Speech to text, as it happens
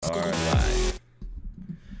are live.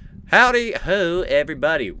 Howdy ho,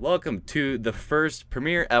 everybody. Welcome to the first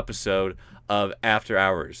premiere episode of After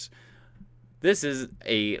Hours. This is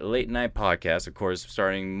a late night podcast, of course,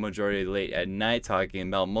 starting majority late at night, talking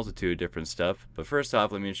about a multitude of different stuff. But first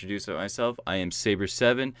off, let me introduce myself. I am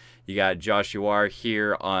Saber7. You got Josh Uar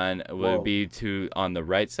here on would be on the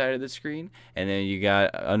right side of the screen, and then you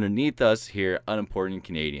got underneath us here, Unimportant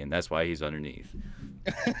Canadian. That's why he's underneath.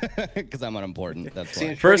 Because I'm unimportant. That's why.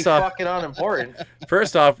 Seems First pretty off- fucking unimportant.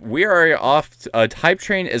 First off, we are off. Hype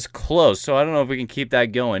train is close, so I don't know if we can keep that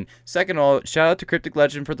going. Second of all, shout out to Cryptic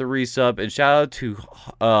Legend for the resub, and shout out to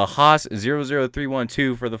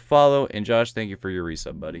Haas00312 for the follow. And Josh, thank you for your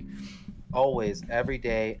resub, buddy. Always, every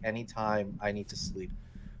day, anytime I need to sleep.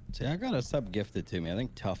 See, I got a sub gifted to me. I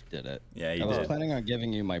think Tough did it. Yeah, I you was did. planning on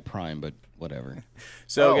giving you my Prime, but whatever.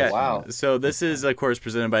 So, Oh, guys, wow. so this is, of course,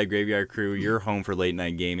 presented by Graveyard Crew, your home for late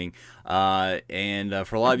night gaming. And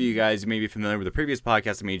for a lot of you guys, you may be familiar with the previous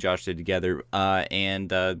podcast that me and Josh did together.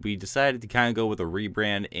 And we decided to kind of go with a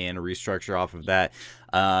rebrand and a restructure off of that.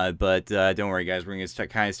 But don't worry, guys. We're going to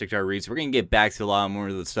kind of stick to our roots. We're going to get back to a lot more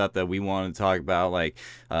of the stuff that we want to talk about, like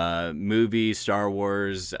movies, Star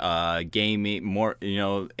Wars, gaming, more,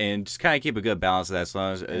 and just kind of keep a good balance of that. So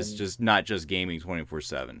long as it's just not just gaming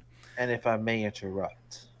 24/7. And if I may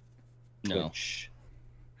interrupt, No. Twitch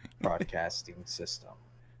broadcasting system.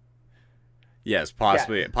 Yes,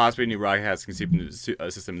 possibly a new broadcasting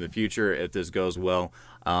system in the future if this goes well.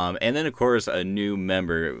 And then, of course, a new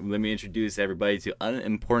member. Let me introduce everybody to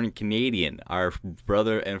Unimportant Canadian, our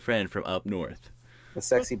brother and friend from up north. The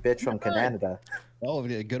sexy bitch from Canada. Oh,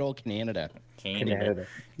 the good old Canada. Canada.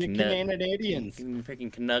 The Canuck. Canadians.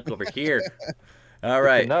 Freaking Canuck over here. All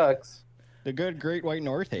right. Canucks. The good Great White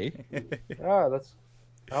North, eh? Oh, that's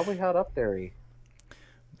how we had up there.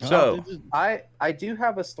 So- this is- I do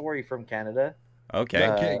have a story from Canada. Okay.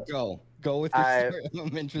 okay, go with your I- story.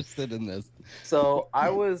 I'm interested in this. So I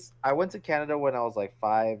went to Canada when I was like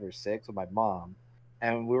 5 or 6 with my mom,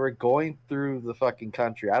 and we were going through the fucking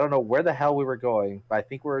country. I don't know where the hell we were going, but I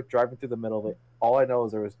think we were driving through the middle of it. All I know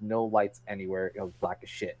is there was no lights anywhere. It was black as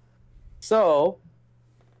shit. So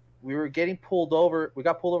we were getting pulled over. We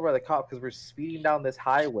got pulled over by the cop because we're speeding down this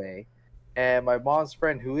highway, and my mom's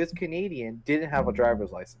friend, who is Canadian, didn't have a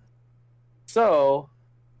driver's license. So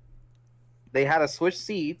they had to switch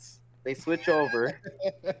seats. They switch over.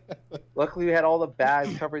 Luckily, we had all the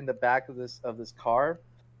bags covering the back of this car.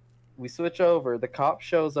 We switch over. The cop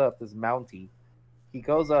shows up, this Mountie. He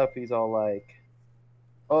goes up. He's all like,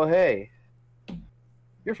 "Oh, hey,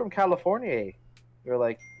 you're from California, eh?" We're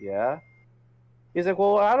like, "Yeah." He's like,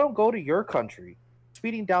 "Well, I don't go to your country.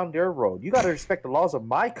 Speeding down their road. You got to respect the laws of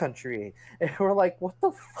my country." And we're like, "What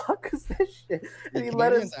the fuck is this shit?" And The he let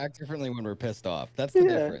Canadians us. act differently when we're pissed off. That's the Yeah.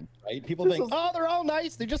 difference, right? People This think, is- oh, they're all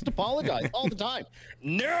nice. They just apologize all the time.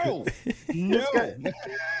 No, no.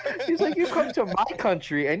 He's like, "You come to my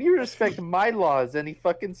country and you respect my laws." And he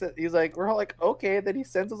fucking said, he's like, we're all like, "Okay." Then he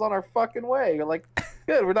sends us on our fucking way. You're like,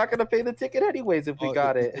 "Good. We're not gonna pay the ticket anyways if we Oh,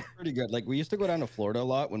 got it." It's pretty good. Like we used to go down to Florida a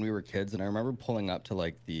lot when we were kids, and I remember pulling up to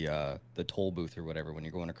like the toll booth or whatever when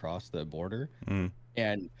you're going across the border, Mm.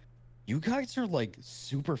 and you guys are like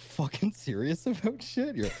super fucking serious about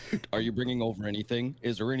shit. You're, are you bringing over anything?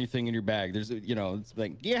 Is there anything in your bag? There's, it's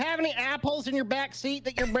like, do you have any apples in your back seat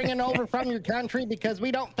that you're bringing over from your country? Because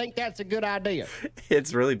we don't think that's a good idea.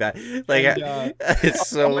 It's really bad. Like, And, it's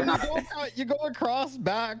so. You go across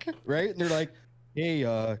back, right? And they're like, hey,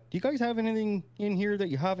 do you guys have anything in here that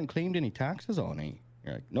you haven't claimed any taxes on? Eh?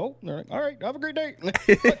 You're like, nope. They're like, all right, have a great day. And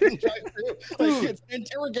they fucking drive through. Like, it's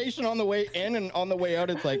interrogation on the way in, and on the way out,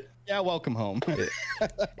 it's like, yeah, welcome home.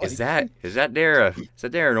 Is that there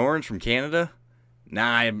an orange from Canada?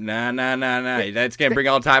 Nah. That's gonna bring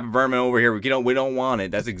all type of vermin over here. We don't want it.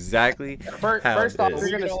 That's exactly First how off, it is.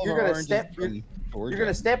 you're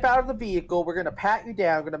gonna step out of the vehicle. We're gonna pat you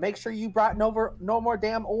down. We're gonna make sure you brought no more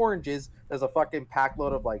damn oranges. There's a fucking pack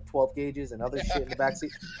load of like 12 gauges and other shit in the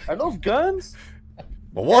backseat. Are those guns?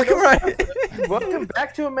 Well, welcome Welcome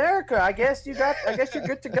back to America. I guess you're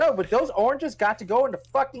good to go. But those oranges got to go in the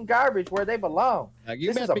fucking garbage where they belong. You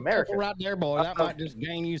This better is be America. careful right there, boy. That might just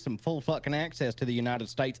gain you some full fucking access to the United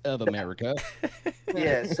States of America.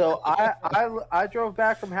 Yeah. So I drove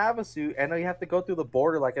back from Havasu, and you have to go through the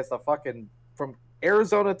border like it's the fucking from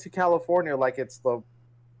Arizona to California, like it's the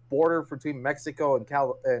border between Mexico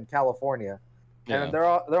and California. Yeah. And they're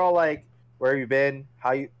all like, "Where have you been?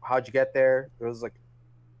 How'd you get there?" It was like,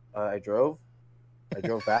 I drove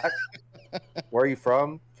back. "Where are you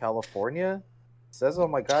from?" "California." It says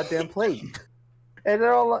on my goddamn plate. And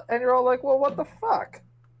you're all like, "Well, what the fuck?"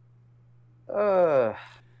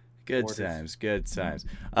 Good Orders. times, good times.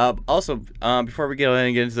 Also, before we get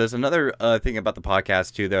into this, another thing about the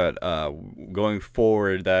podcast too that going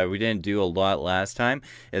forward that we didn't do a lot last time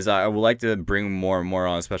is I would like to bring more and more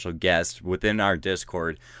on special guests within our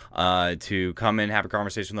Discord to come in, have a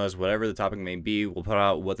conversation with us, whatever the topic may be. We'll put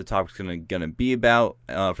out what the topic's gonna be about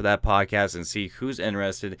for that podcast and see who's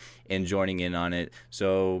interested in joining in on it.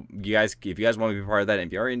 So you guys, if you guys want to be part of that, and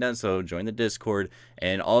if you already done so, join the Discord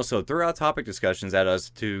and also throw out topic discussions at us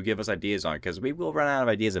to give us ideas on it, because we will run out of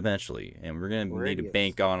ideas eventually, and we're gonna need to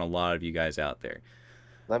bank on a lot of you guys out there.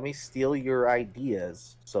 Let me steal your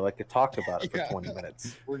ideas so I could talk about it for 20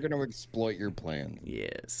 minutes. We're gonna exploit your plan.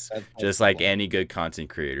 Yes, That's just like any good content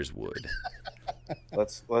creators would.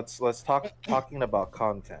 Let's talking about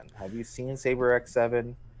content. Have you seen Saber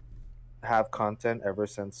X7 have content ever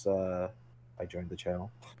since I joined the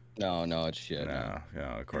channel? No, it's shit. No,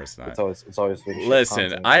 of course not. It's always been shit Listen,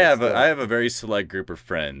 content, I but have still. I have a very select group of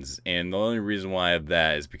friends, and the only reason why I have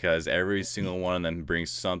that is because every single one of them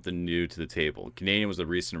brings something new to the table. Canadian was a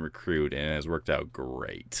recent recruit, and it has worked out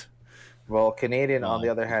great. Well, Canadian on the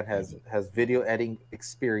other hand has video editing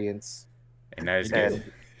experience And that is good.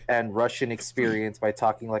 and Russian experience by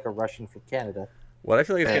talking like a Russian from Canada. What I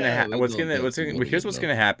feel like is gonna Yeah, happen. we'll go Here's with what's that.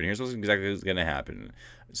 gonna happen. Here's what's exactly gonna happen.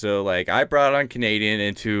 So like I brought on Canadian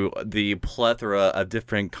into the plethora of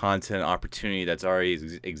different content opportunity that's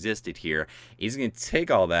already existed here. He's gonna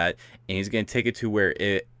take all that and he's gonna take it to where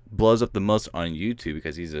it blows up the most on YouTube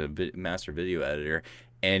because he's a master video editor.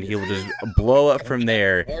 And he'll just blow up from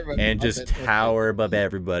there and just tower above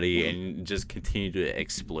everybody and just continue to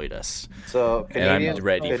exploit us. So And I'm Canadian,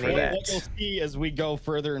 ready for Canadian- that. What you'll see as we go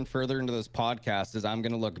further and further into this podcast is I'm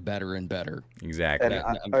gonna look better and better. Exactly.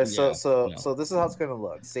 And Yeah, so this is how it's gonna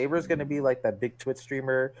look. Saber's gonna be like that big Twitch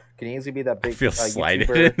streamer. Canadian's gonna be that I big feel slighted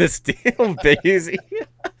in YouTuber. this deal, Basie.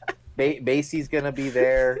 Basie's gonna be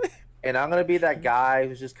there, and I'm gonna be that guy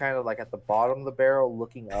who's just kind of like at the bottom of the barrel,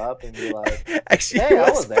 looking up, and be like, Actually, Hey, I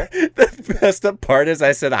was there. The messed up part is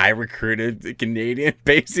I said I recruited the Canadian.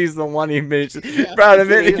 Basie's the one he mentioned. Yeah. Proud of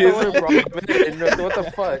it. "He's the one who brought him in, and what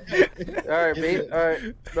the fuck?" All right, mate. All right,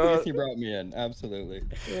 no, He brought me in, absolutely.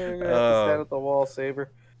 you're gonna have to stand at the wall, Saber.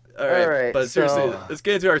 All right, All right, but seriously, so- let's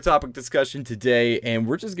get into our topic discussion today, and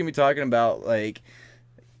we're just gonna be talking about like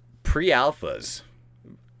pre-alphas.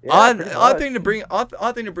 Yeah, pretty Odd much. thing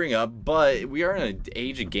to bring up, but we are in an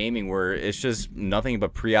age of gaming where it's just nothing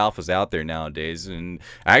but pre-alphas out there nowadays. And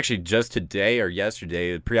actually, just today or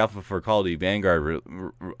yesterday, the pre-alpha for Call of Duty Vanguard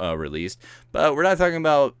released. But we're not talking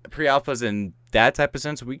about pre-alphas in that type of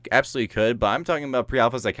sense. We absolutely could, but I'm talking about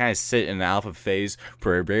pre-alphas that kind of sit in an alpha phase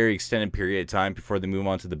for a very extended period of time before they move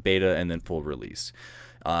on to the beta and then full release.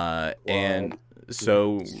 And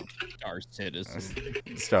so, Star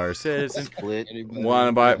Citizen. Star Citizen. Split.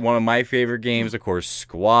 One of my favorite games, of course,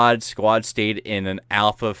 Squad. Squad stayed in an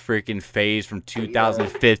alpha freaking phase from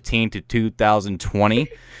 2015 to 2020.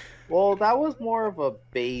 Well, that was more of a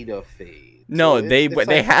beta phase. No, So they it's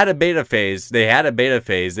they like- had a beta phase. They had a beta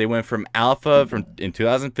phase. They went from alpha in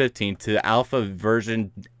 2015 to alpha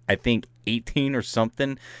version, I think 18 or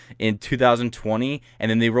something in 2020,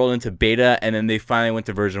 and then they rolled into beta, and then they finally went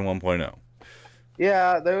to version 1.0.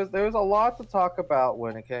 Yeah, there was a lot to talk about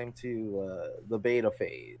when it came to the beta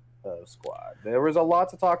phase of Squad. There was a lot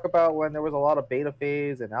to talk about when there was a lot of beta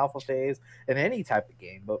phase and alpha phase in any type of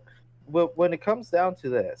game. But when it comes down to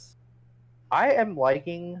this, I am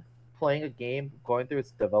liking playing a game going through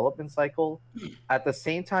its development cycle. At the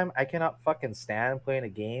same time, I cannot fucking stand playing a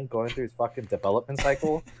game going through its fucking development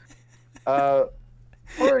cycle.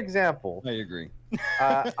 For example, I agree.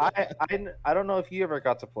 I don't know if you ever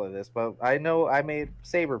got to play this, but I know I made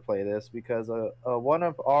Saber play this because one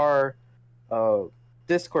of our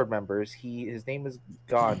Discord members, his name is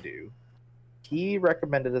Gondu. He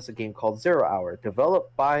recommended us a game called 0 Hour,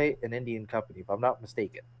 developed by an Indian company, if I'm not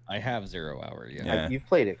mistaken. I have 0 Hour. Yeah. Yeah. You've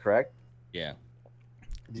played it, correct? Yeah.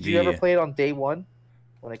 Did you ever The- play it on day one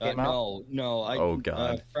when it came out? No. Oh,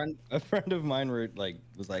 God. A friend of mine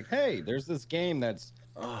was like, "Hey, there's this game that's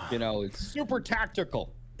it's super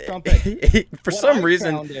tactical." Jump in. For What some I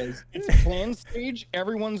reason, found is, it's a plan stage.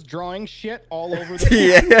 Everyone's drawing shit all over the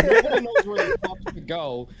Yeah. Nobody knows where the fuck to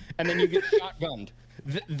go, and then you get shotgunned.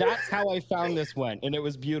 That's how I found this one, and it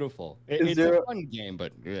was beautiful. It's a fun game,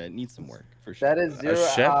 but it needs some work for sure. That is zero.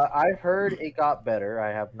 shit. I've heard it got better. I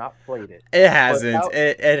have not played it. it hasn't. now-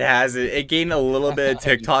 It hasn't. It gained a little bit of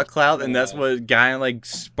TikTok clout, and that's what kind of like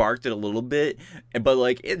sparked it a little bit. But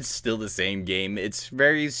like, it's still the same game. It's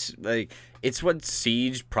very like. It's what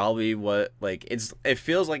Siege probably what like it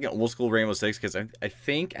feels like an old school Rainbow Six because I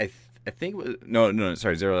think think no,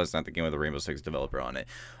 sorry, Zero. That's not the game with the Rainbow Six developer on it.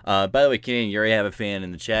 By the way, Kenny, you already have a fan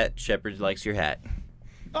in the chat. Shepard likes your hat.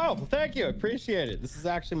 Oh, well, thank you. I appreciate it. This is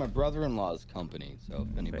actually my brother-in-law's company. So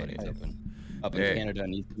if anybody's up in Canada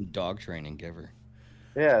and needs some dog training, give her.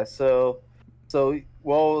 Yeah. So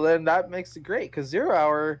well then that makes it great because 0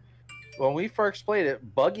 Hour, when we first played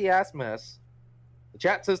it, buggy ass mess. The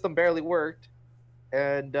chat system barely worked,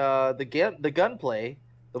 and the gunplay,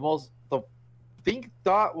 the thing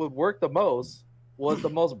thought would work the most was the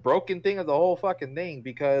most broken thing of the whole fucking thing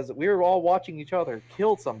because we were all watching each other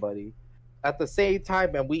kill somebody at the same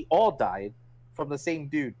time, and we all died from the same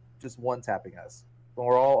dude just one tapping us when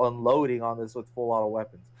we're all unloading on this with full auto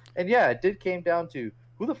weapons. And yeah, it did came down to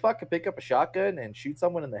who the fuck could pick up a shotgun and shoot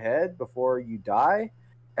someone in the head before you die,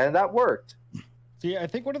 and that worked. See, I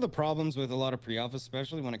think one of the problems with a lot of pre-alpha,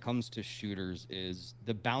 especially when it comes to shooters, is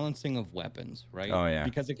the balancing of weapons, right? Oh, yeah.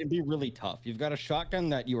 Because it can be really tough. You've got a shotgun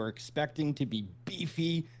that you are expecting to be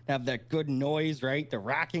beefy, have that good noise, right? The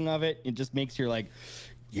racking of it, it just makes you like,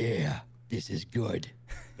 yeah, this is good.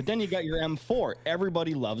 But then you got your M4.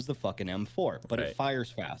 Everybody loves the fucking M4, but Right. it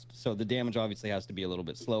fires fast. So the damage obviously has to be a little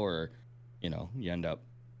bit slower. You know, you end up,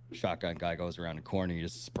 shotgun guy goes around a corner, you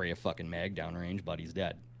just spray a fucking mag down range, buddy's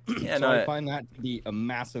dead. Yeah, So I find that to be a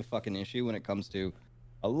massive fucking issue when it comes to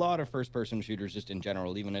a lot of first-person shooters, just in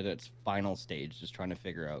general, even at its final stage, just trying to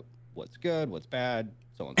figure out what's good, what's bad,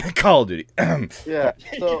 so on. Call of Duty. Yeah.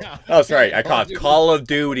 So Yeah. Oh, sorry, I coughed. Call of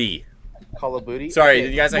Duty. Call of Duty. Sorry, Okay,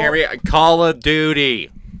 did you guys not well, hear me? Call of Duty.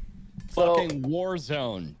 So, Fucking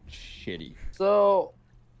Warzone. Shitty. So,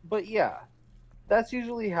 but yeah, that's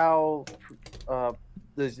usually how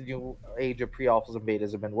this new age of pre-alphas and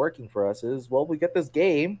betas have been working for us. Is well, we get this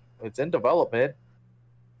game, it's in development,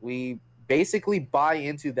 we basically buy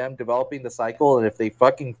into them developing the cycle, and if they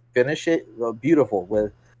fucking finish it, well,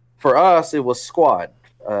 beautiful. For us, it was Squad.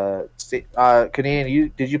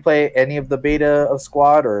 Canadian, did you play any of the beta of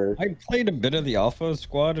Squad or? I played a bit of the Alpha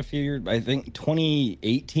Squad a few years. I think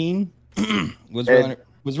 2018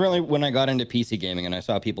 was really when I got into PC gaming, and I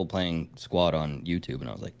saw people playing Squad on YouTube, and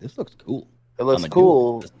I was like, "This looks cool. It looks I'ma do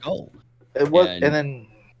cool. Let's go." It was, And- and then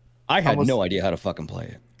I had Almost- no idea how to fucking play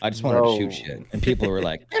it. I just wanted to shoot No. shit, and people were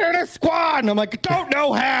like, "Get in a squad," and I'm like, "I don't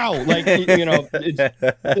know how." Like, you know,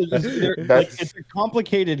 it's a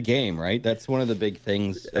complicated game, right? That's one of the big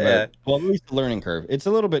things. About, Yeah. well, at least the learning curve. It's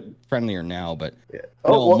a little bit friendlier now, but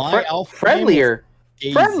oh, no, well, my alpha game friendlier,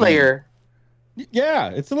 was friendlier. Yeah,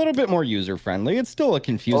 it's a little bit more user friendly. It's still a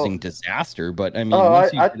confusing disaster, but I mean, Oh,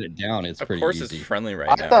 once I- you get it down, it's Of pretty course, easy. it's friendly right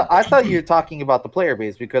I now. thought you were talking about the player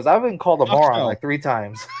base because I've been called a Oh, moron no. like 3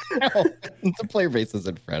 times. The player base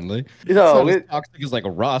isn't friendly. You It's know, not as it, toxic as like a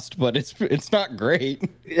Rust, but it's not great.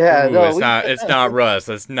 yeah, Ooh, no, it's not. It's not Rust.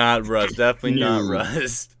 That's not Rust. Definitely not No.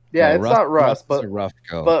 Rust. yeah, No, it's not Rust, is but a rough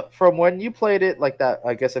go. but from when you played it like that,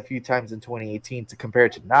 I guess a few times in 2018 to compare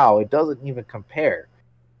it to now, it doesn't even compare.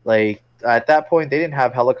 Like at that point, they didn't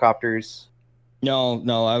have helicopters. No,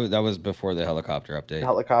 that was before the helicopter update.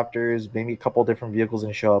 Helicopters, maybe a couple different vehicles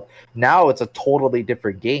and show up. Now it's a totally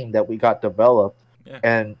different game that we got developed, Yeah.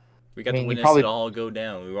 and We got I mean, to you witness probably- it all go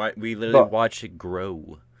down. We literally But- watched it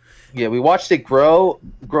grow. yeah, we watched it grow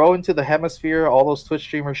into the hemisphere. All those Twitch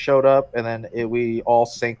streamers showed up, and then we all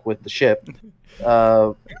sank with the ship.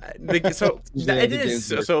 So Yeah, it the is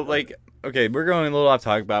games so like okay, we're going a little off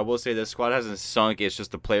topic, but I will say the squad hasn't sunk. It's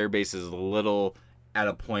just the player base is a little at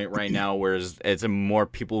a point right now where it's a more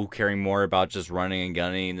people caring more about just running and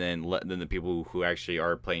gunning than the people who actually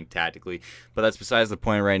are playing tactically. But that's besides the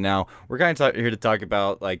point right now. We're kind of here to talk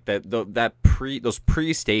about like those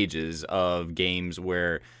pre stages of games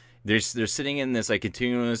where they're sitting in this like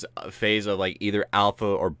continuous phase of like either alpha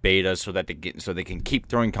or beta so that they can keep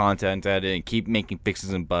throwing content at it and keep making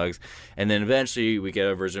fixes and bugs, and then eventually we get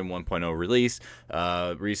a version 1.0 release.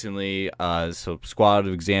 Recently, so Squad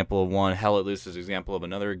example of one, Hell Let Loose is example of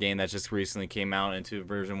another game that just recently came out into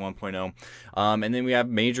version 1.0, and then we have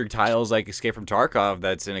major titles like Escape from Tarkov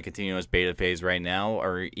that's in a continuous beta phase right now,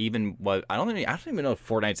 or even what I don't even know if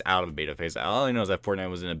Fortnite's out of the beta phase. All I know is that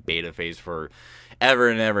Fortnite was in a beta phase for ever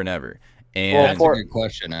and ever and ever. And Well, That's a good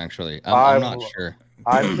question, actually. I'm I'm- not sure.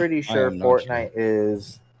 I'm pretty sure am not Fortnite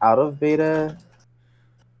is out of beta.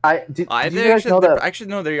 Did you guys actually, know that? actually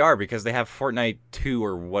no, they are because they have Fortnite 2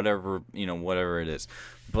 or whatever whatever it is.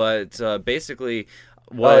 But basically,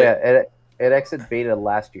 what? Oh yeah, it exited beta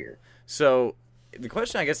last year. So the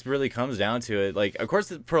question, I guess, really comes down to it. Like, of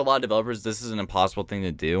course, for a lot of developers, this is an impossible thing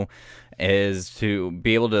to do, is to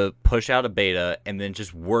be able to push out a beta and then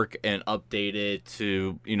just work and update it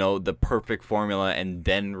to, the perfect formula and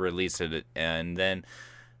then release it. And then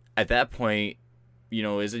at that point,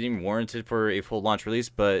 is it even warranted for a full launch release?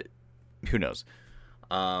 But who knows?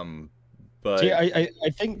 But See, I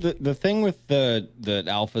think the thing with the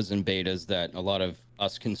alphas and betas that a lot of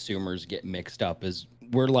us consumers get mixed up is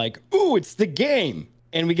we're like, ooh, it's the game,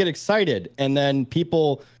 and we get excited, and then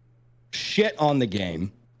people shit on the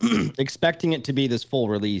game, expecting it to be this full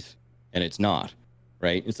release, and it's not.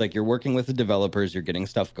 Right? It's like you're working with the developers, you're getting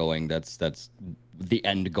stuff going. That's the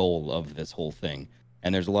end goal of this whole thing.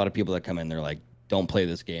 And there's a lot of people that come in, they're like, don't play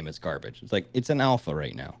this game, it's garbage. It's like, it's an alpha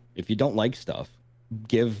right now. If you don't like stuff,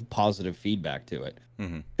 give positive feedback to it.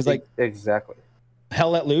 Because like exactly, Hell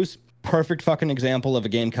Let Loose, perfect fucking example of a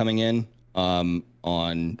game coming in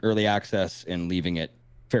on early access and leaving it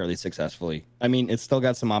fairly successfully. I mean, it's still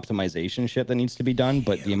got some optimization shit that needs to be done,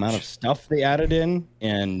 but the amount of stuff they added in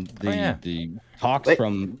and the talks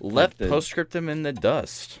from left Postscriptum in the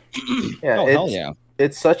dust. Yeah, oh hell yeah!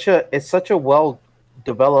 It's such a well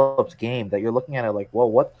developed game that you're looking at it like, well,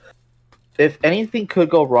 what if anything could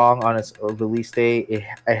go wrong on its release day? It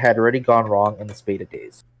had already gone wrong in its beta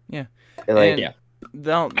days. Yeah, like and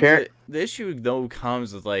the issue though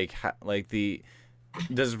comes with like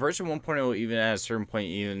does version 1.0 even at a certain point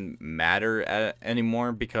even matter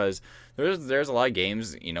anymore? Because there's a lot of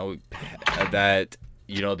games, you know, that,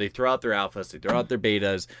 you know, they throw out their alphas, they throw out their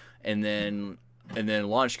betas, and then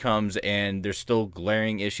launch comes and there's still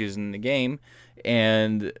glaring issues in the game,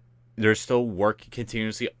 and they're still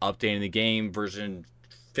continuously updating the game version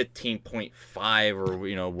 15.5 or,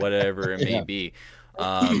 you know, whatever it may be.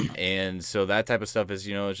 And so that type of stuff is,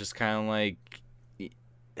 you know, it's just kind of like,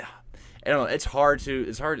 I don't know. It's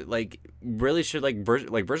hard like really should version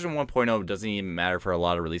 1.0 doesn't even matter for a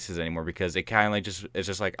lot of releases anymore, because it kind of like it's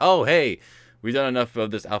just like, oh hey, we've done enough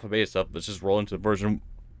of this alpha beta stuff, let's just roll into version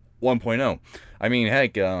 1.0. I mean,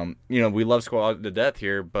 heck, you know, we love Squad to death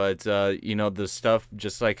here, but you know, the stuff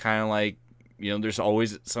just like kind of like, you know, there's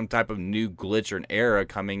always some type of new glitch or an error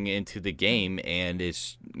coming into the game, and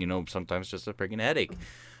it's, you know, sometimes just a freaking headache.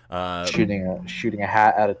 Shooting a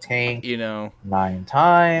hat at a tank, you know, 9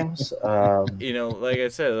 times. You know, like I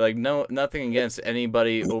said, like nothing against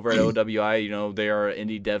anybody over at OWI. You know, they are an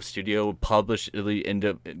indie dev studio,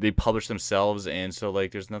 they publish themselves, and so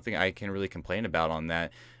like there's nothing I can really complain about on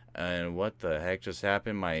that. And what the heck just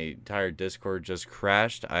happened? My entire Discord just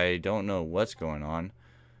crashed. I don't know what's going on.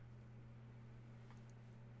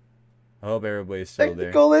 I hope everybody's still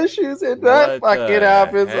there. Technical issues, and that fucking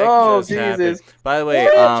happens. Oh, Jesus. Happened? By the way,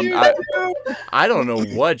 I don't know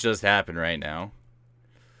what just happened right now.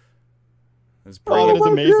 Let's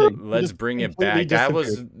bring it back. That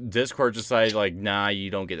was Discord decided, like, nah,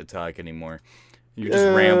 you don't get to talk anymore. You're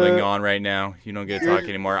just rambling on right now. You don't get to talk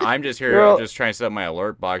anymore. I'm just here. I'm just trying to set up my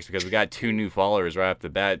alert box because we got 2 new followers right off the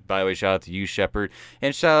bat. By the way, shout out to you, Shepard,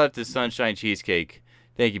 and shout out to Sunshine Cheesecake.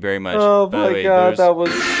 Thank you very much. Oh my god, that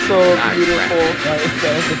was so beautiful.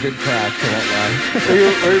 That was a good crash.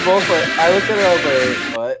 We both like, I looked at it, I was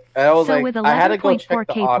like, what? And I was so like, with I had to go check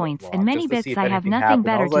the 11.4k points and many bits, I have nothing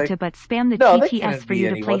better to do but spam the TTS for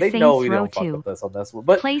you to play Saints Row 2.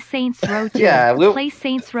 Play Saints Row 2. Yeah, play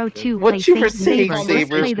Saints Row 2. What play you were Saints saying, Saber.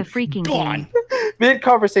 Sabers. Let's play the freaking game. Mid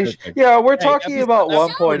conversation. Yeah, we're talking about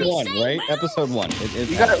 1.1, right? Episode 1.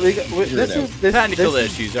 This is technical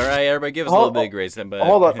issues. All right, everybody, give us a little bit of grace.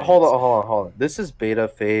 Hold on. This is beta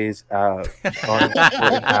phase. On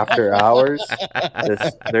after hours.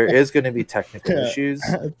 There is going to be technical issues.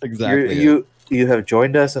 That's exactly. You have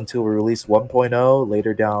joined us until we release 1.0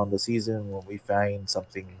 later down the season when we find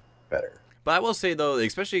something better. But I will say though,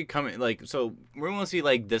 especially coming so we're going to see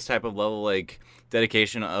like this type of level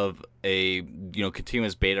dedication of a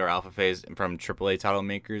continuous beta or alpha phase from AAA title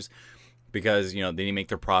makers, because they need to make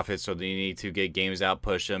their profits, so they need to get games out,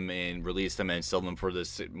 push them, and release them and sell them for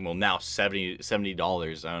this now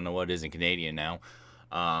 $70. I don't know what it is in Canadian now.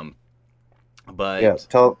 But yeah,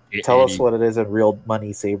 tell us what it is in real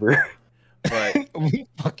money, Saber. But we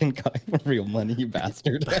fucking got real money, you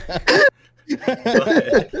bastard. But,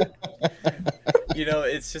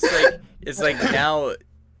 it's just like now,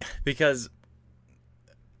 because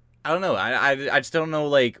I don't know. I just don't know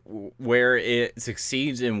where it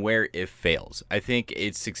succeeds and where it fails. I think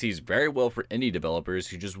it succeeds very well for indie developers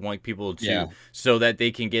who just want people to so that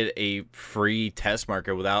they can get a free test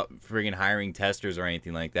market without friggin' hiring testers or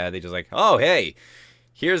anything like that. They just like, oh hey,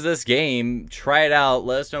 here's this game, try it out,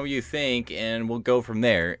 let us know what you think, and we'll go from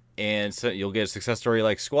there. And so you'll get a success story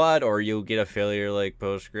like Squad, or you'll get a failure like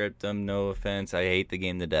Postscriptum. No offense, I hate the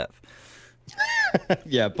game to death.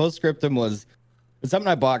 Yeah, Postscriptum was something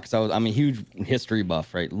I bought because I'm a huge history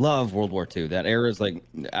buff, right? Love World War II. That era is like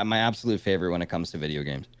my absolute favorite when it comes to video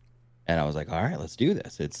games. And I was like, all right, let's do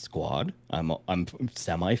this. It's Squad. I'm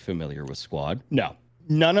semi-familiar with Squad. No,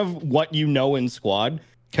 none of what you know in Squad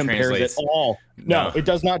compares at all. No, it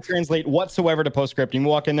does not translate whatsoever to PostScript. You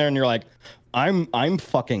walk in there and you're like, I'm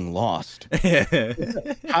fucking lost.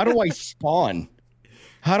 How do I spawn?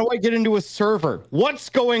 How do I get into a server? What's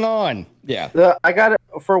going on? Yeah. I got it.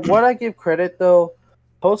 For what I give credit, though,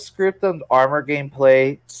 PostScriptum's armor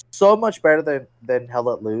gameplay so much better than Hell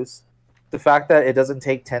Let Loose. The fact that it doesn't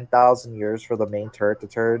take 10,000 years for the main turret to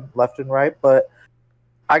turn left and right, but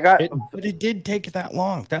it did take that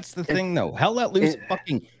long. That's the thing, though. Hell Let Loose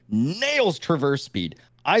fucking nails traverse speed.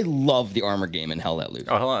 I love the armor game in Hell Let Loose.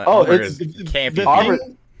 The thing about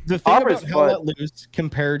Hell Let Loose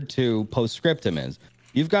compared to PostScriptum is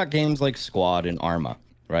you've got games like Squad and Arma,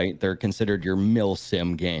 right? They're considered your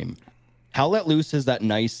milsim game. Hell Let Loose is that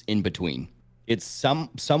nice in between. It's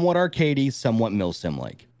somewhat arcadey, somewhat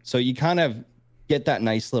milsim-like. So you kind of get that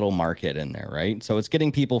nice little market in there, right? So it's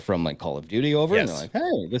getting people from like Call of Duty over, and they're like,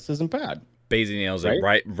 "Hey, this isn't bad." Basie nails it.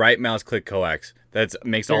 Right mouse click coax. That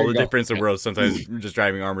makes all the difference in the world. Sometimes just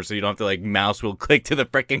driving armor, so you don't have to like mouse wheel click to the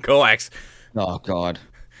freaking coax. Oh God.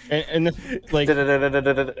 And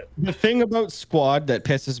the thing about Squad that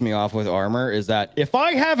pisses me off with armor is that if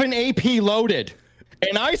I have an AP loaded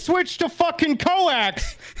and I switch to fucking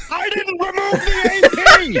coax, I didn't remove the AP.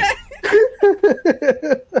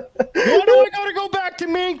 Why do I gotta go back to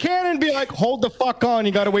main cannon and be like, hold the fuck on?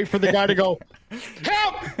 You gotta wait for the guy to go,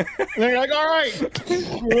 help! And they're like, all right,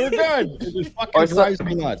 we're good. It just fucking drives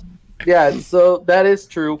me nuts. Yeah, so that is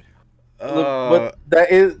true. But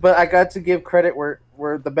I got to give credit where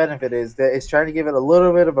the benefit is that it's trying to give it a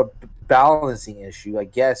little bit of a balancing issue, I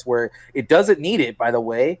guess, where it doesn't need it, by the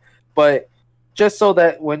way, but just so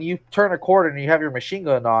that when you turn a corner and you have your machine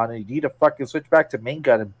gun on and you need to fucking switch back to main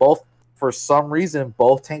gun, and for some reason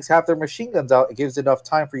both tanks have their machine guns out, it gives enough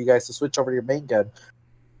time for you guys to switch over to your main gun.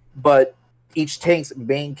 But each tank's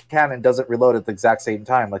main cannon doesn't reload at the exact same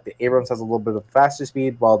time. Like the Abrams has a little bit of faster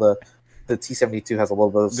speed, while the T-72 has a little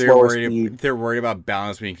bit of slower speed. They're worried about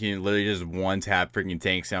balance when you can literally just one tap freaking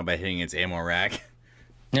tanks down by hitting its ammo rack.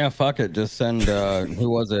 Yeah, fuck it. Just send who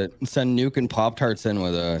was it? Send Nuke and Pop-Tarts in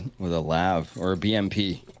with a Lav or a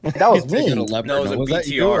BMP. That was me. No, it was a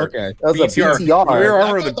BTR. Okay. That was BTR. We were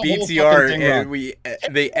over the BTR and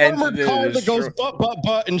they ended it. That goes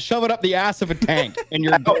butt and shove it up the ass of a tank and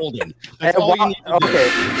you're golden. That's all you need to do. Okay.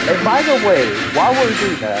 And by the way, while we're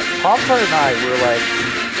doing that, Pop-Tart and I were like,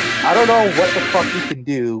 I don't know what the fuck you can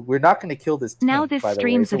do. We're not going to kill this tank, now this by the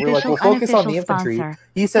stream's way. So we're like, we'll focus on the infantry. Sponsor.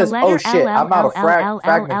 He says, oh shit, I'm out of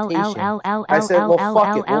fragmentation. I said, well,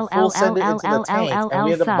 fuck it. We'll full send it into the tank. And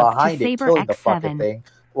we end up behind it, killing the fucking thing.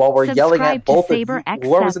 While we're yelling at both of you,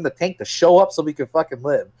 whoever's in the tank to show up so we can fucking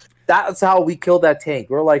live. That's how we killed that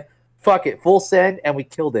tank. We're like, fuck it, full send, and we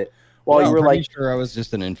killed it. While you were like, sure I was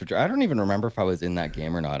just an infantry. I don't even remember if I was in that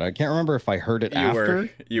game or not. I can't remember if I heard it after.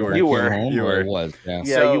 You were. It was. Yeah.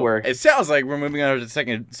 So, you were. It sounds like we're moving on to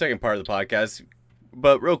the second part of the podcast.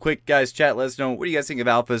 But real quick, guys, chat. Let us know, what do you guys think of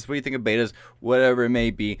alphas? What do you think of betas? Whatever it may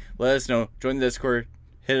be. Let us know. Join the Discord.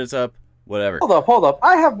 Hit us up. Whatever. Hold up.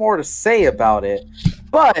 I have more to say about it,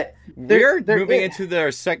 but we're moving into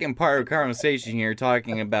our second part of the conversation here,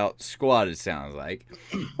 talking about Squad. It sounds like.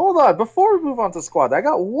 Hold on, before we move on to Squad, I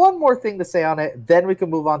got one more thing to say on it. Then we can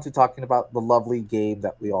move on to talking about the lovely game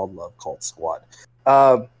that we all love called Squad,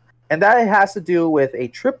 and that has to do with a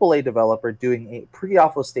AAA developer doing a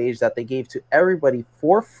pre-alpha stage that they gave to everybody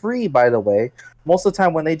for free. By the way, most of the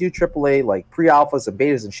time when they do AAA like pre-alphas and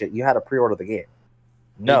betas and shit, you had to pre-order the game.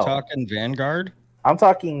 No, you talking Vanguard? I'm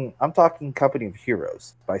talking Company of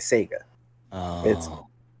Heroes by Sega. Oh,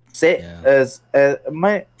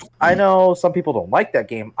 I know some people don't like that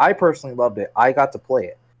game. I personally loved it. I got to play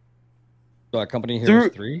it. So Company of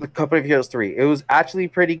Heroes 3? The Company of Heroes 3. It was actually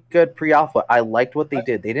pretty good pre-alpha. I liked what they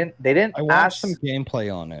did. They didn't I watched some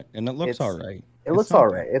gameplay on it and it looks all right. It looks all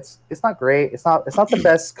right. It's not great. It's not the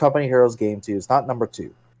best Company of Heroes game too. It's not number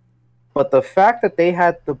 2. But the fact that they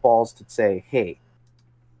had the balls to say, "Hey,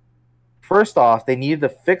 first off, they needed to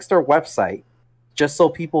fix their website just so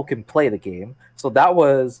people can play the game." So that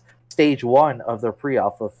was stage 1 of their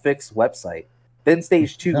pre-alpha, fix website. Then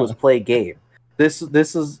stage 2 was play game. This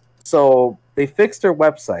is so they fixed their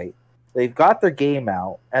website. They've got their game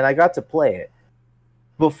out, and I got to play it.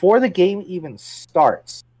 Before the game even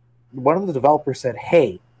starts, one of the developers said,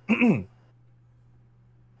 "Hey, do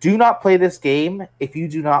not play this game if you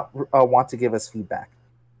do not want to give us feedback.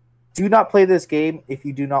 Do not play this game if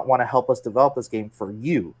you do not want to help us develop this game for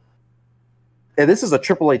you." And this is a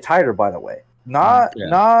AAA title, by the way. Not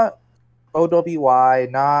OWI,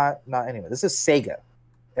 not anyway. This is Sega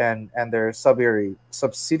and their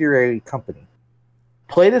subsidiary company.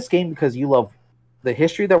 Play this game because you love the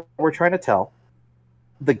history that we're trying to tell.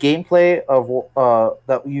 the gameplay of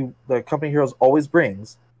the Company Heroes always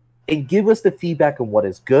brings, and give us the feedback on what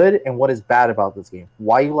is good and what is bad about this game,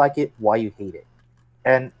 why you like it, why you hate it.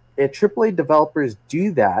 And if AAA developers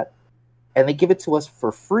do that, and they give it to us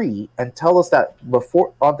for free and tell us that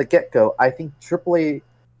before on the get-go, I think AAA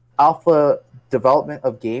alpha development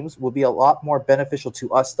of games will be a lot more beneficial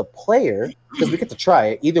to us, the player, because we get to try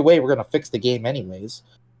it. Either way, we're going to fix the game anyways,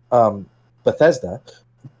 Bethesda.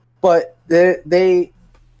 But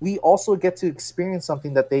we also get to experience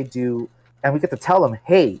something that they do, and we get to tell them,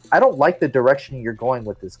 hey, I don't like the direction you're going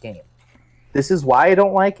with this game. This is why I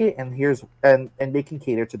don't like it, and they can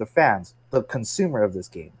cater to the fans, the consumer of this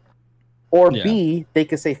game. Or B, they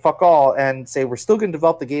could say fuck all and say we're still going to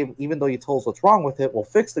develop the game even though you told us what's wrong with it. We'll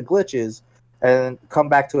fix the glitches and come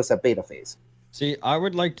back to us at beta phase. See, I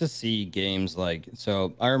would like to see games like,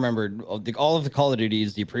 so I remember all of the Call of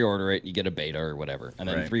Duties, you pre-order it, you get a beta or whatever, and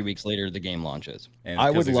then 3 weeks later the game launches. And I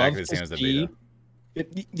would love to see.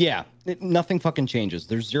 Nothing fucking changes.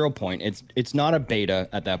 There's 0 point. It's not a beta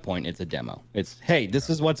at that point. It's a demo. It's, hey, this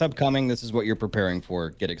is what's upcoming. This is what you're preparing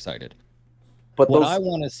for. Get excited. But what I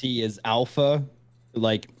want to see is alpha,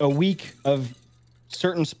 like a week of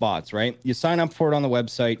certain spots, right? You sign up for it on the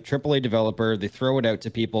website, AAA developer, they throw it out to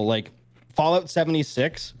people. Like Fallout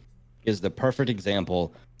 76 is the perfect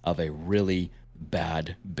example of a really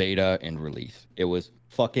bad beta and release. It was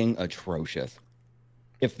fucking atrocious.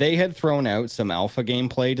 If they had thrown out some alpha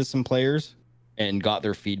gameplay to some players and got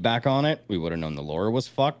their feedback on it, we would have known the lore was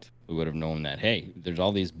fucked. We would have known that, hey, there's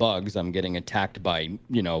all these bugs. I'm getting attacked by,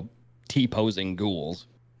 T-posing ghouls,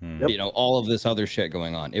 all of this other shit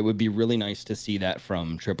going on. It would be really nice to see that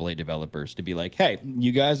from AAA developers, to be like, hey,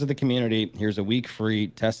 you guys are the community. Here's a week free.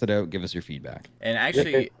 Test it out. Give us your feedback. And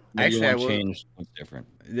actually, I will change what's different.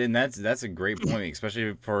 Then that's a great point,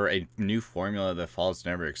 especially for a new formula that Fallout's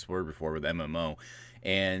never explored before with MMO.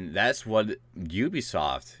 And that's what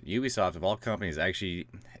Ubisoft of all companies, actually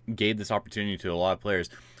gave this opportunity to a lot of players.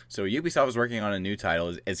 So Ubisoft is working on a new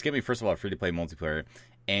title. It's going to be, first of all, a free-to-play multiplayer.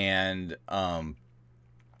 And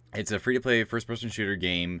it's a free-to-play first-person shooter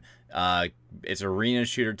game. It's arena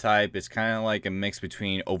shooter type. It's kind of like a mix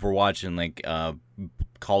between Overwatch and like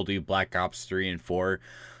Call of Duty Black Ops 3 and 4.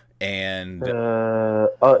 And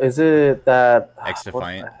is it that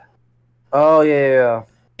X-Defiant? Oh yeah.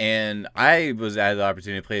 And I had the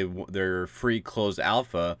opportunity to play their free closed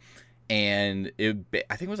alpha, and I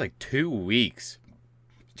think it was like 2 weeks.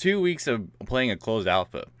 2 weeks of playing a closed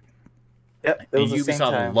alpha. Yep, and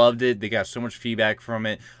Ubisoft loved it. They got so much feedback from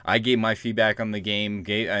it. I gave my feedback on the game,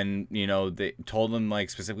 and they told them like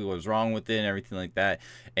specifically what was wrong with it and everything like that.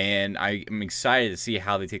 And I'm excited to see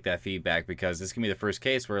how they take that feedback, because this can be the first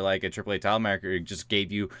case where like a AAA title maker just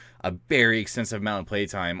gave you a very extensive amount of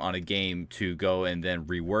playtime on a game to go and then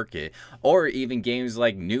rework it. Or even games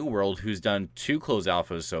like New World, who's done 2 closed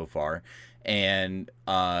alphas so far, and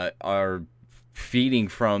are feeding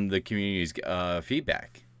from the community's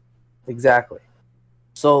feedback. Exactly.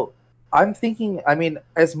 So I'm thinking,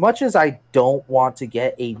 as much as I don't want to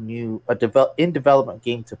get in development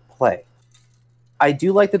game to play, I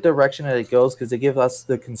do like the direction that it goes, because it gives us,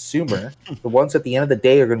 the consumer, the ones at the end of the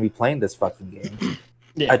day are going to be playing this fucking game,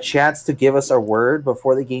 a chance to give us our word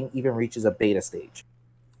before the game even reaches a beta stage.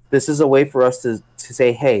 This is a way for us to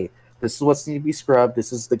say, hey, this is what's need to be scrubbed.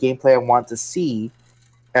 This is the gameplay I want to see.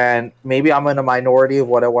 And maybe I'm in a minority of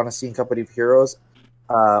what I want to see in Company of Heroes.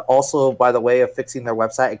 Also, by the way, of fixing their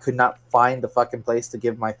website, I could not find the fucking place to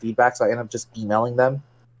give my feedback, so I ended up just emailing them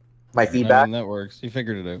my feedback. That works. You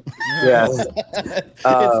figured it out. Yes. It's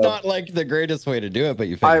not like the greatest way to do it, but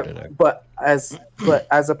you figured it out. But as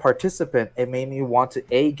a participant, it made me want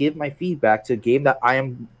to give my feedback to a game that I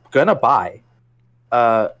am gonna buy.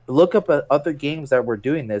 Look up at other games that were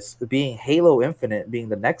doing this, being Halo Infinite being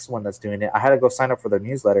the next one that's doing it. I had to go sign up for their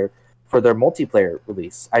newsletter for their multiplayer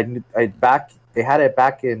release. They had it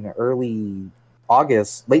back in early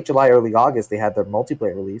August, late July, early August. They had their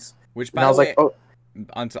multiplayer release. Which, by the way,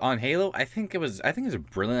 on Halo, I think it was a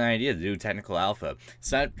brilliant idea to do technical alpha.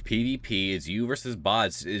 It's not PvP. It's you versus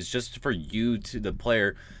bots. It's just for you, to the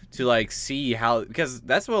player, to like see how, because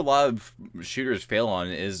that's what a lot of shooters fail on,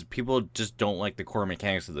 is people just don't like the core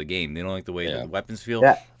mechanics of the game. They don't like the way the weapons feel.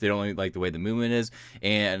 Yeah. They don't like the way the movement is.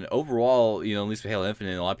 And overall, at least with Halo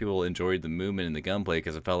Infinite, a lot of people enjoyed the movement and the gunplay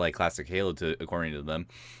because it felt like classic Halo, according to them.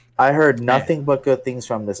 I heard nothing but good things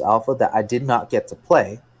from this alpha that I did not get to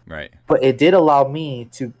play. Right. But it did allow me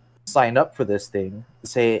to sign up for this thing,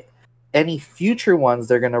 say any future ones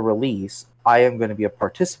they're going to release, I am going to be a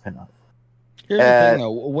participant of. Here's the thing,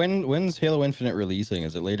 though. When's Halo Infinite releasing?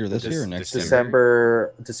 Is it later this year or next year?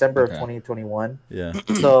 December of 2021. Yeah.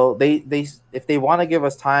 So they if they want to give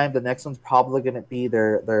us time, the next one's probably going to be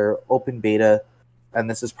their open beta, and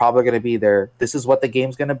this is probably going to be this is what the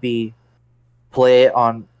game's going to be. Play it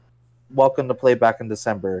on. Welcome to play back in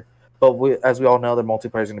December. But as we all know, the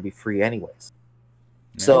multiplayer is going to be free anyways.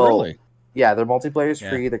 So really? Yeah, their multiplayer is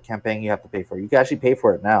free. Their campaign you have to pay for. You can actually pay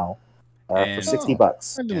for it now. For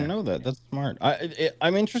 $60. I didn't know that. That's smart.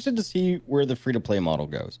 I'm interested to see where the free-to-play model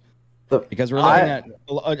goes. Because we're looking at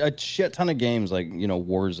a shit ton of games like,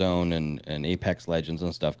 Warzone and Apex Legends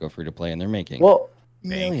and stuff go free-to-play, and they're making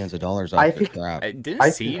millions of dollars off the crap.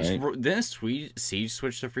 Didn't Siege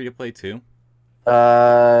switch to free-to-play too?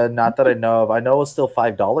 Not that I know of. I know it's still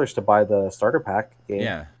 $5 to buy the starter pack game.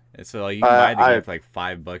 Yeah. So you can buy the game for like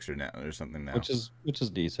 $5 or something now, which is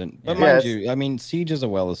decent. But mind you, I mean, Siege is a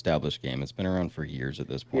well-established game. It's been around for years at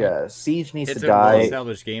this point. Yeah, Siege needs to die. It's a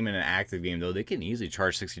well-established game and an active game, though. They can easily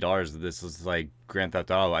charge $60. This is like Grand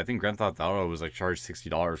Theft Auto. I think Grand Theft Auto was like charged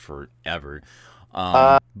 $60 forever.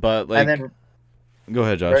 But like, and then, go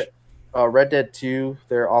ahead, Josh. Red Dead 2,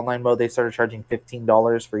 their online mode, they started charging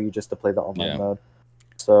 $15 for you just to play the online mode.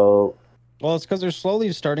 So. Well, it's because they're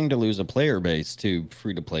slowly starting to lose a player base to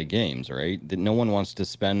free-to-play games, right? That no one wants to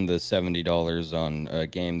spend the $70 on a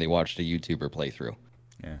game they watched a YouTuber play through.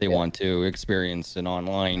 Yeah. They want to experience an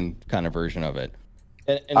online kind of version of it.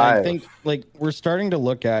 And I think, like, we're starting to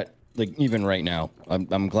look at, like, even right now,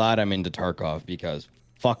 I'm glad I'm into Tarkov because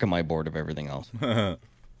fuck am I bored of everything else.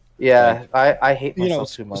 Yeah, like, I hate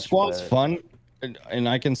myself too much. Squad's fun, and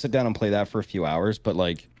I can sit down and play that for a few hours, but,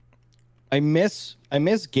 like, I miss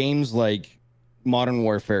games like Modern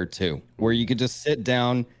Warfare 2, where you could just sit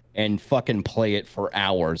down and fucking play it for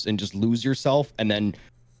hours and just lose yourself and then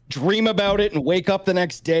dream about it and wake up the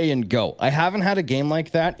next day and go. I haven't had a game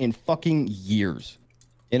like that in fucking years.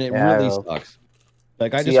 And it really sucks.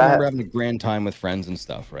 Like, I just remember having a grand time with friends and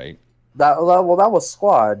stuff, right? That was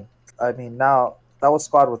Squad. I mean, now that was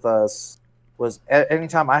Squad with us. Was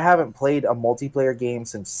anytime I haven't played a multiplayer game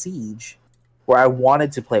since Siege, where I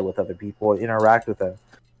wanted to play with other people, interact with them.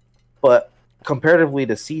 But comparatively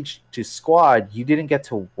to Siege, to Squad, you didn't get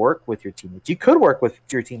to work with your teammates. You could work with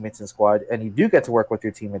your teammates in Squad, and you do get to work with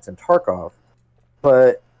your teammates in Tarkov.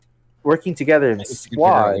 But working together in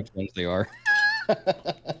Squad... Which ones they are.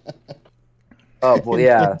 Oh, well,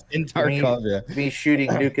 yeah. In Tarkov, me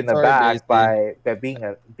shooting Nuke in the back by being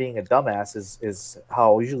a dumbass is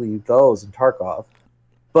how it usually goes in Tarkov.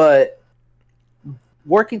 But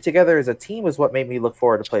working together as a team is what made me look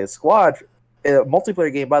forward to play a Squad. A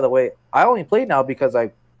multiplayer game, by the way, I only play now because I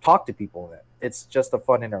talk to people in it. It's just a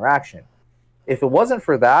fun interaction. If it wasn't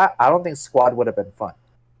for that, I don't think Squad would have been fun.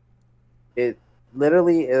 It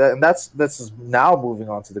literally, and this is now moving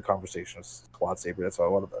on to the conversation of Squad Saber. That's why I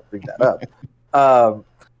wanted to bring that up.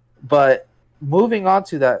 But moving on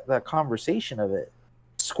to that conversation of it,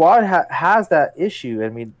 Squad has that issue. I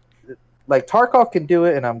mean, like Tarkov can do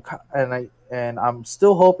it, and I'm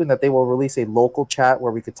still hoping that they will release a local chat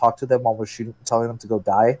where we could talk to them while we're shooting, telling them to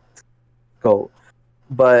go.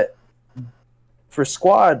 But for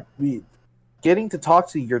Squad, getting to talk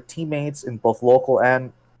to your teammates in both local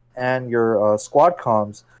and your squad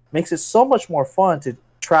comms makes it so much more fun to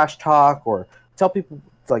trash talk or tell people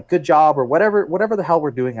like good job or whatever the hell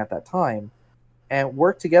we're doing at that time, and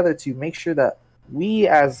work together to make sure that we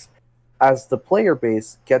as the player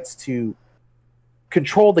base gets to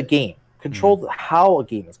control the game. Control how a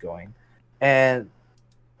game is going, and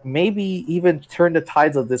maybe even turn the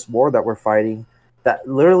tides of this war that we're fighting that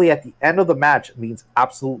literally at the end of the match means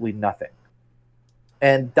absolutely nothing.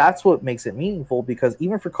 And that's what makes it meaningful, because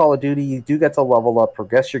even for Call of Duty, you do get to level up,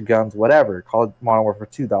 progress your guns, whatever. Call it Modern Warfare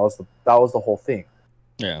 2, that was the whole thing.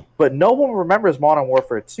 Yeah. But no one remembers Modern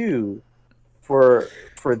Warfare 2 for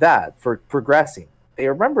progressing. They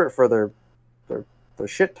remember it for their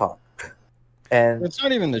shit talk. And it's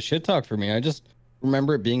not even the shit talk for me. I just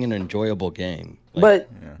remember it being an enjoyable game. Like,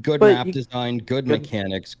 good map design, good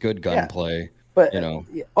mechanics, good gunplay. But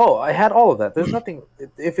I had all of that. There's nothing.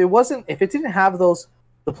 If it didn't have those,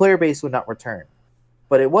 the player base would not return.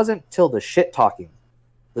 But it wasn't till the shit talking,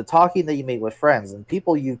 the talking that you made with friends and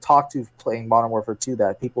people you talk to playing Modern Warfare 2,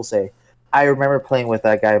 that people say, "I remember playing with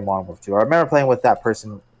that guy in Modern Warfare 2. I remember playing with that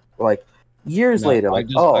person." Like years later, I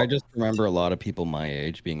just remember a lot of people my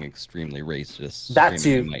age being extremely racist. That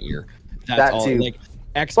too. In my ear. That's all. Like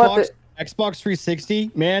Xbox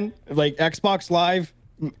 360, man. Like Xbox Live.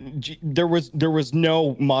 There was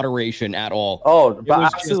no moderation at all. Oh,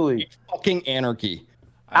 but absolutely fucking anarchy.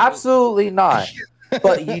 Absolutely not.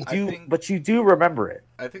 But you do remember it.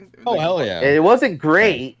 I think. Oh hell yeah! It wasn't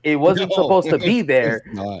great. It wasn't supposed to be there,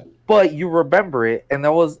 but you remember it, and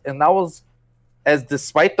that was as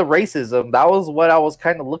despite the racism, that was what I was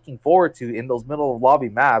kind of looking forward to in those middle of lobby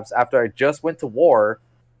maps. After I just went to war,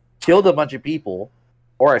 killed a bunch of people,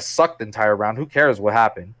 or I sucked the entire round. Who cares what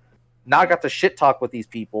happened? Now I got to shit talk with these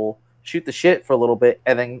people, shoot the shit for a little bit,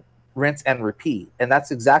 and then rinse and repeat. And that's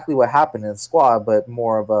exactly what happened in Squad, but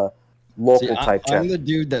more of a local type chat. I'm the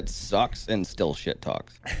dude that sucks and still shit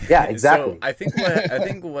talks. Yeah, exactly. So I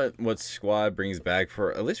think what Squad brings back,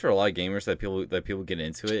 for at least for a lot of gamers that people get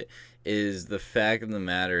into it, is the fact of the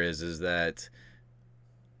matter is that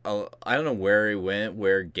I don't know where it went,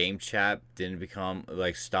 where game chat didn't become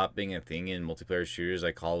like stop being a thing in multiplayer shooters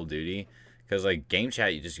like Call of Duty. Because, like, game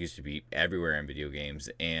chat just used to be everywhere in video games.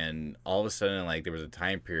 And all of a sudden, like, there was a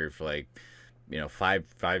time period for, like, 5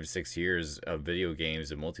 to 6 years of video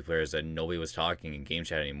games and multiplayers that nobody was talking in game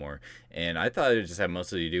chat anymore. And I thought it just had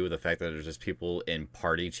mostly to do with the fact that there's just people in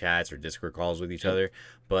party chats or Discord calls with each other.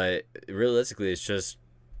 But realistically, it's just,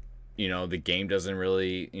 the game doesn't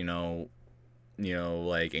really,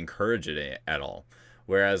 like, encourage it at all.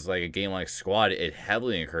 Whereas, like, a game like Squad, it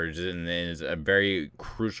heavily encourages it and then is a very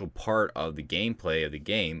crucial part of the gameplay of the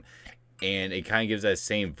game. And it kind of gives that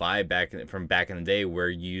same vibe from back in the day where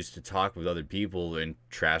you used to talk with other people and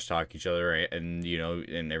trash talk each other and,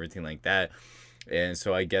 and everything like that. And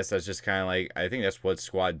so I guess that's just kind of like, I think that's what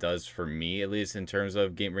Squad does for me, at least in terms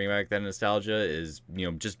of bringing back that nostalgia, is,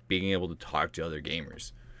 just being able to talk to other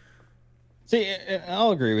gamers. See,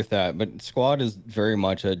 I'll agree with that, but Squad is very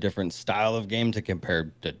much a different style of game to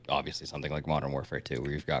compare to obviously something like Modern Warfare 2,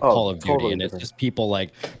 where you've got Call of Duty, and it's just people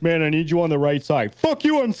like, man, I need you on the right side. Fuck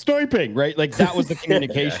you, I'm sniping, right? Like, that was the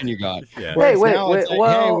communication you got. Yeah. Wait,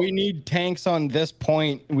 hey, we need tanks on this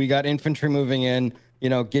point. We got infantry moving in.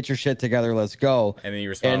 Get your shit together. Let's go. And then you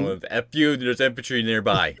respond with, F you, there's infantry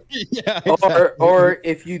nearby. Yeah, exactly. Or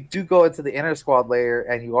if you do go into the inner squad layer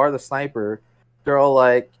and you are the sniper, they're all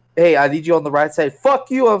like, hey, I need you on the right side.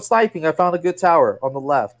 Fuck you, I'm sniping. I found a good tower on the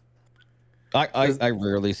left. I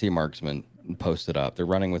rarely see marksmen posted up. They're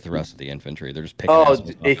running with the rest of the infantry. They're just picking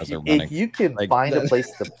if you can find a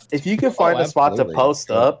place to, if you can find a spot to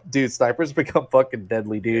post up, dude, snipers become fucking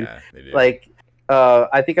deadly, dude. Yeah, they do. Like,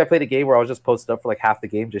 I think I played a game where I was just posted up for like half the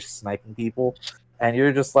game, just sniping people, and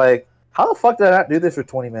you're just like, how the fuck did I not do this for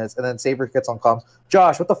 20 minutes? And then Saber gets on comms.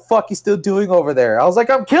 Josh, what the fuck you still doing over there? I was like,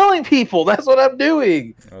 I'm killing people. That's what I'm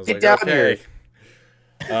doing. Get down here.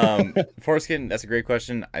 Foreskin, that's a great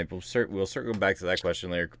question. We'll circle back to that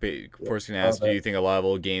question later. Foreskin asked, do you think a lot of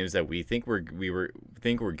old games that we think were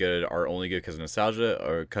good are only good because of nostalgia,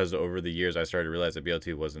 or because over the years I started to realize that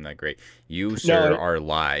BL2 wasn't that great? You, sir, are a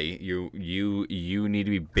lie. You need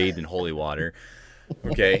to be bathed in holy water.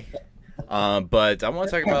 Okay. But I want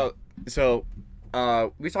to talk about. So,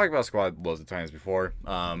 we talked about Squad loads of times before.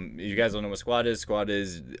 You guys don't know what Squad is. Squad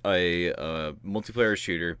is a multiplayer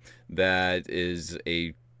shooter that is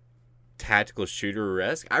a tactical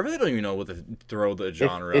shooter-esque. I really don't even know what to throw the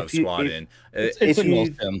genre of Squad in. It's a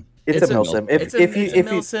milsim. It's a milsim. It's a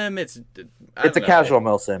milsim. It's a casual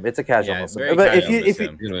milsim. It's a casual milsim. But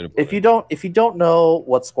if you don't know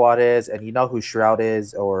what Squad is, and you know who Shroud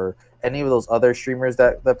is, or any of those other streamers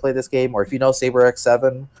that play this game, or if you know Saber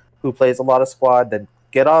X7, who plays a lot of Squad, then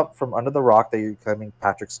get up from under the rock that you're claiming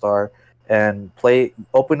Patrick Star and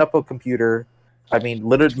open up a computer. I mean,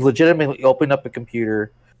 legitimately open up a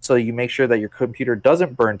computer so you make sure that your computer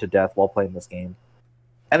doesn't burn to death while playing this game.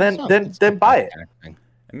 And then buy it.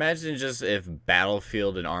 Imagine just if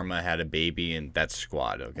Battlefield and Arma had a baby and that's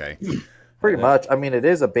Squad, okay? Pretty much. I mean, it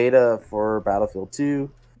is a beta for Battlefield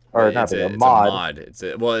 2. Or not a mod.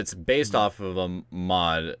 It's based off of a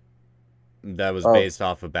mod that was based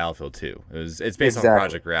off of Battlefield 2. It's based on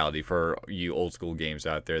Project Reality for you old school games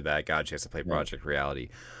out there that got a chance to play Project Reality.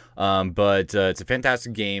 But it's a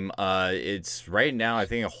fantastic game. It's right now, I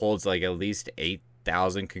think it holds like at least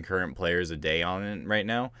 8,000 concurrent players a day on it right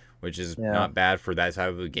now, which is not bad for that type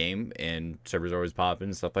of a game, and servers always popping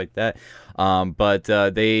and stuff like that. But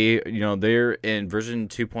they're in version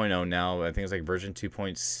 2.0 now. I think it's like version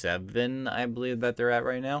 2.7, I believe that they're at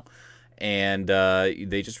right now. And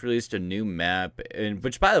they just released a new map, and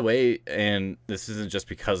which, by the way, and this isn't just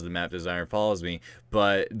because the map designer follows me,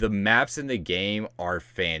 but the maps in the game are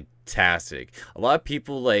fantastic. A lot of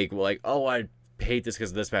people like, oh, I hate this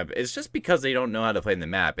because of this map. It's just because they don't know how to play in the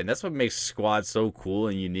map, and that's what makes Squad so cool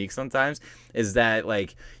and unique sometimes, is that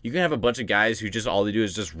like you can have a bunch of guys who just all they do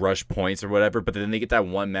is just rush points or whatever, but then they get that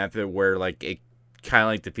one map where like it kind of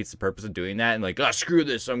like defeats the purpose of doing that, and like, oh, screw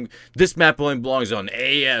this, this map only belongs on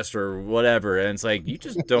AS or whatever, and it's like, you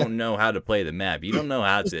just don't know how to play the map. You don't know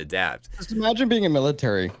how to adapt. Just imagine being a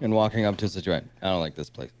military and walking up to a situation. I don't like this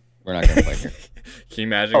place. We're not gonna play here. Can you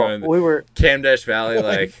imagine we were Camdash Valley,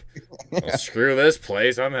 like, well, screw this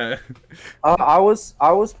place, I'm in. I was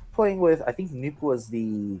playing with, I think Nuke was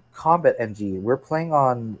the combat NG. We're playing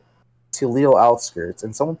on Toledo outskirts,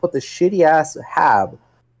 and someone put the shitty ass hab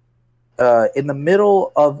in the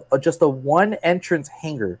middle of just a one entrance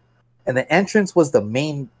hangar, and the entrance was the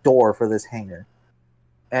main door for this hangar,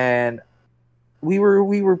 and we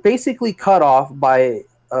were basically cut off by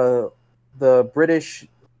the British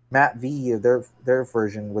Matt V, their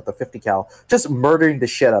version with the 50 cal, just murdering the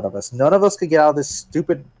shit out of us. None of us could get out of this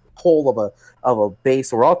stupid hole of a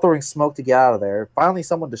base. We're all throwing smoke to get out of there. Finally,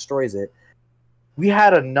 someone destroys it. We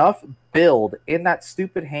had enough build in that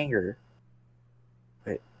stupid hangar.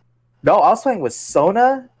 No, I was playing with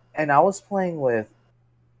Sona, and I was playing with.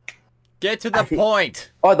 Get to the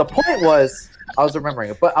point. Oh, the point was I was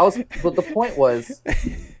remembering it, but the point was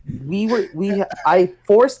I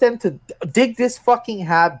forced them to dig this fucking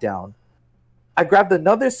hab down. I grabbed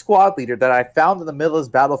another squad leader that I found in the middle of this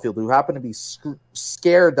battlefield who happened to be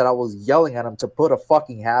scared that I was yelling at him to put a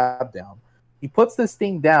fucking hab down. He puts this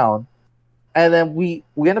thing down, and then we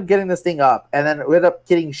end up getting this thing up, and then we end up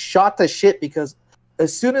getting shot to shit because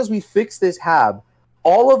as soon as we fixed this hab,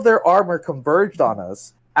 all of their armor converged on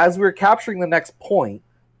us as we were capturing the next point.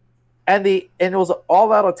 And it was an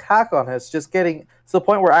all-out attack on us, just getting to the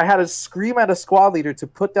point where I had to scream at a squad leader to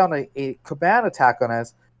put down a command attack on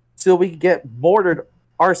us so we could get mortared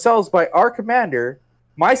ourselves by our commander,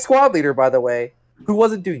 my squad leader, by the way, who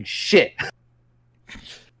wasn't doing shit.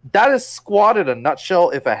 That is squad in a nutshell.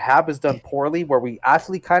 If a hab is done poorly, where we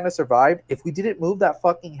actually kind of survived, if we didn't move that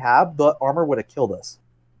fucking hab, the armor would have killed us.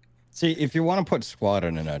 See, if you want to put squad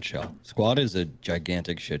in a nutshell, squad is a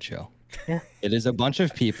gigantic shit show. Yeah. It is a bunch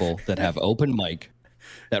of people that have open mic,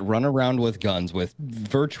 that run around with guns with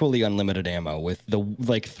virtually unlimited ammo, with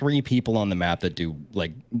the 3 people on the map that do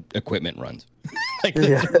like equipment runs. Like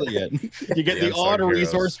that's really it. You get the odd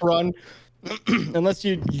resource run, unless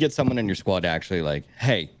you get someone in your squad actually like,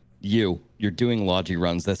 hey, you're doing logi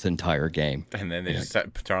runs this entire game, and then they just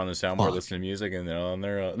turn on the soundboard, listen to music, and they're on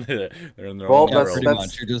their own. They're in their own world. Pretty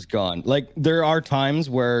much, you're just gone. Like there are times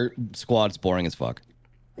where squad's boring as fuck.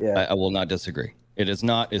 Yeah, I will not disagree. It is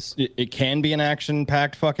not. It can be an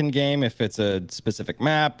action-packed fucking game if it's a specific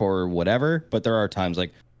map or whatever. But there are times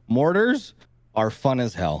like mortars are fun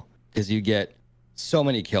as hell because you get so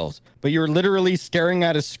many kills. But you're literally staring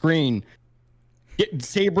at a screen,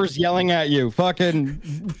 sabers yelling at you. Fucking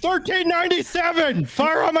 1397.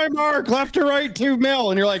 Fire on my mark. Left to right 2 mil,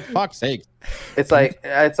 and you're like, fuck's sake. It's like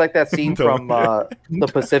that scene from the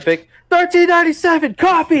Pacific. 1397.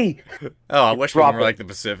 Copy. Oh, I wish we were like the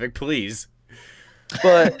Pacific, please.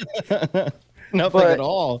 But nothing at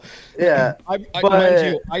all. Yeah.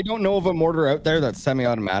 I don't know of a mortar out there that's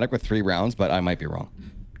semi-automatic with 3 rounds, but I might be wrong.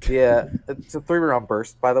 Yeah, it's a 3-round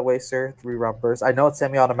burst, by the way, sir. 3-round burst. I know it's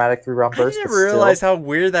semi-automatic 3-round burst. I didn't realize how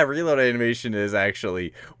weird that reload animation is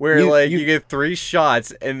actually. Where you get 3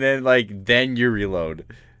 shots and then then you reload.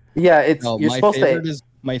 Yeah, you're supposed to.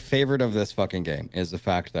 My favorite of this fucking game is the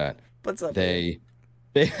fact that what's up? They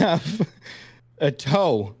have a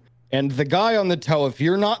toe. And the guy on the toe, if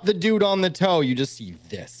you're not the dude on the toe, you just see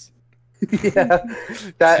this. Yeah,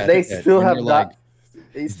 they still have not.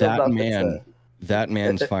 That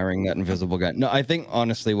man's firing that invisible gun. No, I think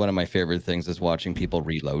honestly one of my favorite things is watching people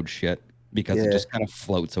reload shit because it just kind of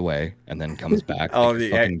floats away and then comes back. Oh, my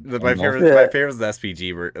favorite is the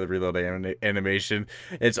SPG reload animation.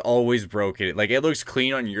 It's always broken. Like it looks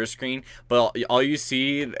clean on your screen, but all you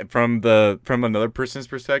see from another person's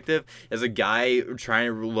perspective is a guy trying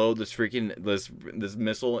to reload this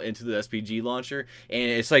missile into the SPG launcher,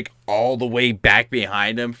 and it's like all the way back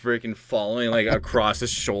behind him, freaking falling like across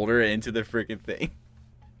his shoulder into the freaking thing.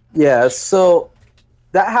 Yeah, so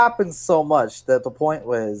that happens so much that the point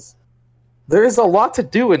was. There's a lot to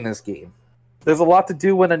do in this game. There's a lot to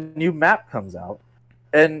do when a new map comes out.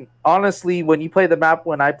 And honestly, when you play the map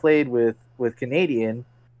when I played with Canadian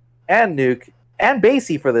and Nuke and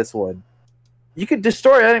Basie for this one, you could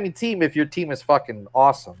destroy an enemy team if your team is fucking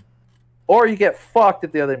awesome. Or you get fucked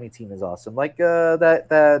if the other enemy team is awesome. Like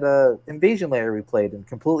that invasion layer we played and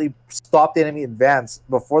completely stopped the enemy advance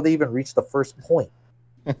before they even reached the first point.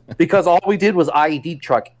 Because all we did was IED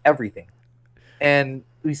truck everything. And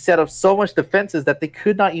we set up so much defenses that they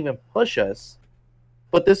could not even push us.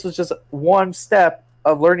 But this was just one step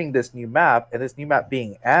of learning this new map, and this new map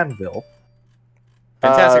being Anvil.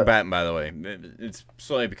 Fantastic map, by the way. It's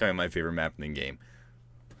slowly becoming my favorite map in the game.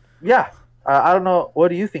 Yeah. I don't know. What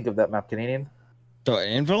do you think of that map, Canadian? So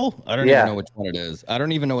Anvil? I don't even know which one it is. I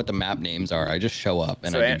don't even know what the map names are. I just show up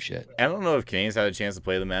and I do shit. I don't know if Canadians had a chance to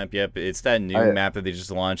play the map yet, but it's that new map that they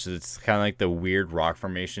just launched. It's kind of like the weird rock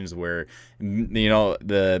formations where,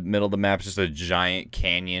 the middle of the map is just a giant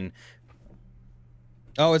canyon.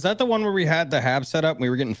 Oh, is that the one where we had the hab set up and we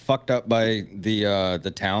were getting fucked up by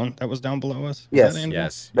the town that was down below us?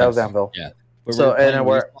 Yes. That was Anvil. Yeah. So and then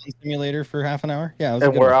we're simulator for half an hour. Yeah.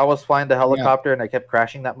 And where I was flying the helicopter and I kept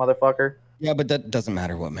crashing that motherfucker. Yeah, but that doesn't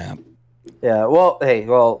matter what map. Yeah. Well, hey,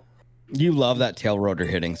 you love that tail rotor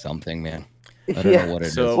hitting something, man. I don't know what it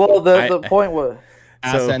is. Well, the point was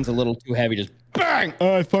ass end's a little too heavy. Just bang!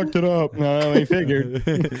 Oh, I fucked it up. No, I figured.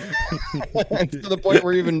 To the point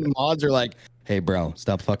where even mods are like, "Hey, bro,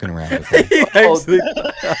 stop fucking around." Okay? I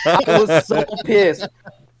was so pissed.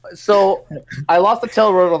 So I lost the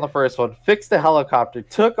tail rotor on the first one, fixed the helicopter,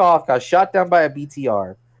 took off, got shot down by a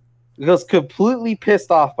BTR. I was completely pissed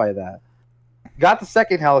off by that. Got the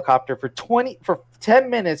second helicopter for 10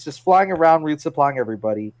 minutes, just flying around, resupplying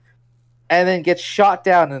everybody, and then gets shot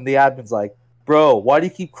down. And the admin's like, "Bro, why do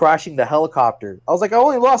you keep crashing the helicopter?" I was like, "I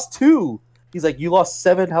only lost 2." He's like, "You lost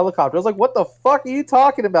 7 helicopters." I was like, "What the fuck are you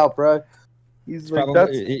talking about, bro?" He's like,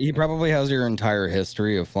 he probably has your entire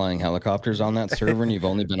history of flying helicopters on that server, and you've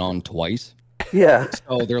only been on twice. Yeah.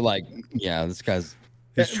 So they're like, "Yeah, this guy's."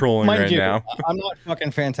 He's trolling right now. I'm not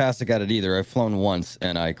fucking fantastic at it either. I've flown once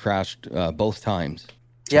and I crashed both times.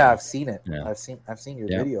 Yeah, I've seen it. Yeah. I've seen your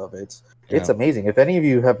video of it. It's amazing. If any of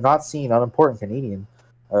you have not seen Unimportant Canadian,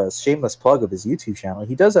 shameless plug of his YouTube channel,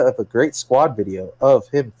 he does have a great squad video of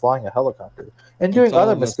him flying a helicopter and doing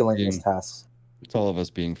other miscellaneous tasks. It's all of us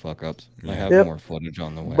being fuck ups. I have more footage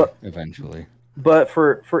on the way eventually. But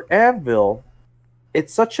for Anvil,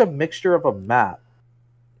 it's such a mixture of a map.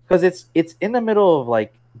 Because it's in the middle of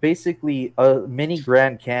like basically a mini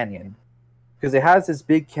Grand Canyon, because it has this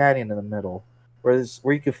big canyon in the middle, where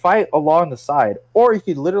you could fight along the side, or you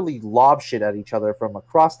could literally lob shit at each other from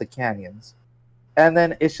across the canyons, and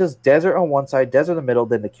then it's just desert on one side, desert in the middle,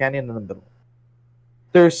 then the canyon in the middle.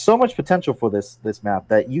 There's so much potential for this map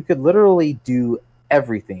that you could literally do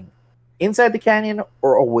everything inside the canyon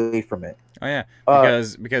or away from it. Oh yeah,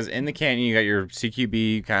 because in the canyon you got your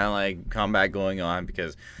CQB kind of like combat going on,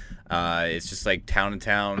 because it's just like town to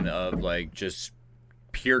town of like just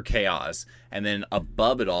pure chaos, and then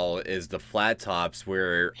above it all is the flat tops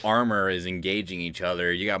where armor is engaging each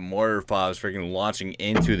other. You got mortar fobs freaking launching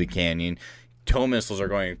into the canyon, tow missiles are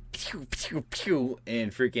going pew pew pew,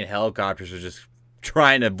 and freaking helicopters are just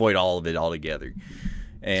trying to avoid all of it altogether.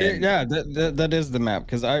 And yeah, that is the map,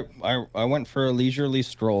 because I went for a leisurely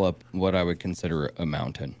stroll up what I would consider a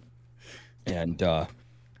mountain, and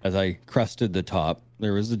as I crested the top,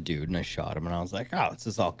 there was a dude, and I shot him, and I was like, "Oh, this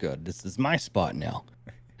is all good. This is my spot now."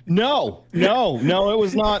 No, it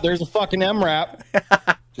was not. There's a fucking MRAP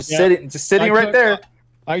just sitting right there.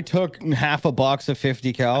 I took half a box of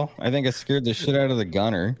 50 cal. I think I scared the shit out of the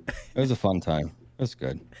gunner. It was a fun time. It was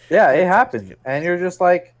good. Yeah, it happened, and you're just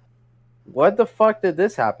like, what the fuck did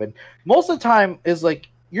this happen? Most of the time is like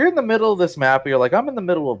you're in the middle of this map, and you're like, I'm in the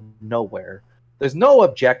middle of nowhere. There's no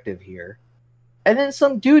objective here. And then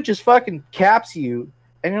some dude just fucking caps you,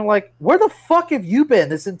 and you're like, where the fuck have you been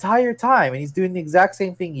this entire time? And he's doing the exact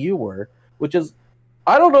same thing you were, which is,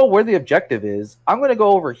 I don't know where the objective is. I'm going to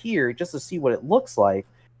go over here just to see what it looks like.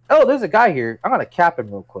 Oh, there's a guy here. I'm going to cap him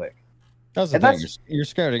real quick. That's the thing. You're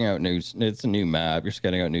scouting out it's a new map. You're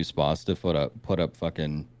scouting out new spots to put up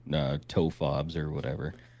fucking toe fobs or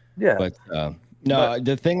whatever. Yeah. But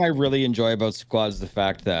the thing I really enjoy about Squad is the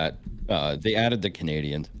fact that they added the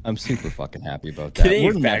Canadians. I'm super fucking happy about that.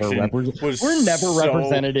 We're never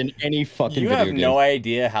represented in any fucking video game. You have no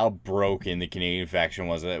idea how broken the Canadian faction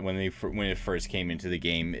was when it first came into the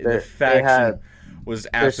game. The faction was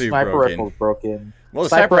absolutely broken. Sniper rifles broken. Well, the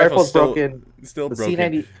sniper rifles broken. Still broken.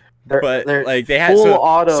 C90, they're like they had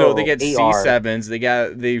auto so they get C7s.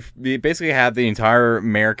 They basically have the entire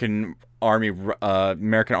American Army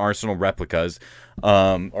American Arsenal replicas,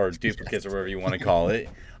 or duplicates, or whatever you want to call it.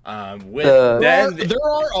 They're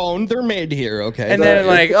our own. They're made here, okay. And then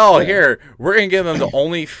here we're gonna give them the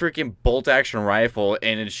only freaking bolt action rifle,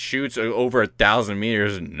 and it shoots over 1,000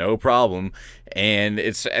 meters, no problem. And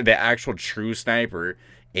it's the actual true sniper.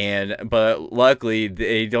 But luckily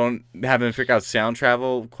they haven't figured out sound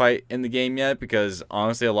travel quite in the game yet, because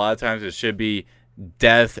honestly a lot of times it should be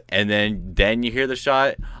death and then you hear the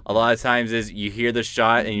shot. A lot of times is you hear the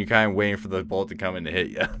shot and you're kind of waiting for the bullet to come in to hit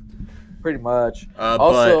you. Pretty much. But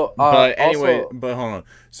hold on.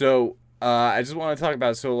 So I just want to talk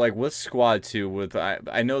about, so like with Squad 2, with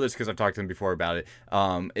I know this because I've talked to them before about it,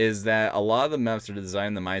 is that a lot of the maps are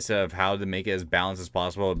designed in the mindset of how to make it as balanced as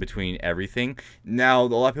possible between everything. Now, a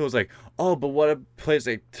lot of people's like, oh, but what a place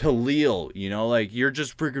like Talil, you know, like you're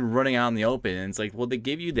just freaking running out in the open. And it's like, well, they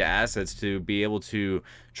give you the assets to be able to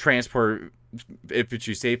transport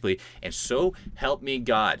infantry safely. And so help me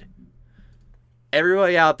God.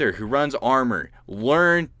 Everybody out there who runs armor,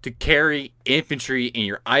 learn to carry infantry in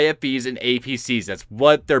your IFVs and APCs. That's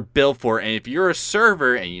what they're built for. And if you're a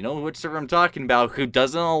server, and you know which server I'm talking about, who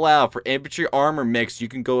doesn't allow for infantry armor mix, you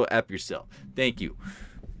can go F yourself. Thank you.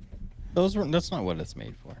 That's not what it's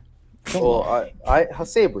made for. Well,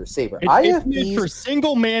 Saber. It's made for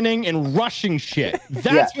single manning and rushing shit.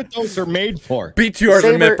 That's what those are made for. BTRs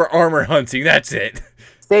are meant for armor hunting. That's it.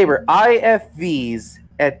 Saber, IFVs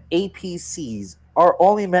and APCs are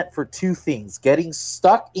only meant for two things: getting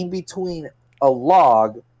stuck in between a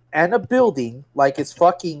log and a building like it's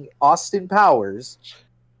fucking Austin Powers,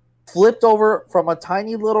 flipped over from a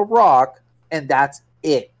tiny little rock, and that's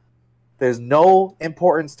it. There's no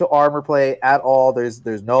importance to armor play at all. There's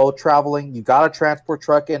no traveling. You got a transport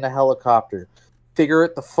truck and a helicopter. Figure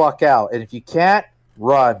it the fuck out. And if you can't,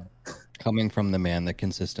 run. Coming from the man that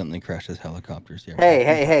consistently crashes helicopters here.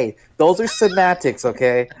 Hey. Those are semantics,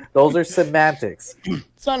 okay? Those are semantics.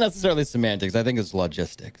 It's not necessarily semantics. I think it's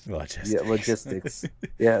logistics. Yeah, logistics.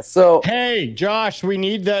 Yeah, so... Hey, Josh, we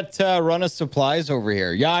need that run of supplies over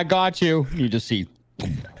here. Yeah, I got you. You just see...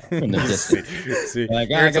 in the distance. See, like,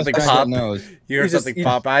 you heard something pop. You heard something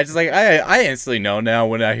pop. I instantly know now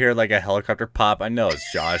when I hear like a helicopter pop. I know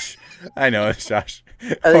it's Josh. I know it's Josh.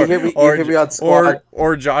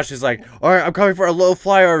 Or Josh is like, all right, I'm coming for a low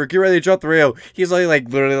flyover. Get ready to jump the rail. He's like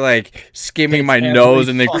literally like skimming my nose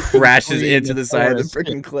and then crashes into the side of the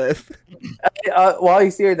freaking cliff. While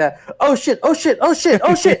he's hearing that, oh shit,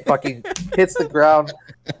 fucking hits the ground.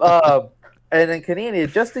 And then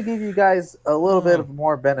Canadian, just to give you guys a little bit of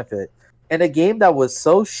more benefit, in a game that was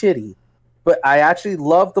so shitty, but I actually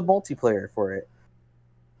loved the multiplayer for it.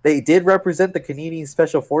 They did represent the Canadian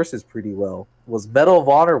Special Forces pretty well. Was Medal of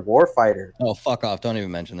Honor Warfighter. Oh, fuck off. Don't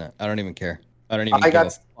even mention that. I don't even care. I don't even give a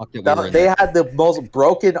fuck that they had the most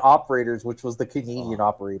broken operators, which was the Canadian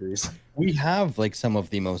operators. We have like some of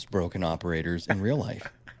the most broken operators in real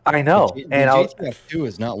life. I know. And JTF 2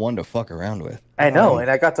 is not one to fuck around with. I know,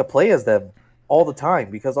 and I got to play as them all the time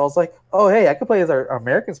because I was like, oh, hey, I could play as our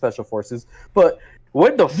American Special Forces, but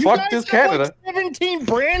when the fuck does Canada? Like 17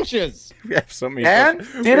 branches. We have so many. And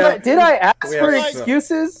did I ask for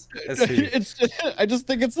excuses? I just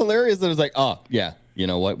think it's hilarious that it's like, oh yeah, you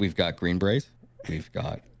know what? We've got Green Berets, we've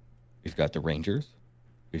got the Rangers,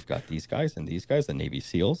 we've got these guys and these guys, the Navy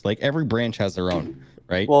SEALs. Like every branch has their own,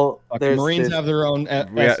 right? Well, Marines have their own.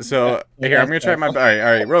 So here I'm gonna try my. All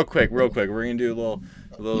right, real quick. We're gonna do a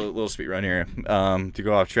little speed run here to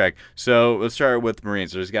go off track. So let's start with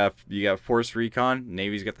Marines. So you got Force Recon,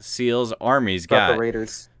 Navy's got the SEALs, Army's got the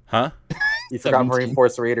Raiders. Huh? You forgot Marine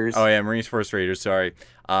Force Raiders. Oh yeah, Marine Force Raiders. Sorry.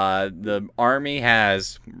 The Army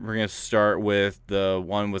has. We're gonna start with the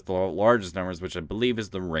one with the largest numbers, which I believe is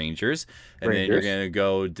the Rangers, and then you're gonna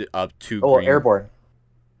go up to Airborne.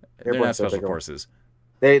 They're not Special Forces.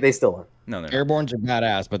 They still are. No, they're Airborne's are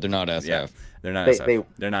badass, but they're not SF. Yeah, they're not SF.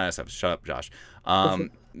 They're not SF. Shut up, Josh.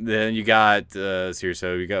 Then you got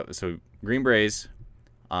so Green Berets,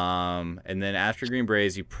 and then after Green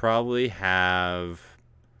Berets you probably have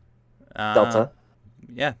Delta.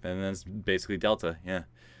 Yeah, and then it's basically Delta. Yeah.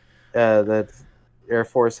 The Air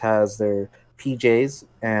Force has their PJs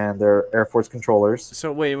and their Air Force controllers.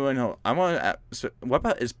 So wait, no. I want. So what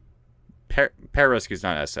about is Pararescue's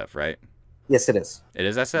not SF, right? Yes, it is. It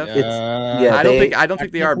is SF. I don't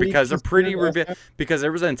think they are because they're pretty because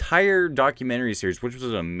there was an entire documentary series, which was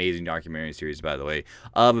an amazing documentary series, by the way,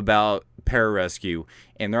 about pararescue,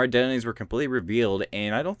 and their identities were completely revealed.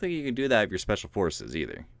 And I don't think you can do that if you're Special Forces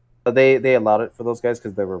either. They allowed it for those guys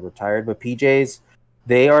because they were retired. But PJs,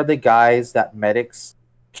 they are the guys that medics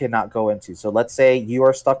cannot go into. So let's say you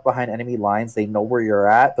are stuck behind enemy lines. They know where you're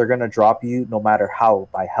at. They're gonna drop you no matter how,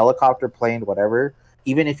 by helicopter, plane, whatever.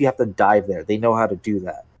 Even if you have to dive there, they know how to do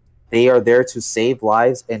that. They are there to save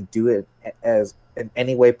lives and do it as in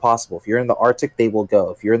any way possible. If you're in the Arctic, they will go.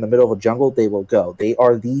 If you're in the middle of a jungle, they will go. They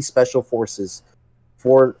are the Special Forces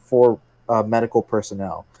for medical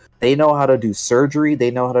personnel. They know how to do surgery. They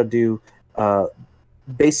know how to do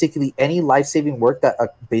basically any life-saving work that a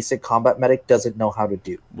basic combat medic doesn't know how to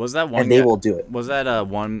do. Was that one? And they will do it. Was that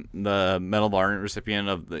the Medal of Honor recipient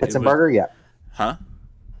of the? Hetzenberger, yeah. Huh?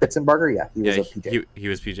 Pitzenberger, yeah, he was a PJ. He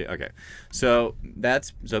was PJ. Okay, so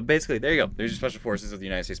basically there you go. There's your special forces of the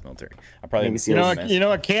United States military. I probably you know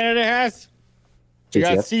what Canada has? JTF. You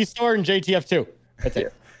got CSOR and JTF too. That's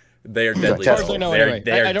it. They are deadly. They are deadly.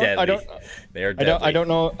 They are deadly. I don't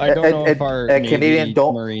know if our Canadian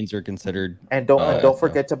Marines are considered. And don't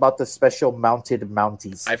forget about the special mounted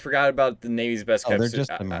Mounties. I forgot about the Navy's best kept. They're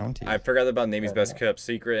just the Mounties. I forgot about Navy's best kept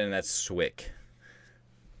secret, and that's SWIC.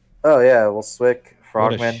 Oh yeah, well SWIC,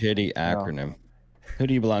 Frogman. What a shitty acronym. No. Who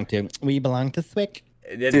do you belong to? We belong to SWIC.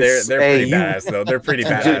 They're pretty badass though. They're pretty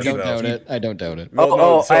badass though. I don't doubt it.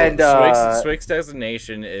 And SWIC's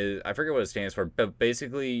designation is, I forget what it stands for, but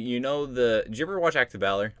basically, did you ever watch Act of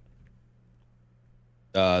Valor?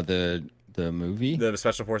 The movie? The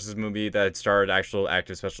Special Forces movie that starred actual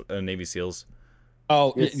active special Navy SEALs.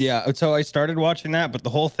 Oh, yeah. So I started watching that, but the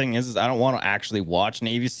whole thing is I don't want to actually watch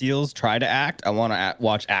Navy SEALs try to act. I want to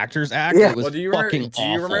watch actors act. Yeah. It was do you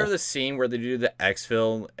remember the scene where they do the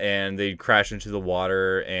exfil and they crash into the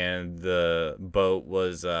water and the boat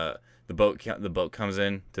was the boat comes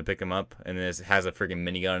in to pick them up and it has a freaking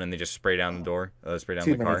minigun and they just spray down the door, spray down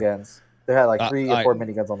the car. 2 miniguns. They had like 3 or 4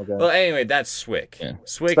 miniguns on the gun. Well, anyway, that's SWIC. Yeah.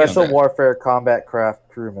 SWIC. Special Warfare Combat Craft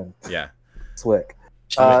Crewman. Yeah. SWIC.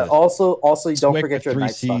 Also, don't forget your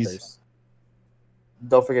Night Stalkers.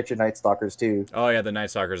 Don't forget your Night Stalkers too. Oh yeah, the Night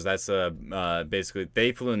Stalkers. That's basically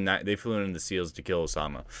they flew in the SEALs to kill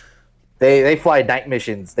Osama. They fly night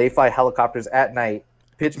missions. They fly helicopters at night,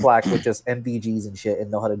 pitch black with just MVGs and shit,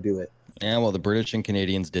 and know how to do it. Yeah, well, the British and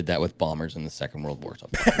Canadians did that with bombers in the Second World War.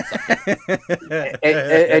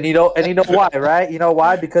 and you know why, right? You know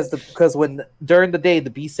why? Because when during the day the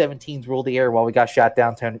B-17s ruled the air while we got shot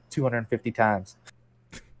down 250 times.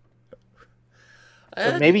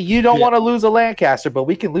 So maybe you don't want to lose a Lancaster, but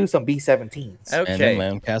we can lose some B-17s. Okay, and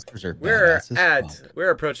Lancasters are we're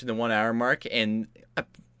approaching the 1 hour mark, and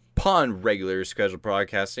upon regular scheduled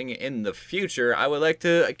broadcasting in the future, I would like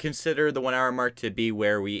to consider the 1 hour mark to be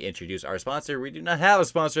where we introduce our sponsor. We do not have a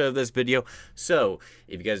sponsor of this video, so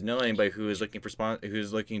if you guys know anybody who is looking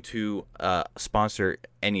to sponsor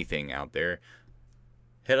anything out there,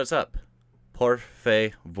 hit us up, por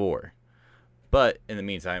favor. But in the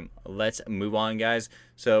meantime, let's move on, guys.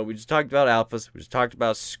 So we just talked about alphas, we just talked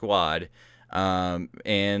about squad,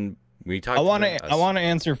 and we talked. I want to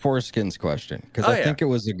answer Foreskin's question because I think it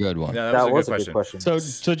was a good one. Yeah, that was a good question. So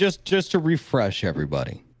just to refresh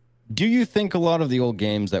everybody, do you think a lot of the old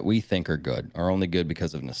games that we think are good are only good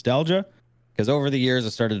because of nostalgia? Because over the years, I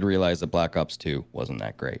started to realize that Black Ops 2 wasn't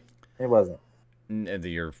that great. It wasn't. I'm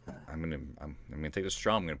gonna take a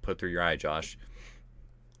straw. I'm gonna put through your eye, Josh.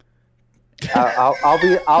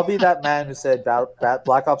 I'll be that man who said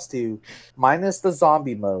Black Ops 2 minus the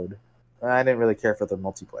zombie mode. I didn't really care for the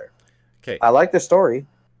multiplayer. Okay, I like the story.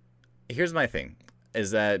 Here's my thing: is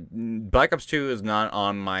that Black Ops 2 is not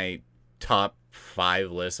on my top 5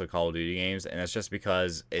 list of Call of Duty games, and that's just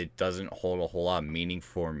because it doesn't hold a whole lot of meaning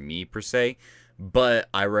for me per se. But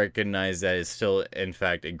I recognize that it's still, in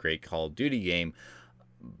fact, a great Call of Duty game.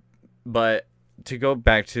 But to go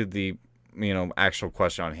back to the actual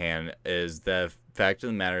question on hand, is the fact of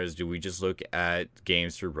the matter is, do we just look at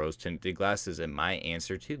games through rose-tinted glasses? And my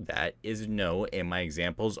answer to that is no. And my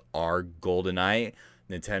examples are GoldenEye,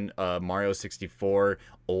 Nintendo, Mario 64,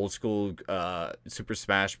 old school Super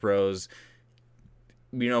Smash Bros.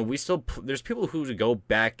 We still there's people who go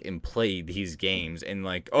back and play these games and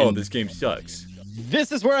this game sucks.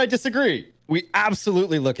 This is where I disagree. We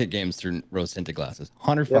absolutely look at games through rose-tinted glasses,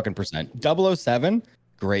 100%. 007.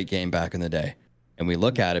 Great game back in the day. And we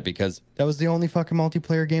look at it because that was the only fucking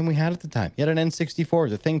multiplayer game we had at the time. You had an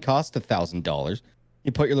N64. The thing cost $1,000.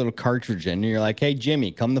 You put your little cartridge in and you're like, hey,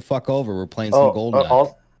 Jimmy, come the fuck over. We're playing some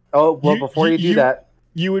GoldenEye. Before you do that.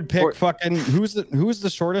 You would pick fucking... Who's the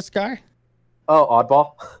shortest guy? Oh,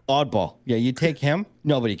 Oddball. Oddball. Yeah, you take him.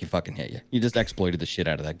 Nobody can fucking hit you. You just exploited the shit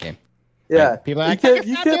out of that game. Yeah. Right? People are like,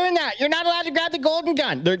 stop doing that. You're not allowed to grab the golden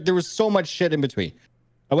gun. There was so much shit in between.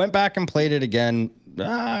 I went back and played it again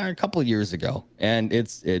a couple of years ago, and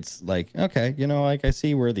it's like, okay, I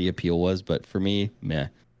see where the appeal was, but for me, meh.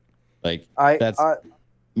 There's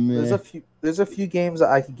a few games that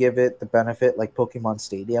I could give it the benefit, like Pokemon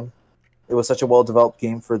Stadium. It was such a well-developed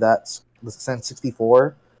game for that, the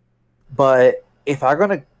N64. But if I'm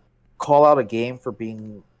gonna call out a game for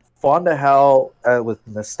being fun to hell with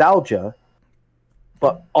nostalgia,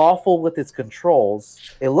 but awful with its controls,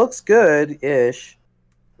 it looks good-ish.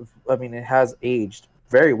 I mean, it has aged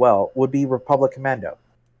very well, would be Republic Commando.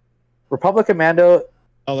 Republic Commando,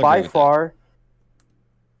 by far,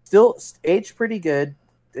 still aged pretty good.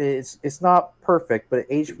 It's not perfect, but it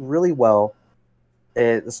aged really well.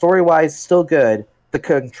 The story-wise, still good. the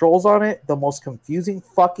controls on it, the most confusing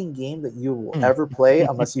fucking game that you will ever play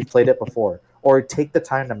unless you've played it before or take the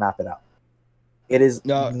time to map it out. It is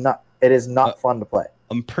not fun to play.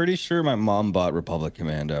 I'm pretty sure my mom bought Republic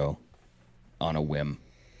Commando on a whim.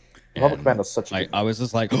 Republic Commando is such a I was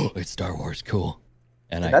just like, oh, it's Star Wars, cool.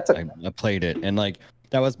 And I played it. And like,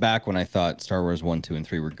 that was back when I thought Star Wars 1, 2, and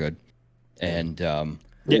 3 were good. And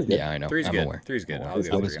yeah, I know. 3's I'm good. aware. 3's good. I'll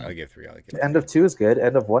give 3. The end of 2 is good.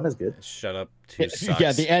 End of 1 is good. Shut up. 2 sucks.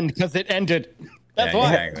 Yeah, the end, because it ended. That's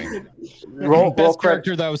why. Exactly. Best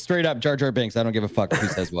character, though, straight up Jar Jar Binks. I don't give a fuck who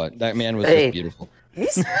says what. That man was just beautiful.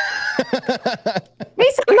 Misa,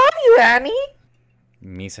 love you, Annie.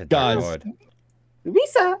 Misa, God.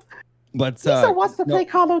 Misa. But Misa wants to play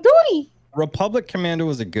Call of Duty. Republic Commando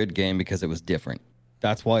was a good game because it was different.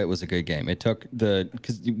 That's why it was a good game. It took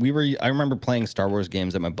I remember playing Star Wars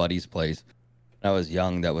games at my buddy's place. I was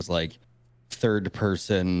young. That was like third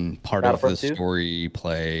person part of the story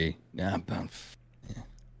play. Yeah,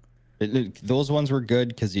 those ones were good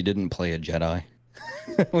because you didn't play a Jedi,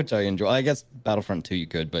 which I enjoy. I guess Battlefront 2 you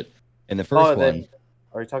could, but in the first one,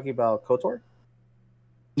 are you talking about KOTOR?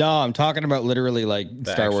 No, I'm talking about literally like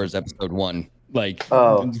Star Wars Episode 1, like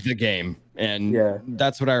the game. And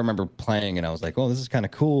that's what I remember playing, and I was like, "Oh, this is kind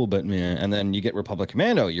of cool." But man, and then you get Republic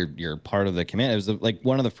Commando. You're part of the command. It was like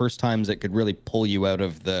one of the first times it could really pull you out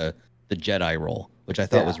of the Jedi role, which I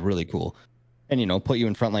thought was really cool. And put you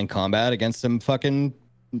in frontline combat against some fucking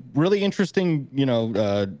really interesting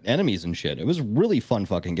enemies and shit. It was a really fun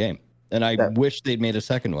fucking game, and I wish they'd made a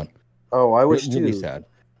second one. Oh, I wish really too. Sad.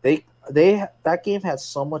 That game has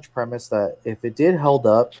so much premise that if it did held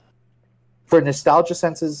up. For nostalgia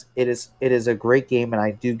senses, it is a great game, and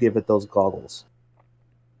I do give it those goggles.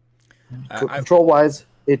 Control-wise,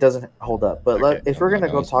 it doesn't hold up. But if we're going to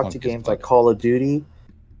go talk to games like Call of Duty,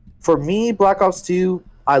 for me, Black Ops 2,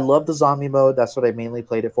 I love the zombie mode. That's what I mainly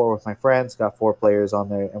played it for with my friends. Got 4 players on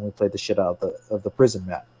there, and we played the shit out of the prison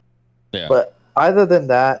map. Yeah. But other than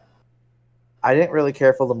that, I didn't really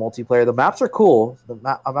care for the multiplayer. The maps are cool. I'm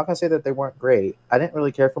not going to say that they weren't great. I didn't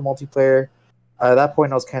really care for multiplayer. At that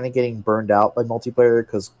point, I was kind of getting burned out by multiplayer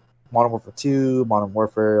because Modern Warfare 2, Modern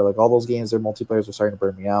Warfare, like all those games, their multiplayers were starting to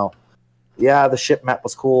burn me out. Yeah, the ship map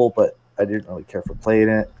was cool, but I didn't really care for playing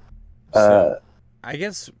it. I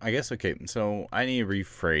guess okay. So I need to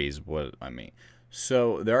rephrase what I mean.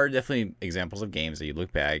 So there are definitely examples of games that you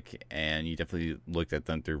look back and you definitely looked at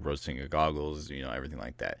them through rose-tinted goggles, everything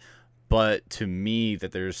like that. But to me,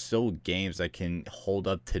 that there's still games that can hold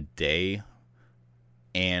up today,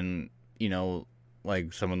 and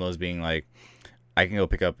like some of those being like, I can go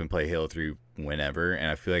pick up and play Halo 3 whenever,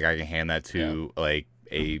 and I feel like I can hand that to like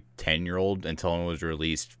a 10-year-old until it was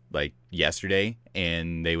released like yesterday,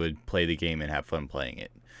 and they would play the game and have fun playing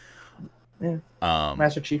it. Yeah.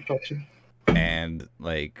 Master Chief Collection. And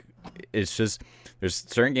like, it's just there's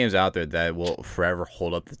certain games out there that will forever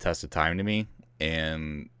hold up the test of time to me,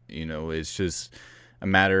 and it's just a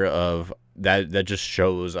matter of that just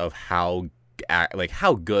shows of how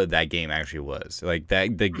good that game actually was. Like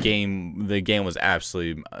that the game was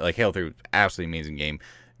absolutely, like Halo 3 was absolutely amazing game.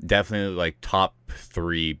 Definitely like top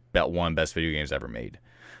 3 best video games ever made.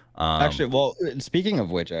 Actually, well, speaking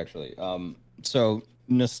of which, so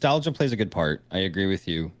nostalgia plays a good part. I agree with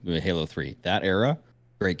you with Halo 3. That era,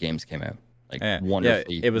 great games came out. Like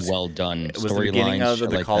wonderfully well done. It was the beginning of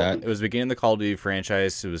it was the beginning of the Call of Duty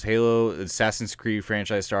franchise. It was Halo, Assassin's Creed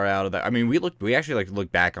franchise started out of that. I mean, we actually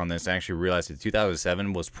looked back on this and actually realized that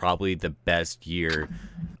 2007 was probably the best year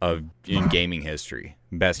in gaming history.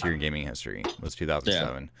 Best year in gaming history was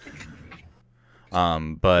 2007.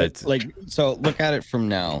 But so look at it from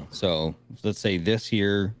now. So let's say this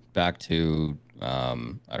year back to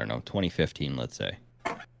 2015, let's say.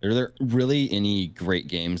 Are there really any great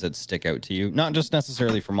games that stick out to you? Not just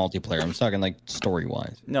necessarily for multiplayer. I'm just talking like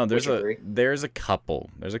story-wise. No, there's a couple.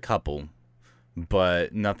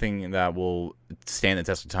 But nothing that will stand the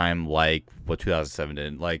test of time like what 2007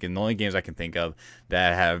 did. Like, and the only games I can think of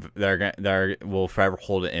that will forever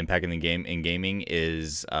hold an impact in gaming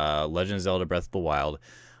is Legend of Zelda: Breath of the Wild,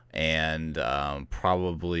 and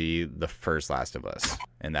probably the first Last of Us,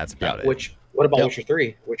 and that's about it. What about Witcher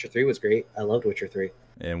 3? Witcher 3 was great. I loved Witcher 3.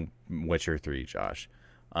 And Witcher 3, Josh.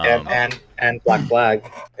 And Black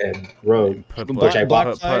Flag and Rogue. Put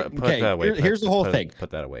that away. Here's the whole thing.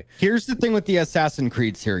 Put that away. Here's the thing with the Assassin's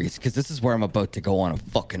Creed series, because this is where I'm about to go on a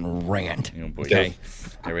fucking rant. Okay.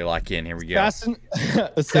 Here we lock in. Here we go.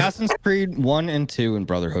 Assassin's Creed 1 and 2 and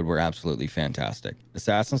Brotherhood were absolutely fantastic.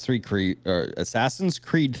 Assassin's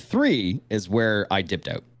Creed 3 is where I dipped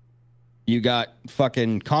out. You got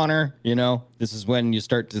fucking Connor, this is when you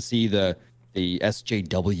start to see the the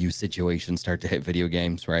SJW situation start to hit video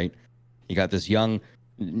games, right? You got this young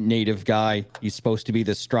native guy. He's supposed to be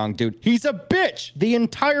this strong dude. He's a bitch the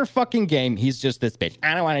entire fucking game. He's just this bitch.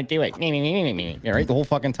 I don't want to do it. Right, the whole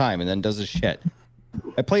fucking time, and then does his shit.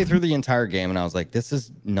 I played through the entire game, and I was like, this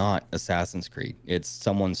is not Assassin's Creed. It's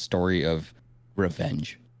someone's story of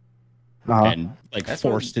revenge. And like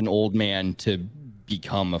forced an old man to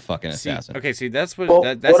become a fucking assassin. That's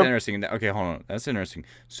interesting. Okay, hold on. That's interesting.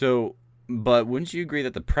 So, but wouldn't you agree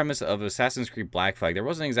that the premise of Assassin's Creed Black Flag, there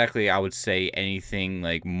wasn't exactly, I would say, anything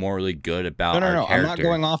like morally good about our character? I'm not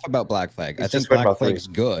going off about Black Flag. I think Black Flag's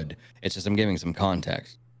good. It's just I'm giving some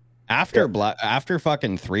context. After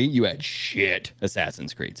fucking 3, you had shit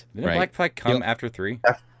Assassin's Creed. Didn't Black Flag come after 3?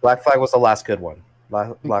 Black Flag was the last good one.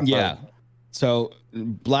 Black Flag. Yeah. So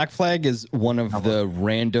Black Flag is one of the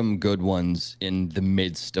random good ones in the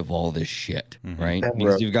midst of all this shit, right?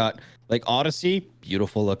 Because you've got like Odyssey,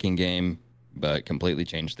 beautiful looking game, but completely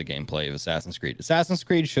changed the gameplay of Assassin's Creed. Assassin's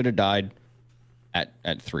Creed should have died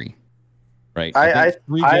at 3, right? I think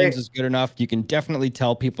 3 games is good enough. You can definitely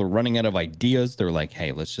tell people are running out of ideas. They're like,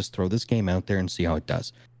 hey, let's just throw this game out there and see how it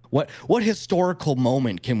does. What historical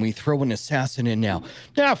moment can we throw an assassin in now?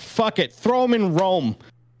 Yeah, fuck it. Throw him in Rome.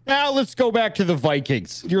 Now let's go back to the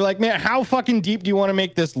Vikings. You're like, man, how fucking deep do you want to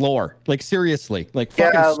make this lore? Like, seriously, like,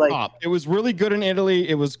 fucking stop. It was really good in Italy.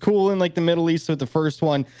 It was cool in like the Middle East with the first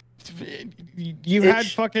one. You had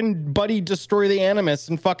fucking Buddy destroy the Animus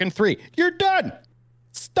in fucking 3. You're done.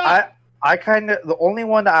 Stop. I kind of, the only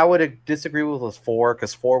one that I would disagree with was 4,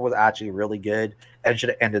 because 4 was actually really good and should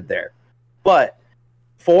have ended there. But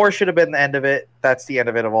 4 should have been the end of it. That's the end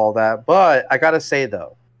of it, of all that. But I gotta say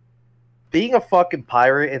though, being a fucking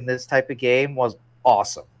pirate in this type of game was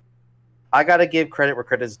awesome. I gotta give credit where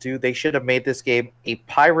credit's due. They should have made this game a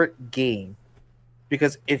pirate game,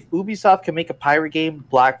 because if Ubisoft can make a pirate game,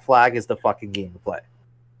 Black Flag is the fucking game to play.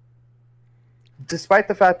 Despite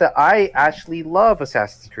the fact that I actually love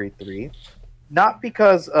Assassin's Creed 3, not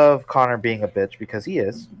because of Connor being a bitch, because he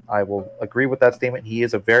is. I will agree with that statement. He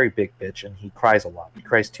is a very big bitch, and he cries a lot. He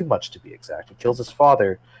cries too much, to be exact. He kills his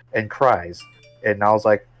father and cries. And I was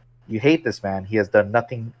like, you hate this man. He has done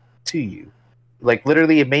nothing to you. Like,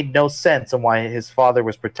 literally, it made no sense on why his father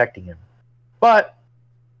was protecting him. But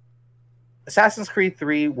Assassin's Creed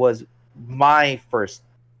 3 was my first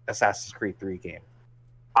Assassin's Creed 3 game.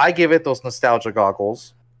 I give it those nostalgia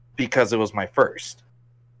goggles because it was my first.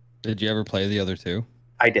 Did you ever play the other 2?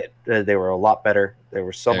 I did. They were a lot better. They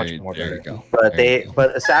were so much more better.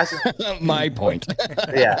 But Assassin's my point.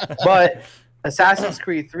 Yeah, but Assassin's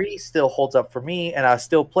Creed 3 still holds up for me, and I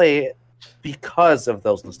still play it because of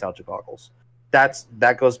those nostalgia goggles. That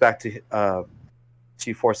goes back to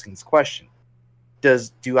Forskin's question.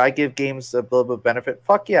 Do I give games a little bit of benefit?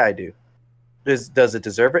 Fuck yeah, I do. Does it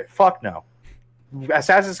deserve it? Fuck no.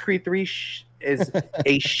 Assassin's Creed 3 is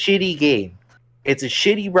a shitty game. It's a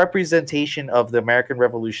shitty representation of the American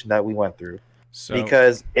Revolution that we went through.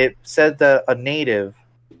 Because it said that a native,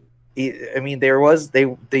 I mean,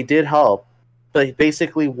 they did help, but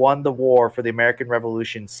basically won the war for the American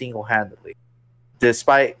Revolution single-handedly,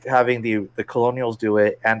 despite having the colonials do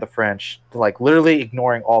it and the French, like literally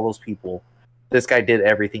ignoring all those people. This guy did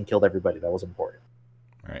everything, killed everybody that was important.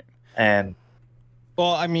 Right. And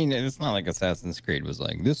well, I mean, it's not like Assassin's Creed was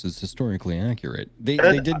like, this is historically accurate. They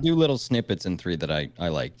did do little snippets in 3 that I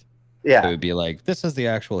liked. Yeah. It would be like, this is the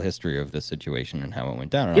actual history of the situation and how it went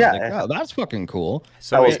down. And I was like, oh, that's fucking cool.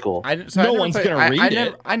 So that was cool. No one's going to read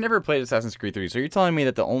it. I never played Assassin's Creed 3. So you're telling me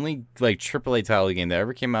that the only like AAA title game that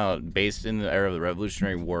ever came out based in the era of the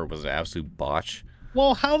Revolutionary War was an absolute botch?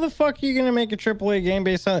 Well, how the fuck are you going to make a AAA game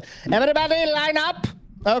based on... Everybody line up!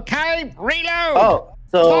 Okay, reload! Oh.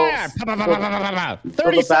 So,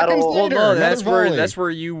 30 seconds later. Well, no, that's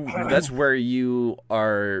where you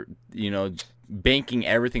are, banking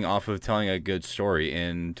everything off of telling a good story.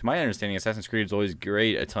 And to my understanding, Assassin's Creed is always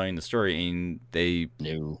great at telling the story, and they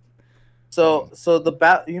knew. So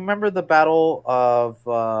the you remember the battle of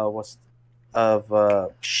what are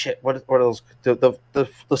those? The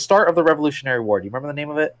start of the Revolutionary War. Do you remember the name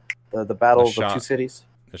of it? The battle of the 2 cities.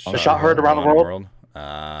 The shot heard around the world.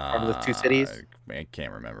 Remember the 2 cities? I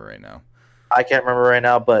can't remember right now. I can't remember right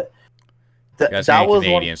now, but that was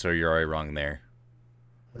Canadian, so you're already wrong there.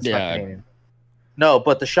 Yeah. No,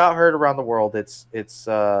 but the shot heard around the world. It's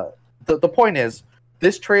the point is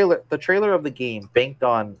the trailer of the game banked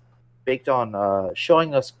on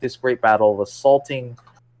showing us this great battle of assaulting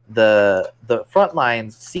the front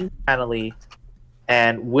lines single-handedly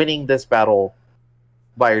and winning this battle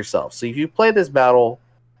by yourself. So if you play this battle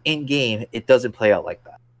in game, it doesn't play out like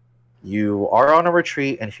that. You are on a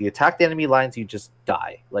retreat, and if you attack the enemy lines, you just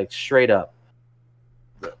die, like straight up.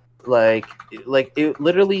 Like it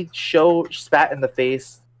literally spat in the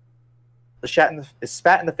face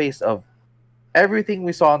of everything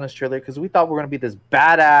we saw in this trailer, because we thought we were going to be this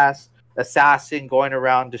badass assassin going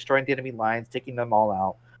around destroying the enemy lines, taking them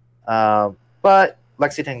all out. But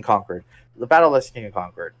Lexington conquered. The Battle of Lexington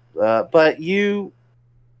conquered. But you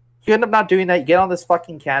end up not doing that. You get on this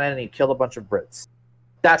fucking cannon and you kill a bunch of Brits.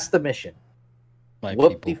 That's the mission.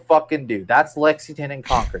 Whoop the fucking do. That's Lexington and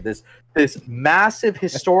conquered. This massive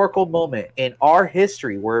historical moment in our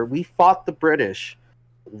history where we fought the British,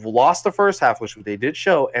 lost the first half, which they did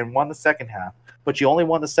show, and won the second half. But you only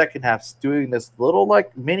won the second half doing this little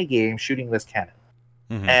like mini game shooting this cannon.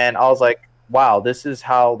 Mm-hmm. And I was like, wow, this is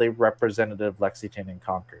how they represented Lexington and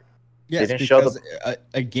conquered. Yes, they didn't show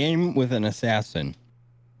a game with an assassin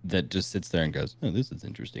that just sits there and goes, oh, this is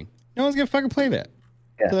interesting. No one's gonna fucking play that.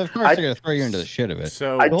 Yeah. So of course they're gonna throw you into the shit of it.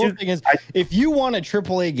 So the whole thing is, if you want a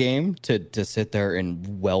AAA game to sit there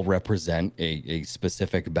and well represent a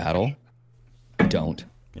specific battle, don't.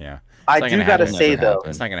 Yeah. I do gotta say though,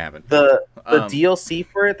 it's not gonna happen. The DLC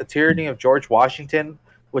for it, the Tyranny of George Washington,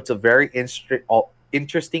 with a very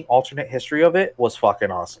interesting alternate history of it, was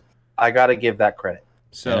fucking awesome. I gotta give that credit.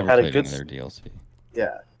 So I had a good their DLC.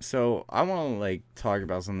 Yeah. So I want to like talk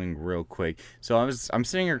about something real quick. So I'm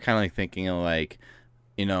sitting here kind of like thinking of like,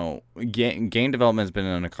 you know, game development has been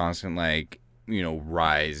on a constant like, you know,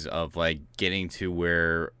 rise of like getting to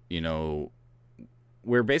where, you know,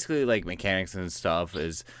 where basically like mechanics and stuff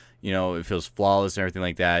is, you know, it feels flawless and everything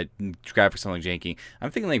like that. Graphics don't look janky.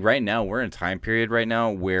 I'm thinking like right now we're in a time period right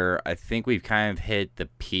now where I think we've kind of hit the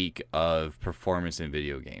peak of performance in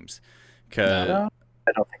video games. No,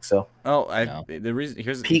 I don't think so. Oh, the reason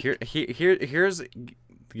here's give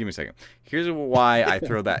me a second. Here's why I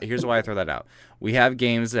throw that. Here's why I throw that out. We have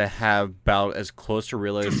games that have about as close to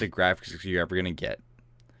realistic graphics as you're ever gonna get.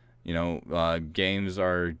 You know, games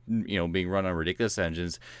are, you know, being run on ridiculous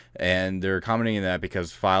engines, and they're accommodating that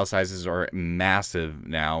because file sizes are massive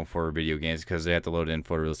now for video games because they have to load in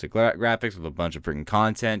photorealistic graphics with a bunch of freaking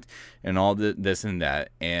content and all this and that.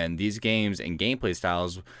 And these games and gameplay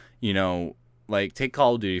styles, you know, like take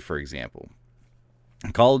Call of Duty for example.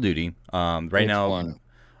 Call of Duty, right now,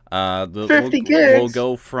 we'll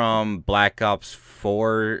go from Black Ops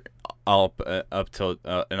 4 up to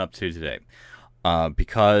today.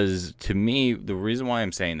 Because to me, the reason why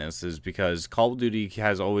I'm saying this is because Call of Duty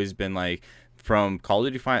has always been like, from Call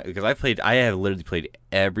of Duty because I have literally played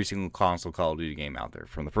every single console Call of Duty game out there,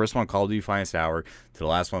 from the first one Call of Duty Finest Hour to the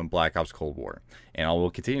last one Black Ops Cold War, and I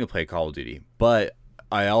will continue to play Call of Duty. But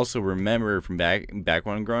I also remember from back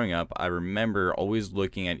when I'm growing up, I remember always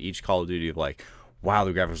looking at each Call of Duty of like, wow,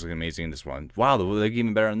 the graphics look amazing in this one. Wow, they look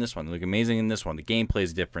even better in this one. They look amazing in this one. The gameplay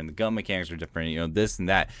is different. The gun mechanics are different. You know, this and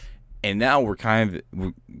that. And now we're Call of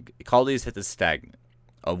Duty's hit the stagnant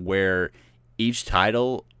of where each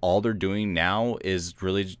title, all they're doing now is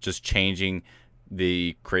really just changing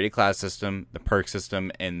the created class system, the perk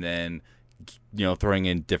system, and then, you know, throwing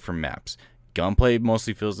in different maps. Gunplay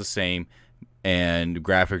mostly feels the same, and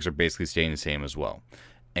graphics are basically staying the same as well.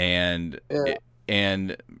 And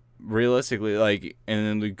and realistically, like, and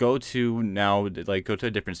then we go to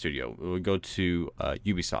a different studio. We go to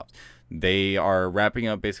Ubisoft. They are wrapping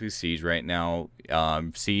up basically Siege right now.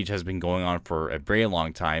 Siege has been going on for a very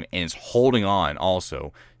long time, and it's holding on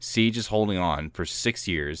also. Siege is holding on for 6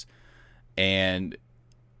 years, and,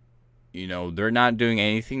 you know, they're not doing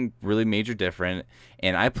anything really major different.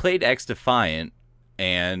 And I played X Defiant,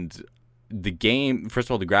 and the game, first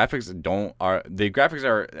of all, the graphics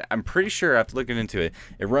are, I'm pretty sure after looking into it,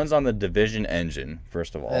 it runs on the Division engine,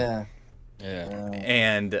 first of all. Yeah.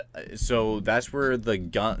 And so that's where like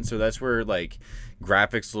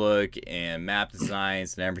graphics look and map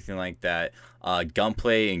designs and everything like that.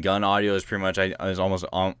 Gunplay and gun audio is pretty much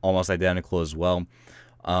almost identical as well.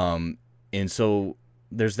 And so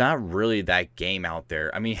there's not really that game out there.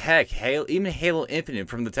 I mean, heck, even Halo Infinite,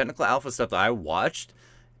 from the technical alpha stuff that I watched,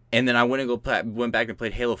 and then I went back and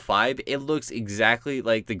played Halo 5. It looks exactly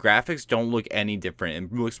like, the graphics don't look any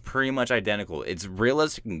different. It looks pretty much identical. It's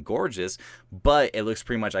realistic and gorgeous, but it looks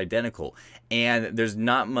pretty much identical. And there's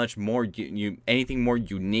not much more anything more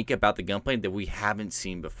unique about the gunplay that we haven't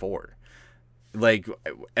seen before. Like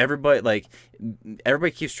everybody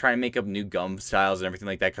keeps trying to make up new gun styles and everything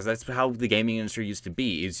like that, because that's how the gaming industry used to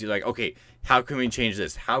be. It's like, okay, how can we change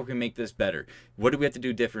this? How can we make this better? What do we have to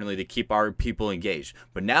do differently to keep our people engaged?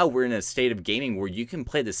 But now we're in a state of gaming where you can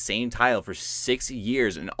play the same title for 6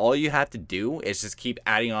 years, and all you have to do is just keep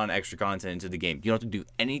adding on extra content into the game. You don't have to do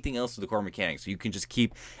anything else to the core mechanics. You can just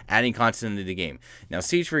keep adding content into the game. Now,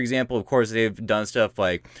 Siege, for example, of course, they've done stuff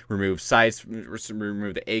like remove sites,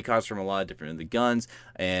 remove the ACOS from a lot of different the guns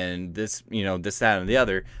and this, this, that, and the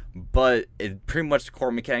other. But pretty much the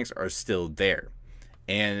core mechanics are still there.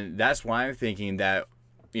 And that's why I'm thinking that,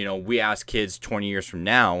 we ask kids 20 years from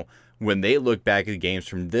now, when they look back at the games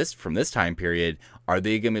from this time period, are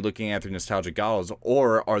they going to be looking at their nostalgic goggles,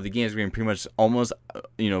 or are the games being pretty much almost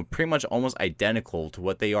identical to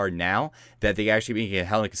what they are now, that they actually being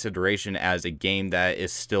held in consideration as a game that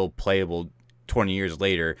is still playable 20 years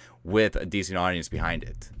later with a decent audience behind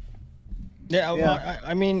it? Yeah. Well,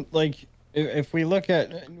 I mean, like, if we look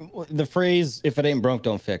at the phrase, if it ain't broke,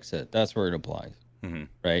 don't fix it, that's where it applies,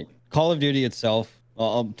 right? Call of Duty itself,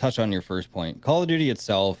 I'll touch on your first point. Call of Duty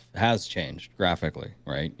itself has changed graphically,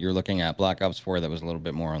 right? You're looking at Black Ops 4 that was a little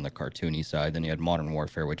bit more on the cartoony side. Then you had Modern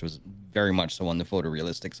Warfare, which was very much so on the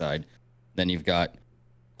photorealistic side. Then you've got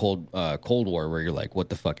Cold War, where you're like, what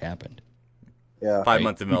the fuck happened? Yeah. 5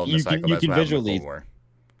 month development cycle. You that's can what visually... Cold War.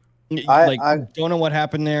 I don't know what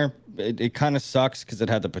happened there. It kind of sucks because it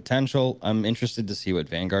had the potential. I'm interested to see what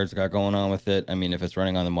Vanguard's got going on with it. I mean, if it's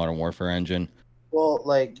running on the Modern Warfare engine. Well,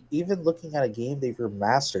 like, even looking at a game they've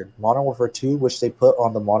remastered, Modern Warfare 2, which they put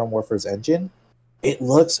on the Modern Warfare's engine, it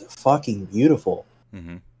looks fucking beautiful.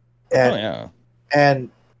 And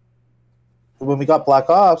when we got Black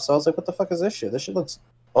Ops, I was like, what the fuck is this shit? This shit looks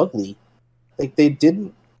ugly. Like, they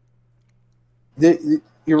didn't...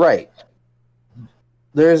 You're right.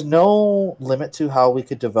 There is no limit to how we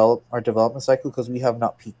could develop our development cycle because we have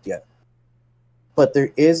not peaked yet. But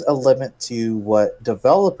there is a limit to what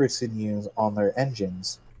developers can use on their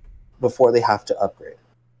engines before they have to upgrade.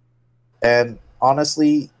 And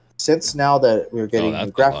honestly, since now that we're getting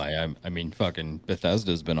that's graphics, I mean, fucking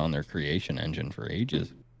Bethesda's been on their creation engine for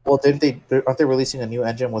ages. Well, aren't they releasing a new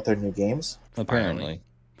engine with their new games? Apparently.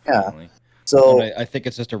 Yeah. So I think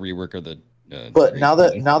it's just a rework of the. But now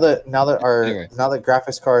that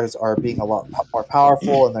graphics cards are being a lot more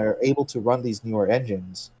powerful and they're able to run these newer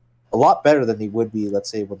engines a lot better than they would be, let's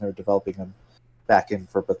say, when they're developing them back in,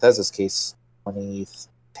 for Bethesda's case,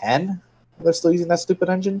 2010. They're still using that stupid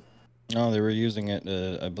engine. No, they were using it.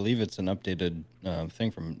 I believe it's an updated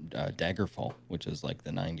thing from Daggerfall, which is like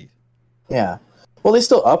the 90s. Yeah. Well, they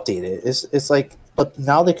still update it. It's like, but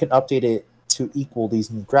now they can update it to equal these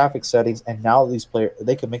new graphic settings, and now these players,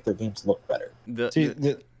 they can make their games look better.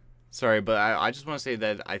 Sorry, but I just want to say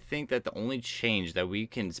that I think that the only change that we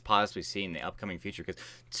can possibly see in the upcoming future, because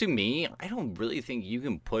to me, I don't really think you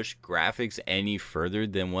can push graphics any further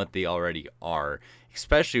than what they already are,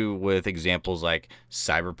 especially with examples like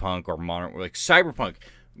Cyberpunk or Modern, like Cyberpunk.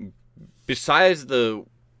 Besides the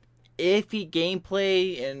iffy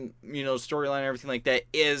gameplay and storyline and everything like that,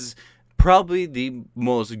 is probably the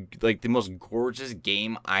most gorgeous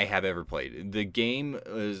game I have ever played. The game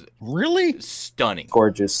is really stunning,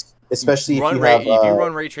 gorgeous. Especially if you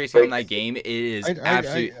run ray tracing on that game, it is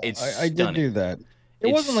absolutely. I did do that. It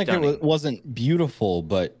wasn't like it wasn't beautiful,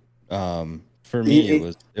 but for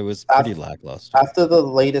me it was pretty lackluster. After the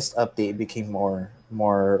latest update, it became more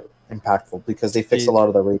impactful because they fixed a lot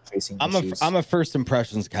of the ray tracing issues. I'm a first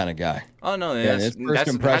impressions kind of guy. Oh no, that's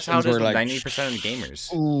how it is with 90% of the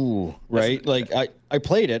gamers. Ooh, right? Like I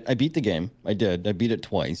played it. I beat the game. I did. I beat it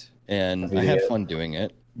twice, and I had fun doing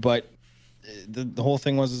it. But the whole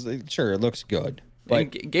thing was, sure, it looks good. But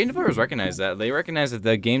game developers recognize that. They recognize that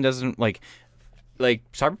the game doesn't like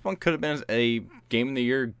Cyberpunk could have been a game of the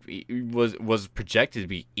year. Was projected to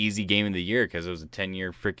be easy game of the year because it was a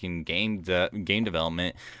 10-year freaking game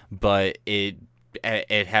development, but it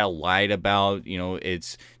had lied about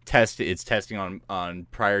it's testing on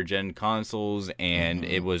prior gen consoles, and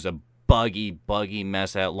it was a buggy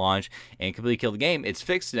mess at launch and completely killed the game. It's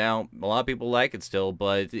fixed now. A lot of people like it still,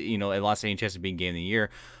 but it lost any chance of being game of the year.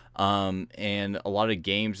 And a lot of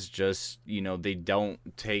games just they don't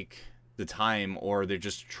take the time, or they're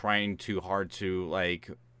just trying too hard to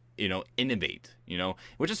innovate,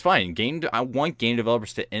 which is fine. I want game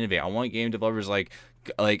developers to innovate. I want game developers like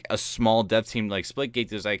a small dev team like Splitgate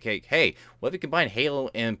that's like, hey, what if we combine Halo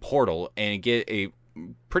and Portal and get a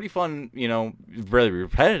pretty fun, really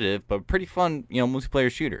repetitive, but pretty fun, multiplayer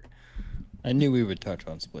shooter. I knew we would touch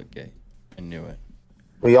on Splitgate. I knew it.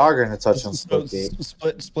 We are going to touch on Splitgate.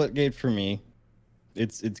 Splitgate for me,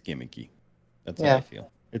 it's gimmicky. That's how I feel.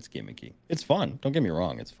 It's gimmicky. It's fun. Don't get me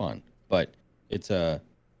wrong. It's fun, but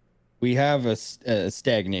we have a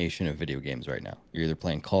stagnation of video games right now. You're either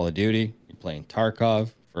playing Call of Duty, you're playing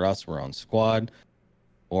Tarkov. For us, we're on Squad,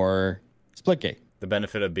 or Splitgate. The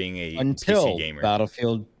benefit of being a until PC gamer.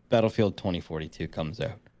 Battlefield 2042 comes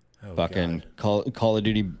out. fucking Call of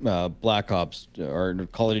Duty Black Ops or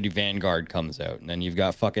Call of Duty Vanguard comes out, and then you've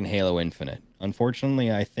got fucking Halo Infinite.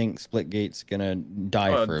 Unfortunately, I think Splitgate's gonna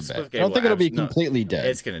die for a bit. I don't think it'll be completely dead.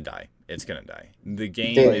 It's gonna die. It's gonna die. The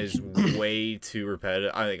game is way too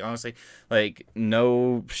repetitive. I think honestly, like,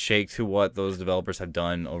 no shake to what those developers have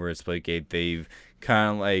done over at Splitgate. They've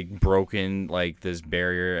kind of like broken like this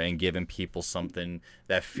barrier and given people something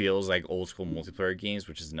that feels like old school multiplayer games,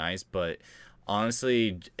 which is nice. But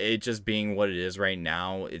honestly, it just being what it is right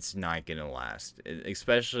now, it's not gonna last.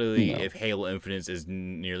 Especially if Halo Infinite is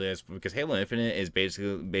nearly as, because Halo Infinite is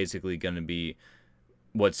basically gonna be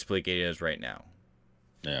what Splitgate is right now.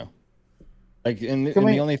 Yeah. Like, and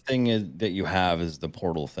the only thing is that you have is the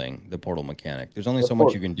portal thing, the portal mechanic. There's only so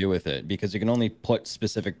much you can do with it because you can only put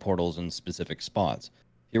specific portals in specific spots.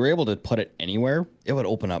 If you were able to put it anywhere, it would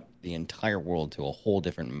open up the entire world to a whole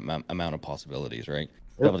different amount of possibilities, right?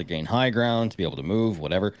 To be able to gain high ground, to be able to move,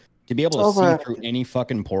 whatever. To be able to see through any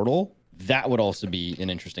fucking portal, that would also be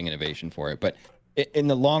an interesting innovation for it. But in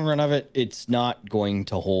the long run of it, it's not going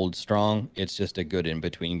to hold strong. It's just a good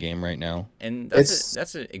in-between game right now. And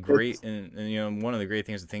that's a great, and you know, one of the great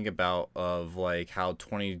things to think about of like how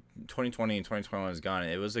 2020 and 2021 has gone.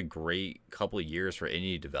 It was a great couple of years for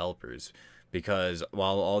indie developers, because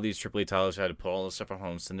while all these AAA titles had to put all this stuff at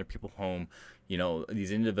home, send their people home, you know,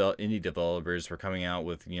 these indie developers were coming out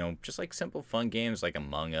with, you know, just like simple fun games like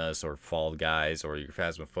Among Us or Fall Guys or your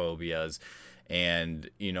Phasmophobias. And,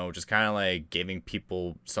 you know, just kind of like giving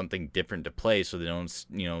people something different to play so they don't,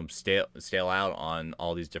 you know, stale out on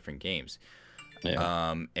all these different games.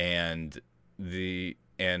 Yeah. And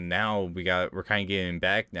now we're kind of getting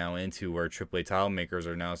back now into where AAA title makers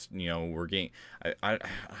are now, you know, we're getting, I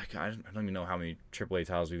don't even know how many AAA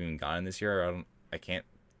titles we've even gotten this year. I can't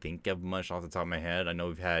think of much off the top of my head. I know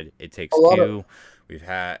we've had It Takes Two,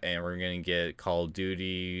 and we're going to get Call of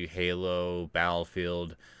Duty, Halo,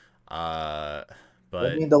 Battlefield. But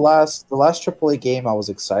I mean, the last AAA game I was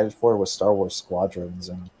excited for was Star Wars Squadrons,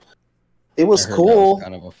 and it was cool. Was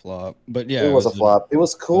kind of a flop, but yeah, it was a flop. It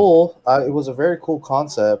was cool. It was a very cool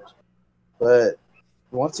concept, but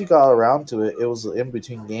once you got around to it, it was an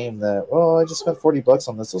in-between game that, well, I just spent $40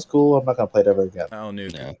 on this. It was cool. I'm not gonna play it ever again. Oh,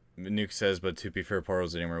 Nuke says, but to be fair,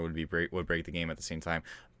 Portals anywhere would break the game at the same time.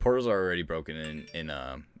 Portals are already broken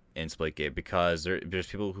in Splitgate, because there's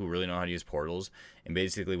people who really know how to use portals, and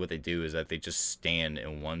basically what they do is that they just stand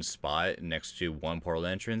in one spot next to one portal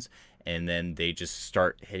entrance, and then they just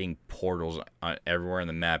start hitting portals everywhere on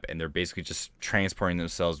the map, and they're basically just transporting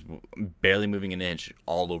themselves, barely moving an inch,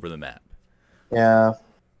 all over the map. Yeah.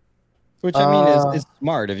 Which, I mean, is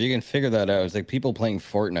smart if you can figure that out. It's like people playing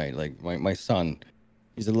Fortnite. Like my son,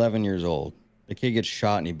 he's 11 years old. The kid gets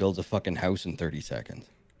shot and he builds a fucking house in 30 seconds.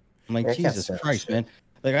 I'm like, Jesus Christ, man.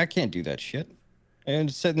 Like, I can't do that shit. And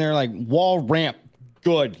just sitting there like, wall ramp,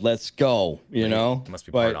 good, let's go, you know? It must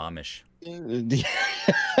be part Amish. We do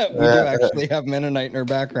actually have Mennonite in our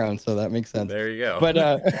background, so that makes sense. There you go. But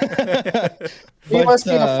he must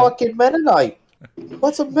be a fucking Mennonite.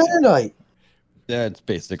 What's a Mennonite? Yeah, it's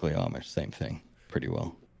basically Amish, same thing, pretty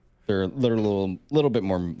well. They're a little bit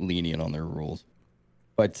more lenient on their rules.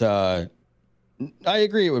 But I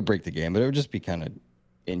agree it would break the game, but it would just be kind of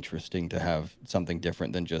interesting to have something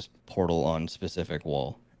different than just portal on specific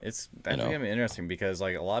wall. It's actually gonna be interesting, because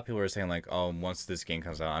like a lot of people are saying like, oh, once this game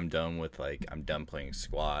comes out, I'm done playing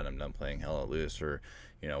Squad, I'm done playing Hell Loose, or,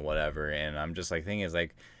 you know, whatever. And I'm just like, thing is,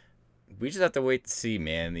 like, we just have to wait to see,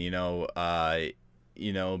 man. You know,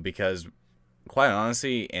 because quite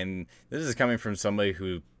honestly, and this is coming from somebody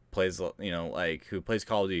who plays, you know, like, who plays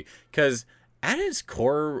Call of Duty, because at its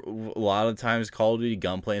core, a lot of times Call of Duty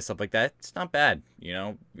gunplay and stuff like that, it's not bad. You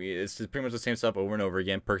know, it's just pretty much the same stuff over and over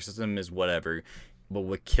again. Perk system is whatever. But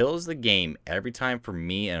what kills the game every time for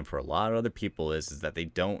me and for a lot of other people is that they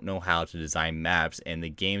don't know how to design maps, and the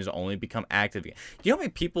games only become active. You know how many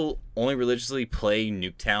people only religiously play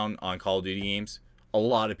Nuketown on Call of Duty games? A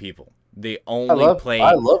lot of people. They only play.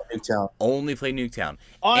 I love Nuketown. Only play Nuketown.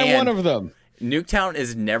 I'm one of them. Nuketown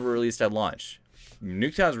is never released at launch.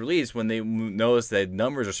 Nuketown's released when they notice that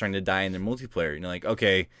numbers are starting to die in their multiplayer. You're like,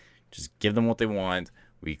 okay, just give them what they want.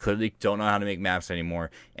 We clearly don't know how to make maps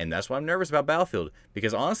anymore, and that's why I'm nervous about Battlefield,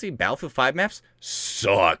 because honestly, Battlefield 5 maps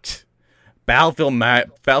sucked. Battlefield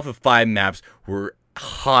 5 maps were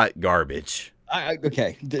hot garbage.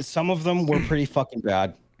 Okay, some of them were pretty fucking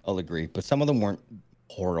bad, I'll agree, but some of them weren't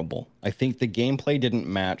horrible. I think the gameplay didn't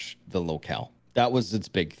match the locale. That was its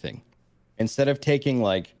big thing. Instead of taking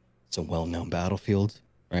like some well-known battlefields,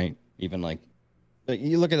 right? Even like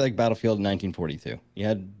you look at like Battlefield 1942. You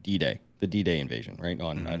had D-Day, the D-Day invasion, right?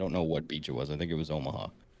 On I don't know what beach it was. I think it was Omaha.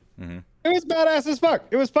 It was badass as fuck.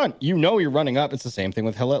 It was fun. You know you're running up. It's the same thing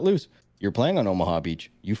with Hell Let Loose. You're playing on Omaha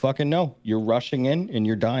Beach. You fucking know. You're rushing in and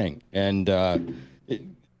you're dying. And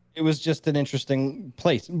it was just an interesting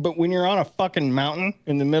place. But when you're on a fucking mountain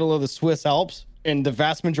in the middle of the Swiss Alps, and the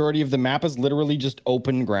vast majority of the map is literally just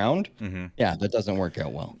open ground. Yeah, that doesn't work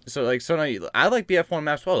out well. So now I like BF1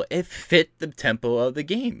 maps well. It fit the tempo of the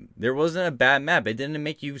game. There wasn't a bad map. It didn't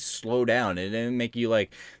make you slow down. It didn't make you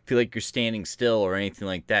like feel like you're standing still or anything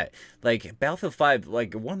like that. Like Battlefield 5,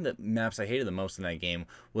 like one of the maps I hated the most in that game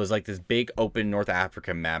was like this big open North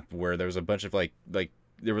Africa map where there was a bunch of like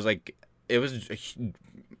there was like it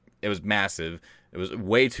was massive. It was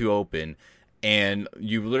way too open, and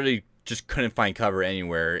you literally just couldn't find cover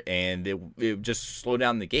anywhere, and it just slowed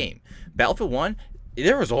down the game. Battlefield 1,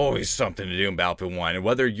 there was always something to do in Battlefield 1, and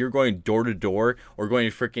whether you're going door to door or going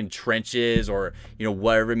to freaking trenches or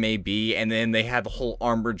whatever it may be. And then they had the whole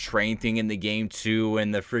armored train thing in the game too,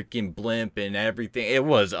 and the freaking blimp and everything. It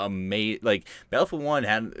was amazing. Like Battlefield 1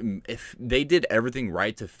 had, if they did everything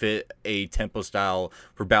right to fit a tempo style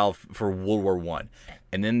for World War 1.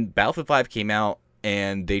 And then Battlefield 5 came out,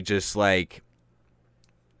 and they just like,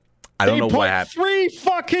 I don't know what happened. 3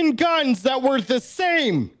 fucking guns that were the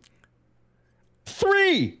same.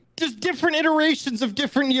 3, just different iterations of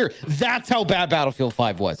different year. That's how bad Battlefield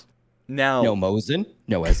 5 was. Now, no Mosin,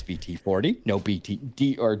 no SVT-40, no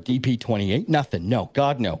BTD or DP-28, nothing. No,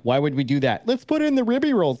 God, no. Why would we do that? Let's put in the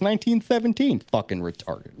Ribby rolls, 1917. Fucking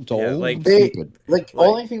retarded. It's all stupid.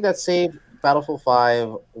 Only thing that saved Battlefield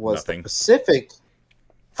 5 was the Pacific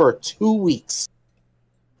for 2 weeks.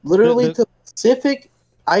 Literally, the Pacific.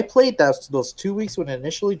 I played those 2 weeks when it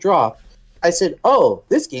initially dropped. I said, oh,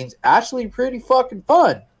 this game's actually pretty fucking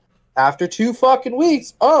fun. After 2 fucking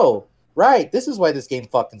weeks, oh, right, this is why this game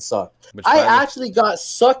fucking sucked. I actually got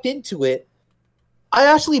sucked into it. I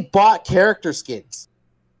actually bought character skins.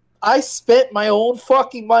 I spent my own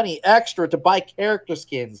fucking money extra to buy character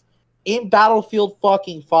skins in Battlefield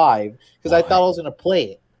fucking 5 because I thought I was going to play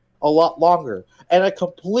it a lot longer. And I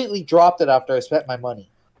completely dropped it after I spent my money.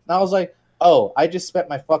 And I was like, oh, I just spent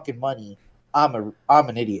my fucking money. I'm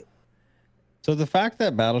an idiot. So the fact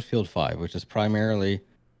that Battlefield 5, which is primarily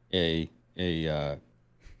they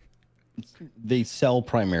sell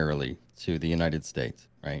primarily to the United States,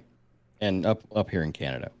 right? And up here in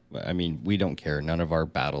Canada. I mean, we don't care. None of our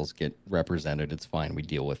battles get represented. It's fine. We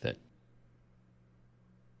deal with it.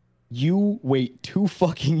 You wait 2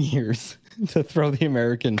 fucking years to throw the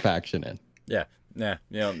American faction in. Yeah. Yeah,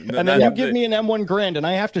 and then you give me an M1 Garand, and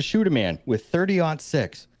I have to shoot a man with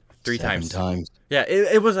 30-06 3 times. Times. Yeah,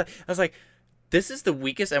 it was. I was like, this is the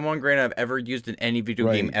weakest M1 Garand I've ever used in any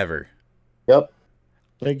video game ever. Yep.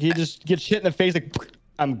 Like he just gets hit in the face. Like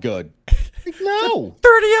I'm good. Like, no.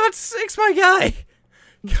 30-06, my guy.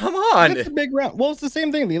 Come on. It's a big round. Well, it's the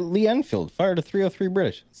same thing. The Lee Enfield fired a 303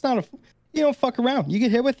 British. It's not you don't fuck around. You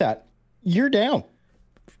get hit with that, you're down.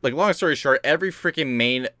 Like, long story short, every freaking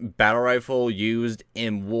main battle rifle used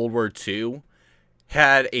in World War II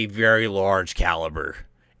had a very large caliber,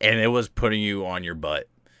 and it was putting you on your butt.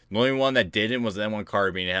 The only one that didn't was the M1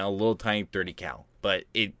 carbine. It had a little tiny 30 cal, but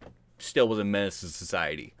it still was a menace to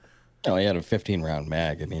society. No, he had a 15-round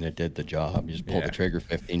mag. I mean, it did the job. You just pull the trigger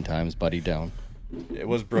 15 times, buddy, down. It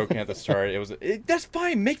was broken at the start. That's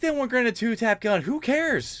fine. Make that M1 Garand a 2-tap gun. Who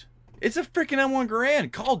cares? It's a freaking M1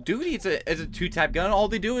 Garand. Call of Duty, it's a 2-tap gun. All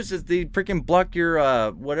they do is they freaking block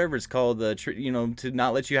your whatever it's called, to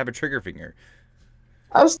not let you have a trigger finger.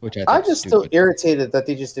 I'm just still irritated that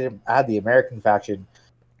they just didn't add the American faction.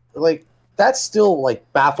 Like, that still like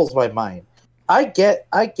baffles my mind. I get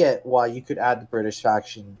why you could add the British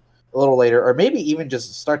faction a little later, or maybe even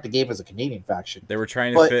just start the game as a Canadian faction. They were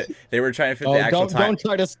trying to fit the actual time. Don't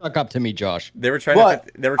try to suck up to me, Josh. They were trying to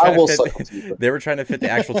fit the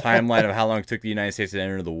actual timeline of how long it took the United States to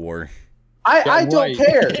enter the war. I don't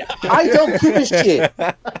care. I don't give a shit.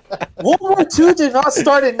 World War II did not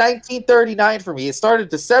start in 1939 for me. It started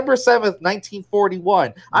December 7th,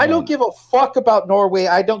 1941. I don't give a fuck about Norway.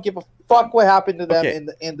 I don't give a fuck what happened to them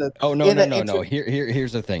in the. Oh no.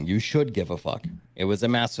 Here's the thing. You should give a fuck. It was a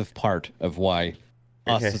massive part of why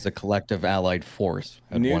us as a collective allied force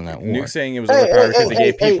had won that war. Nuke saying it was overpowered because they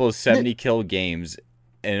gave people 70 kill games.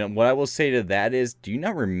 And what I will say to that is, do you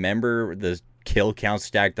not remember the kill count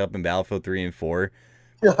stacked up in Battlefield 3 and 4?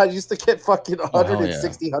 Yeah, I used to get fucking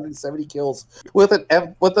 160, 170 kills with a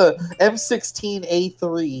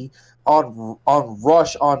M16A3 on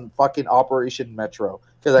Rush on fucking Operation Metro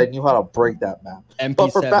because I knew how to break that map.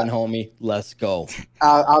 MP7, homie, let's go.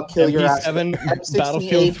 I'll kill your ass. MP7,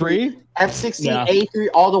 Battlefield 3? M16A3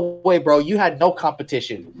 all the way, bro. You had no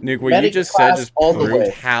competition. Nuke, what you just said just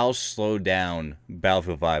proved how slowed down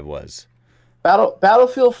Battlefield 5 was.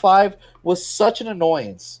 Battlefield 5 was such an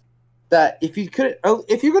annoyance that if you're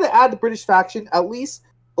gonna add the British faction, at least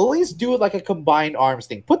do it like a combined arms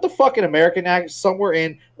thing. Put the fucking American act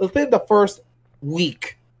somewhere within the first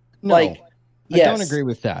week. No, I don't agree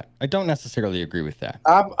with that. I don't necessarily agree with that.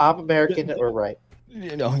 I'm American, or right?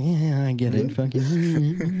 You know, yeah, I get it.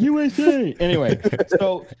 Fucking USA. Anyway,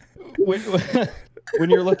 so when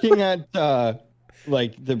you're looking at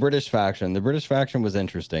like the British faction was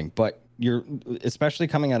interesting, but you're especially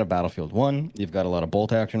coming out of Battlefield 1, you've got a lot of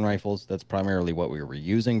bolt action rifles. That's primarily what we were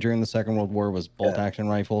using during the Second World War was bolt action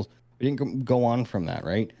rifles. We didn't go on from that,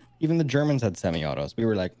 right? Even the Germans had semi-autos. We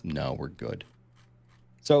were like, no, we're good.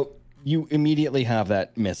 So you immediately have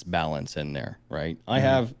that misbalance in there, right? I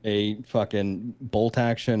have a fucking bolt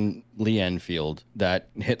action Lee Enfield that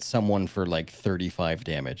hits someone for like 35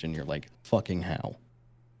 damage, and you're like, fucking how?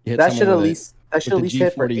 That should at least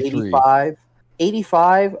hit for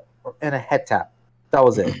 85 and a head tap. That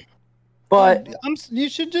was it. But you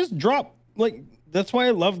should just drop, like, that's why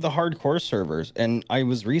I love the hardcore servers. And I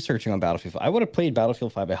was researching on Battlefield 5. I would have played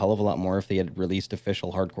Battlefield 5 a hell of a lot more if they had released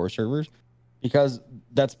official hardcore servers, because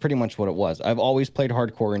that's pretty much what it was. I've always played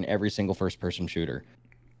hardcore in every single first-person shooter,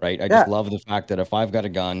 right? I just love the fact that if I've got a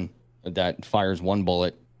gun that fires one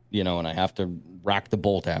bullet, you know, and I have to rack the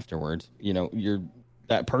bolt afterwards, you know,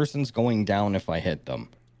 that person's going down if I hit them.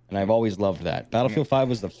 And I've always loved that. Battlefield 5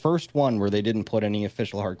 was the first one where they didn't put any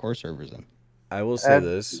official hardcore servers in. I will say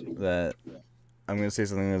this, that I'm going to say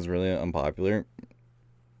something that's really unpopular.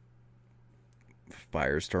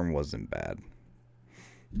 Firestorm wasn't bad.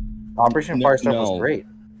 Operation Firestorm was great.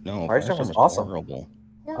 No, Firestorm was awesome. Horrible.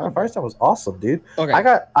 Firestorm was awesome, dude. Okay. I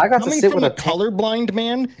got to sit with a colorblind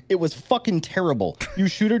man. It was fucking terrible. You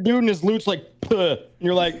shoot a dude and his loot's like, puh. And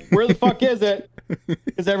you're like, where the fuck is it?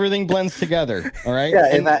 Because everything blends together. All right.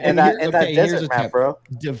 Yeah, in that desert map, bro.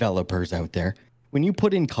 Developers out there, when you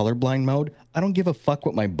put in colorblind mode, I don't give a fuck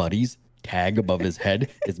what my buddy's tag above his head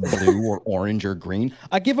is blue or orange or green.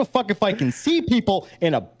 I give a fuck if I can see people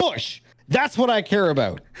in a bush. That's what I care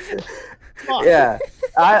about. Yeah,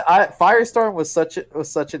 Firestorm was such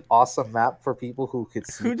an awesome map for people who could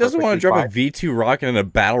see. Who doesn't want to drop a V2 rocket in a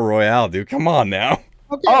battle royale, dude? Come on now.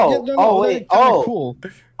 Okay, cool.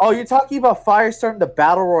 Oh, you're talking about Firestorm the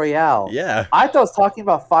battle royale? Yeah. I thought I was talking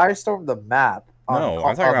about Firestorm the map. No,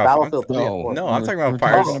 I'm talking about Battlefield 3. No, I'm talking about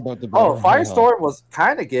Firestorm. Firestorm was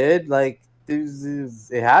kind of good. Like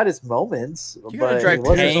it had its moments, but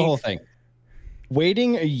here's the whole thing.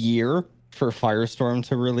 Waiting a year for Firestorm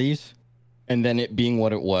to release, and then it being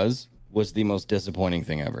what it was the most disappointing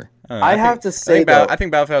thing ever. I think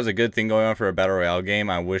Battlefield has a good thing going on for a battle royale game.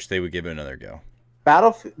 I wish they would give it another go.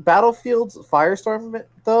 Battlefield's Firestorm,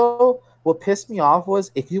 though, what pissed me off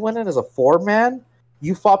was if you went in as a 4-man,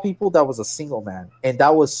 you fought people that was a single man, and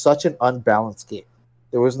that was such an unbalanced game.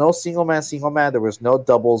 There was no single man. There was no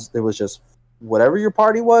doubles. There was just whatever your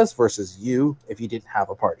party was versus you if you didn't have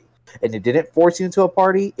a party. And it didn't force you into a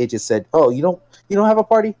party. It just said, "Oh, you don't have a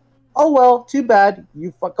party? Oh well, too bad.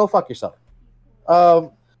 You go fuck yourself."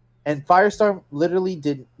 And Firestorm literally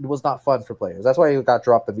was not fun for players. That's why it got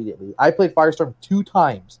dropped immediately. I played Firestorm 2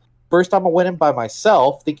 times. First time I went in by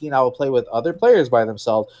myself, thinking I would play with other players by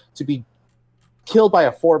themselves, to be killed by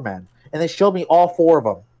a 4-man, and they showed me all 4 of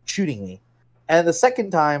them shooting me. And the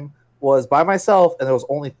second time was by myself, and there was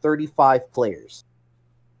only 35 players.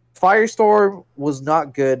 Firestorm was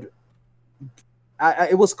not good.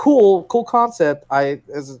 It was cool concept.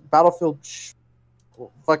 As Battlefield,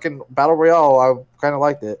 fucking Battle Royale, I kind of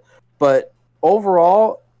liked it, but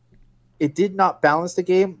overall, it did not balance the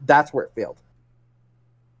game. That's where it failed.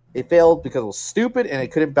 It failed because it was stupid and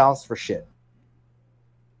it couldn't balance for shit.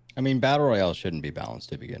 I mean, Battle Royale shouldn't be balanced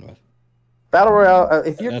to begin with. Battle Royale,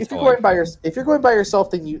 if you're going by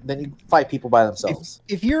yourself, then you fight people by themselves.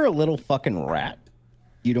 If you're a little fucking rat,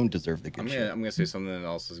 you don't deserve the good shit. I'm gonna say something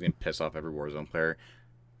else that's gonna piss off every Warzone player.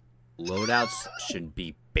 Loadouts should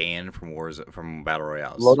be banned from battle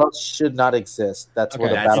royales. Loadouts should not exist. That's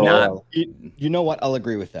what a battle royale. You know what? I'll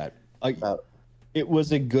agree with that. It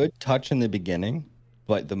was a good touch in the beginning,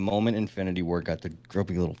 but the moment Infinity Ward got the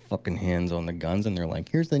grumpy little fucking hands on the guns, and they're like,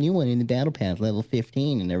 "Here's the new one in the battle pass, level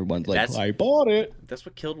 15," and everyone's like, "I bought it." That's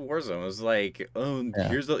what killed Warzone. It was like,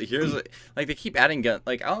 here's like they keep adding guns.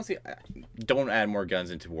 Like, honestly, don't add more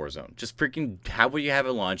guns into Warzone. Just freaking have what you have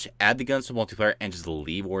at launch, add the guns to multiplayer, and just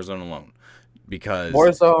leave Warzone alone. because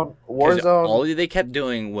Warzone. All they kept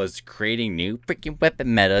doing was creating new freaking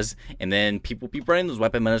weapon metas, and then people be running those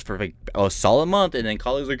weapon metas for like a solid month, and then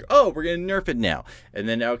colleagues like, oh, we're gonna nerf it now, and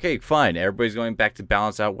then okay, fine, everybody's going back to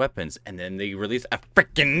balance out weapons, and then they release a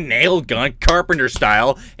freaking nail gun, Carpenter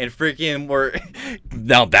style, and freaking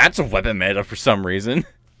now that's a weapon meta for some reason.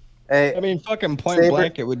 Hey, I mean, fucking point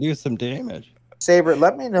blank, it would do some damage. Saber,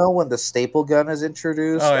 let me know when the staple gun is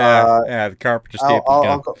introduced. Oh yeah, the Carpenter staple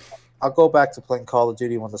gun. I'll go back to playing Call of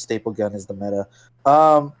Duty when the staple gun is the meta.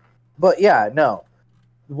 But yeah, no.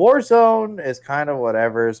 Warzone is kind of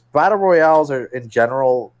whatever. Battle Royales are, in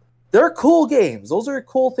general, they're cool games. Those are a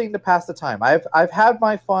cool thing to pass the time. I've had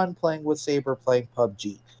my fun playing with Saber, playing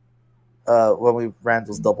PUBG. When we ran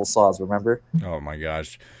those double saws, remember? Oh my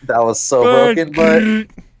gosh. That was so broken, but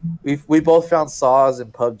we both found saws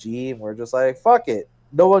in PUBG, and we're just like, fuck it.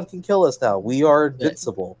 No one can kill us now. We are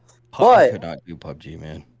invincible. I could not do PUBG,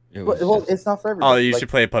 man. Well, it's not for everybody. Oh, you should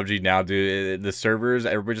play PUBG now, dude. The servers,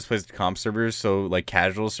 everybody just plays the comp servers, so like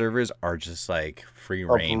casual servers are just like free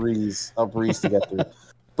reign. A breeze to get through.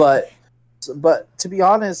 But to be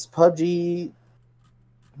honest, PUBG,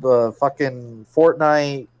 the fucking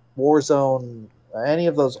Fortnite, Warzone, any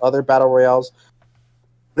of those other battle royales,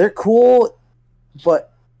 they're cool,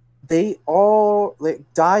 but they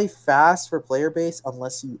die fast for player base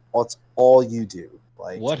unless it's all you do.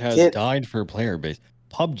 Like, what has died for player base?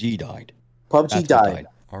 PUBG died. PUBG died.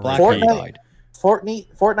 Fortnite died.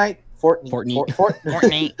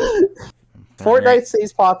 Fortnite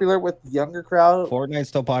stays popular with the younger crowd. Fortnite's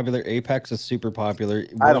still popular. Apex is super popular.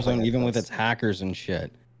 Warzone, even with its hackers and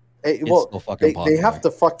shit. Still fucking popular. They have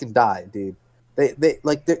to fucking die, dude.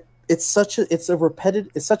 It's such a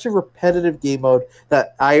repetitive game mode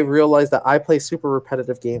that I realize that I play super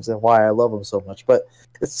repetitive games and why I love them so much. But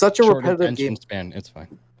it's such a repetitive game span. It's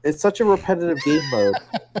fine. It's such a repetitive game mode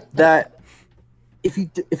that if you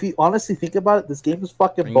honestly think about it, this game is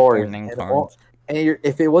fucking boring. And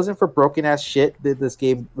if it wasn't for broken ass shit, this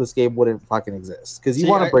game wouldn't fucking exist because you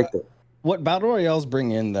want to break it. What battle royales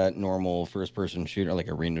bring in that normal first person shooter like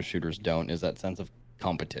arena shooters don't is that sense of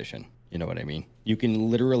competition. You know what I mean? You can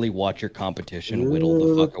literally watch your competition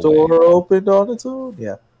whittle the fuck away. Door opened on its own.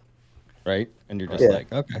 Yeah. Right? And you're just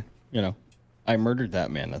like, okay, I murdered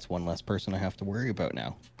that man. That's one less person I have to worry about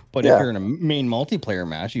now. But if you're in a main multiplayer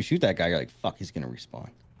match, you shoot that guy, you're like, fuck, he's going to respawn.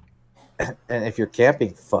 And if you're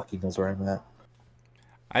camping, fuck, he knows where I'm at.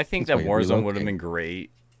 I think that Warzone would have been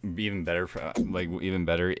great, even better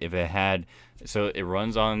if it had. So it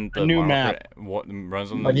runs on the new map.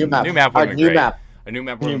 Runs on the new map. A new map. A new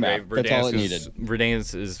map. That's all it needed.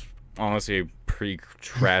 Verdansk is honestly a pretty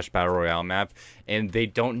trash battle royale map, and they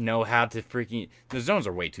don't know how to freaking. The zones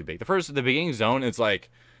are way too big. The beginning zone, it's like,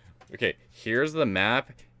 okay, here's the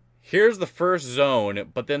map. Here's the first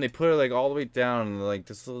zone, but then they put it like all the way down in like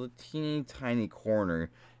this little teeny tiny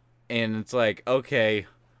corner, and it's like, okay,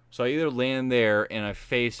 so I either land there and I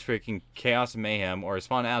face freaking chaos and mayhem, or I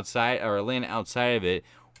spawn outside, or I land outside of it,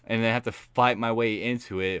 and then I have to fight my way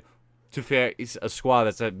into it to face a squad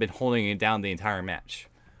that's been holding it down the entire match.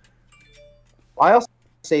 I also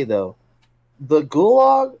say though, the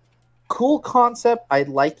Gulag, cool concept. I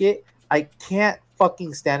like it. I can't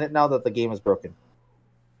fucking stand it now that the game is broken.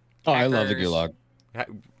 Oh, I love the Gulag.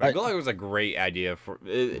 Gulag was a great idea for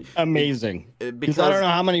amazing. Because I don't know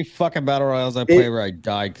how many fucking battle royales I played where I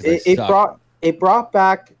died because it brought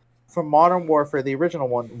back from Modern Warfare, the original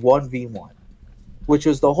one, 1v1, which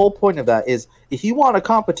was the whole point of that. Is if you want a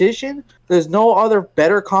competition, there's no other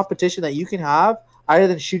better competition that you can have other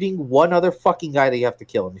than shooting one other fucking guy that you have to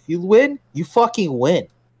kill. And if you win, you fucking win.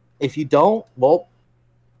 If you don't, well,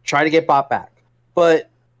 try to get bought back. But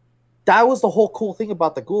that was the whole cool thing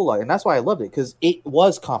about the Gulag, and that's why I loved it, because it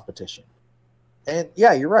was competition. And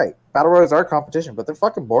yeah, you're right. Battle royals are competition, but they're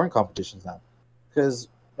fucking boring competitions now. Because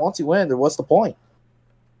once you win, then what's the point?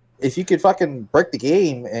 If you could fucking break the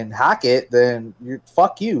game and hack it, then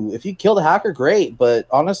fuck you. If you kill the hacker, great. But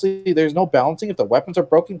honestly, there's no balancing. If the weapons are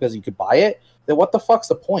broken because you could buy it, then what the fuck's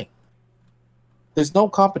the point? There's no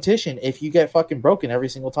competition if you get fucking broken every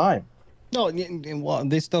single time. No, well,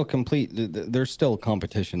 they still complete. There's still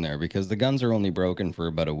competition there because the guns are only broken for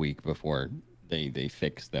about a week before they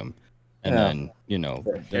fix them, and then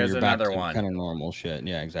there's another one. Kind of normal shit.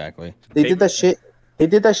 Yeah, exactly. They did that shit. They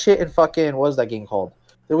did that shit in fucking, what was that game called?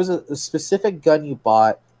 There was a specific gun you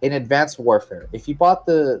bought in Advanced Warfare. If you bought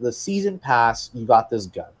the season pass, you got this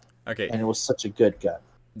gun. Okay, and it was such a good gun.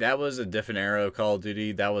 That was a different era of Call of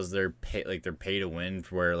Duty. That was their pay to win,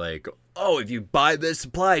 where like, oh, if you buy this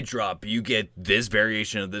supply drop, you get this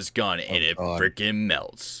variation of this gun, and it freaking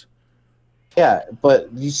melts. Yeah, but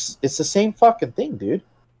it's the same fucking thing, dude.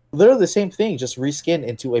 literally the same thing, just reskin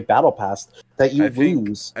into a battle pass that you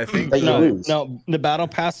lose. I think that you lose. No, the battle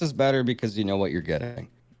pass is better because you know what you're getting.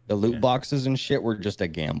 The loot boxes and shit were just a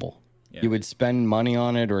gamble. Yeah. You would spend money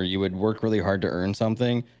on it, or you would work really hard to earn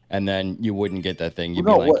something, and then you wouldn't get that thing. You'd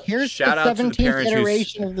be like, "Here's shout the 17th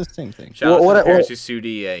iteration of the same thing." Shout out to the parents who sued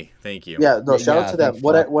EA. Thank you. Yeah, no, shout out to them.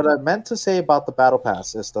 What I meant to say about the battle pass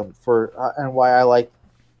system for and why I like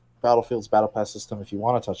Battlefield's battle pass system, if you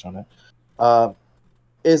want to touch on it,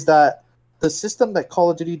 is that the system that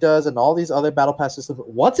Call of Duty does and all these other battle pass systems,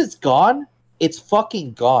 once it's gone, it's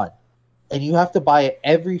fucking gone. And you have to buy it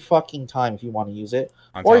every fucking time if you want to use it.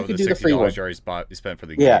 Or you can do the free one. You already spent for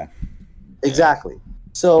the game. Yeah, exactly.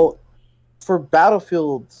 So for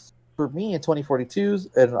Battlefield, for me in 2042,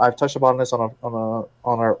 and I've touched upon this on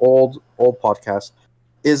our old podcast,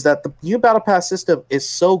 is that the new battle pass system is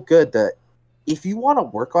so good that if you want to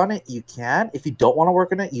work on it, you can. If you don't want to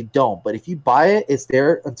work on it, you don't. But if you buy it, it's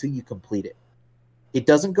there until you complete it. It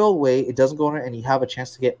doesn't go away. It doesn't go in there, and you have a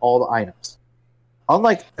chance to get all the items.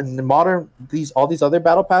 Unlike in the modern all these other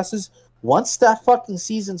battle passes, once that fucking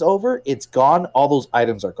season's over, it's gone. All those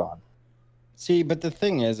items are gone. See, but the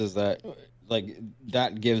thing is that like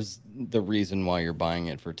that gives the reason why you're buying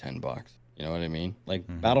it for $10. You know what I mean? Like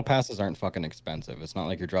battle passes aren't fucking expensive. It's not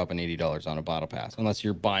like you're dropping $80 on a battle pass unless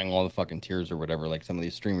you're buying all the fucking tiers or whatever, like some of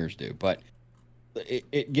these streamers do. But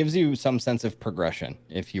it gives you some sense of progression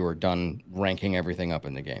if you are done ranking everything up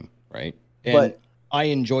in the game, right? And I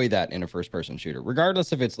enjoy that in a first-person shooter,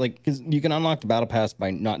 regardless if it's like, because you can unlock the battle pass by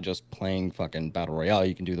not just playing fucking battle royale.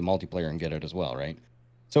 You can do the multiplayer and get it as well, right?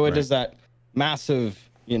 So it does that massive,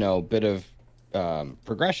 bit of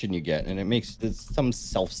progression you get, and it makes some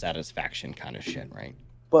self-satisfaction kind of shit, right?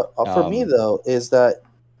 But for me though, is that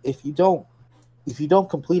if you don't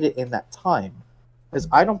complete it in that time, because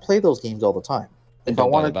I don't play those games all the time. If I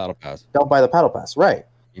want the battle pass, don't buy the battle pass, right?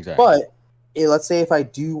 Exactly. But let's say if I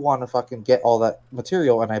do want to fucking get all that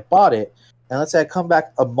material and I bought it, and let's say I come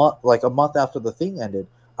back a month after the thing ended,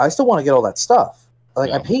 I still want to get all that stuff.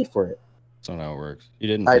 Like I paid for it. That's not how it works. You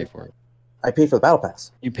didn't pay for it. I paid for the battle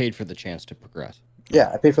pass. You paid for the chance to progress.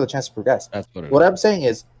 Yeah, I paid for the chance to progress. That's what I'm saying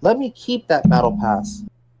is, let me keep that battle pass,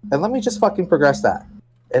 and let me just fucking progress that,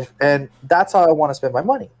 and that's how I want to spend my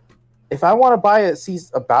money. If I want to buy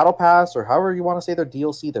a battle pass or however you want to say their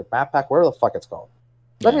DLC, their map pack, whatever the fuck it's called,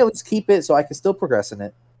 let me at least keep it so I can still progress in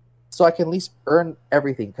it, so I can at least earn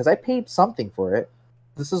everything because I paid something for it.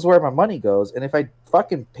 This is where my money goes, and if I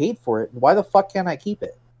fucking paid for it, why the fuck can't I keep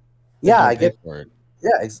it? Yeah, I get for it.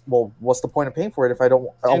 Yeah, well, what's the point of paying for it if I don't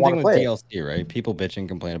want to play DLC, right? People bitch and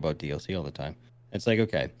complain about DLC all the time. It's like,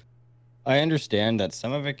 okay, I understand that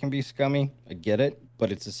some of it can be scummy. I get it,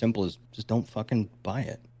 but it's as simple as just don't fucking buy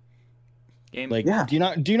it. Do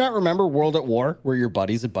you not remember World at War where your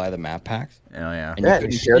buddies would buy the map packs? Oh yeah.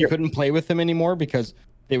 And you couldn't play with them anymore because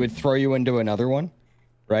they would throw you into another one,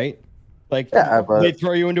 right? Like they'd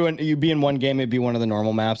throw you into you'd be in one game, it'd be one of the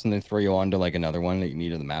normal maps, and they'd throw you onto like another one that you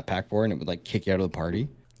needed the map pack for, and it would like kick you out of the party.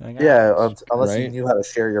 Yeah, unless you knew how to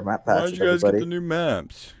share your map packs. Why'd you guys get the new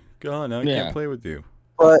maps? Go on, now I can't play with you.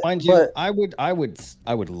 But mind you, I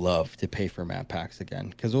would love to pay for map packs again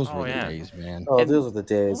because those were the days, man. Oh, those were the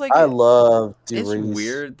days. I love. It's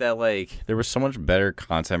weird that like there was so much better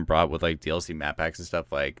content brought with like DLC map packs and stuff,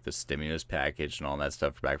 like the stimulus package and all that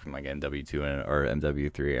stuff back from like MW2 or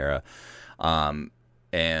MW3 era,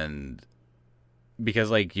 and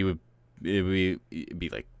because like it would be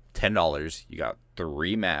like $10, you got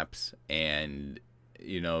 3 maps and.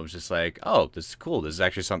 It was just like, oh, this is cool. This is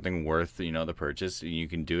actually something worth, the purchase. You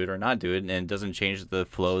can do it or not do it, and it doesn't change the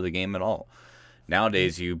flow of the game at all.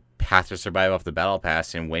 Nowadays, you have to survive off the battle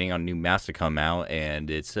pass and waiting on new maps to come out, and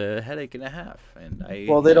it's a headache and a half. And they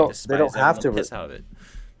don't have to piss out of it.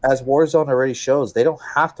 As Warzone already shows, they don't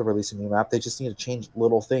have to release a new map. They just need to change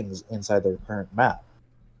little things inside their current map,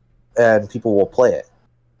 and people will play it.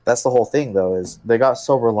 That's the whole thing, though, is they got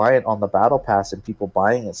so reliant on the battle pass and people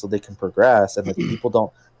buying it so they can progress, and people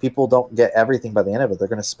don't get everything by the end of it. They're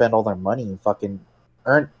going to spend all their money and fucking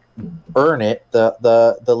earn it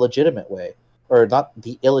the legitimate way, or not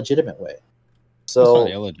the illegitimate way. So it's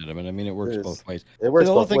not illegitimate. I mean, it works both ways. It works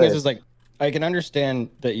the both thing ways. is like I can understand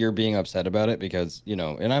that you're being upset about it because,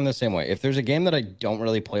 and I'm the same way. If there's a game that I don't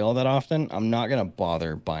really play all that often, I'm not going to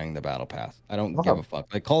bother buying the battle pass. I don't give a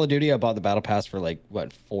fuck. Like Call of Duty, I bought the battle pass for 4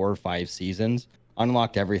 or 5 seasons,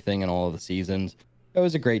 unlocked everything in all of the seasons. It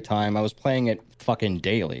was a great time. I was playing it fucking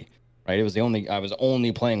daily, right? I was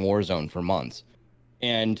only playing Warzone for months.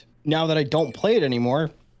 And now that I don't play it anymore,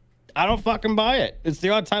 I don't fucking buy it. It's the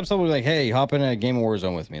odd time someone's like, hey, hop in a Game of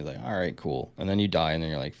Warzone with me. It's like, all right, cool. And then you die, and then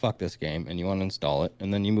you're like, fuck this game, and you want to install it,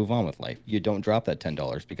 and then you move on with life. You don't drop that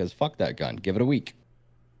 $10 because fuck that gun. Give it a week.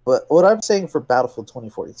 But what I'm saying for Battlefield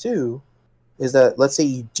 2042 is that, let's say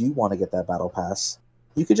you do want to get that battle pass,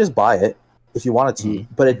 you could just buy it if you wanted to,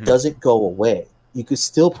 but it doesn't go away. You could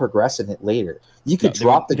still progress in it later. You could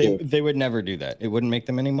drop the game. They would never do that. It wouldn't make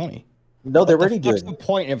them any money. No, they're already doing it. What's the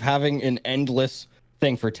point of having an endless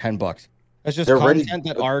thing for $10? That's just content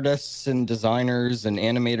that artists and designers and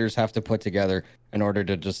animators have to put together in order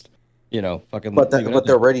to just, fucking. But they're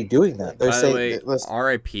already doing that. They're saying,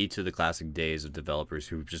 RIP to the classic days of developers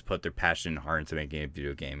who just put their passion and heart into making a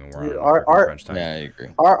video game, and we're on crunch time. Yeah, I agree.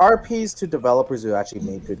 RPs to developers who actually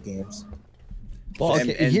made good games. Well,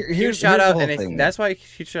 here's shout out, and that's why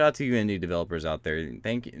huge shout out to you indie developers out there.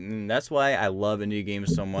 Thank you. And that's why I love indie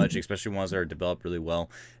games so much, especially ones that are developed really well.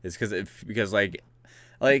 Is because like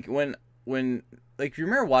when you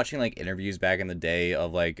remember watching like interviews back in the day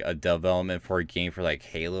of like a development for a game for like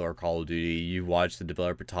Halo or Call of Duty. You watch the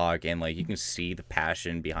developer talk, and like you can see the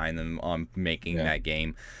passion behind them on making that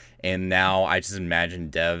game. And now I just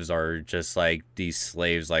imagine devs are just like these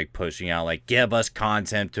slaves, like pushing out, like, give us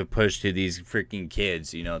content to push to these freaking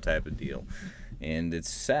kids, type of deal. And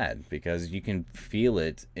it's sad because you can feel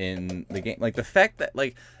it in the game. Like the fact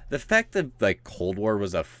that Cold War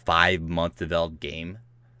was a 5-month developed game.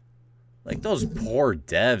 Like those poor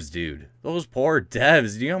devs, dude. Those poor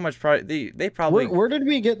devs. Do you know how much they probably? Where did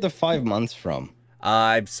we get the 5 months from?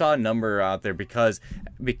 I saw a number out there because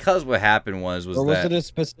what happened was or was it a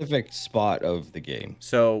specific spot of the game?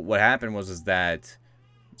 So what happened was that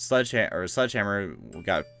Sledgehammer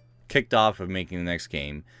got kicked off of making the next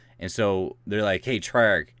game, and so they're like, "Hey,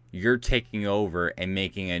 Treyarch, you're taking over and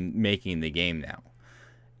making the game now."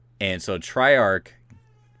 And so Treyarch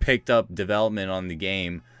picked up development on the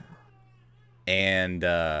game, and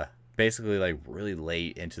basically like really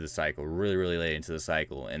late into the cycle, really late into the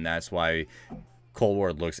cycle, and that's why Cold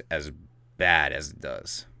War looks as bad as it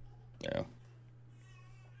does. Yeah.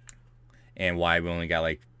 And why we only got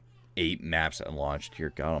like 8 maps at launch.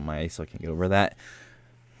 Dear God Almighty, so I can't get over that.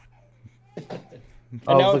 And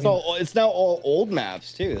now it's now all old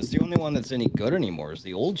maps too. It's the only one that's any good anymore is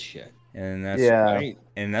the old shit. And that's right.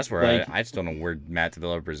 And that's where I just don't know where map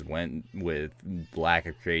developers went with lack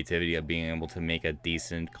of creativity of being able to make a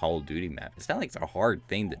decent Call of Duty map. It's not like it's a hard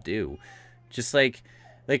thing to do. Just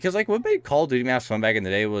because what made Call of Duty maps fun back in the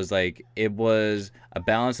day was like it was a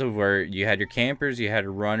balance of where you had your campers, you had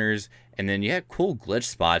runners, and then you had cool glitch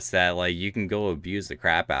spots that like you can go abuse the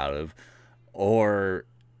crap out of, or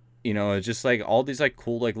just like all these like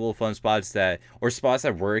cool like little fun spots that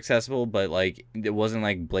were accessible, but like it wasn't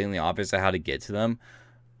like blatantly obvious how to get to them.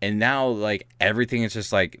 And now like everything is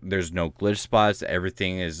just like there's no glitch spots,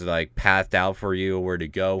 everything is like pathed out for you where to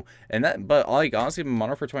go, but like honestly,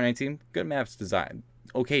 Modern Warfare 2019, good maps design.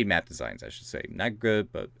 Okay map designs, I should say. Not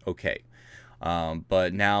good, but okay.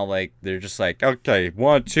 But now, like, they're just like, okay,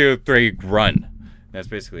 1, 2, 3, run. That's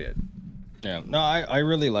basically it. Yeah. No, I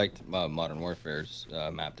really liked Modern Warfare's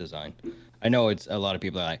map design. I know it's a lot of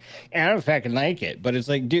people are like, I don't fucking like it. But it's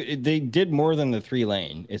like, dude, they did more than the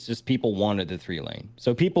 3-lane. It's just people wanted the 3-lane.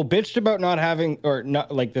 So people bitched about not having, or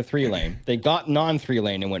not like the 3-lane. They got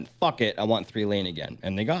non-3-lane and went, fuck it, I want 3-lane again.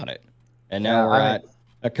 And they got it. And now we're at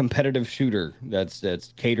a competitive shooter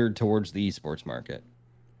that's catered towards the esports market.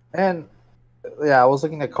 And I was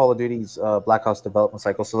looking at Call of Duty's Black Ops development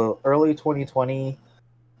cycle. So early 2020,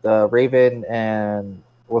 Raven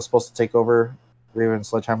was supposed to take over, Raven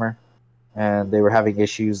Sledgehammer, and they were having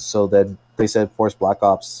issues. So then they said force Black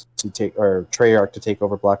Ops to take, or Treyarch to take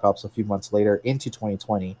over Black Ops a few months later into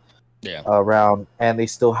 2020. Yeah. And they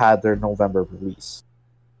still had their November release.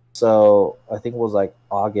 So I think it was like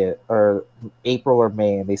August or April or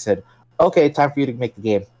May, and they said, "Okay, time for you to make the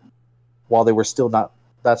game." While they were still not.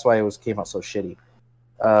 That's why it came out so shitty.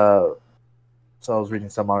 So I was reading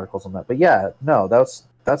some articles on that, but yeah, no, that's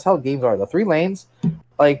how games are. The 3 lanes,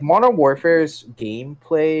 like Modern Warfare's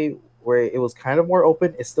gameplay, where it was kind of more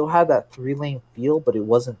open, it still had that 3-lane feel, but it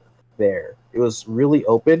wasn't there. It was really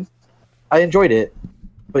open. I enjoyed it,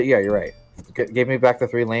 but yeah, you're right. Give me back the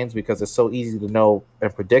 3 lanes because it's so easy to know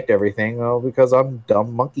and predict everything. Because I'm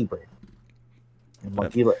dumb monkey brain. And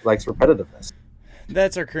monkey likes repetitiveness.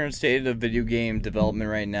 That's our current state of video game development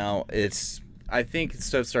right now. I think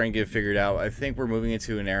stuff's starting to get figured out. I think we're moving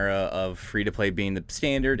into an era of free-to-play being the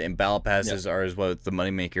standard, and battle passes are as what the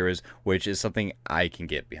moneymaker is, which is something I can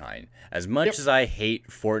get behind. As much as I hate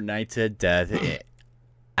Fortnite to death,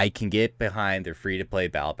 I can get behind their free-to-play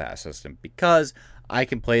battle pass system because I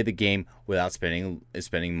can play the game without spending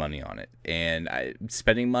money on it, and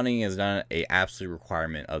spending money is not a absolute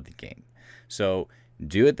requirement of the game. So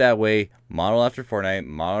do it that way. Model after Fortnite,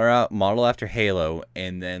 model after Halo,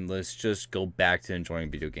 and then let's just go back to enjoying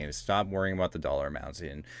video games. Stop worrying about the dollar amounts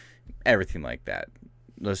and everything like that.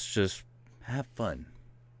 Let's just have fun.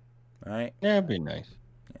 All right? Yeah, it'd be nice.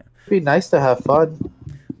 Yeah. It'd be nice to have fun.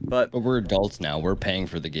 But we're adults now. We're paying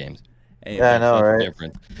for the games. Yeah, I know, right?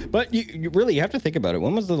 Different. But you really have to think about it.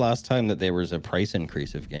 When was the last time that there was a price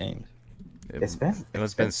increase of games? It's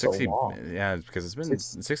been 60. So yeah, because it's been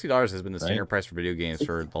 $60 has been the standard price for video games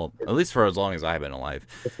for at least for as long as I've been alive.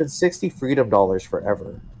 It's been 60 freedom dollars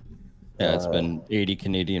forever. Yeah, it's been 80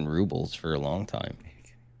 Canadian rubles for a long time.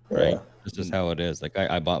 Right? Yeah. This is how it is. Like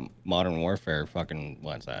I bought Modern Warfare fucking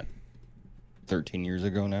what's that? 13 years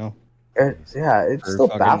ago now. It still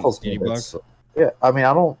baffles me. Yeah, I mean,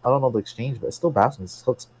 I don't know the exchange, but it still baffles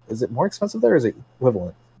me. Is it more expensive there, or is it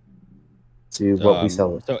equivalent to what we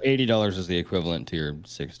sell it? So $80 is the equivalent to your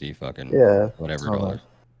 60 fucking whatever dollars.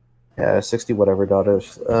 Yeah, 60 whatever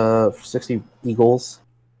dollars. 60 Eagles.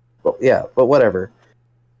 But whatever.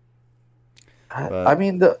 I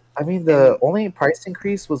mean the only price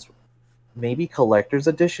increase was maybe collector's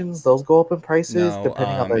editions. Those go up in prices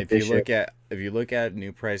depending on the edition. If you look at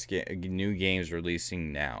new games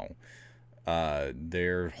releasing now,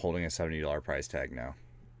 they're holding a $70 price tag now.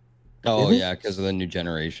 Oh yeah, because of the new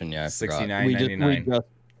generation. Yeah, $69.99.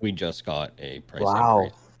 We just got a price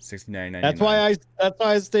increase. $69.99. That's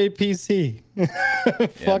why I stay PC.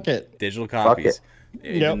 Fuck it. Digital copies.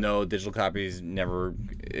 Even though digital copies never,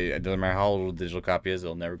 it doesn't matter how old a digital copy is,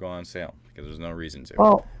 it'll never go on sale because there's no reason to.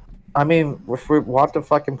 Well, I mean, if we want to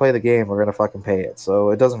fucking play the game, we're gonna fucking pay it. So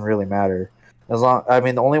it doesn't really matter.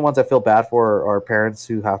 The only ones I feel bad for are parents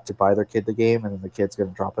who have to buy their kid the game and then the kid's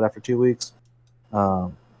gonna drop it after 2 weeks.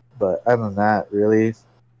 But other than that, really,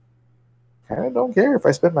 kind of don't care if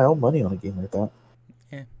I spend my own money on a game like that.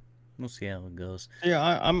 Yeah, we'll see how it goes.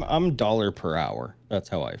 Yeah, I'm dollar per hour. That's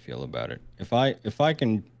how I feel about it. If I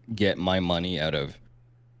can get my money out of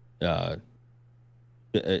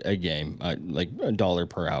a game, like $1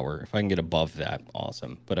 per hour, if I can get above that,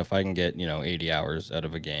 awesome. But if I can get 80 hours out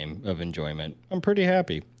of a game of enjoyment, I'm pretty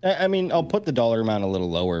happy. I mean, I'll put the dollar amount a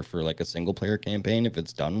little lower for like a single player campaign if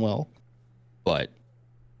it's done well, but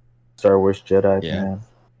Star Wars Jedi, man.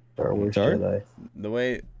 Star Wars Jedi.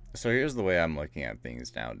 Here's the way I'm looking at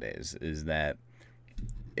things nowadays is that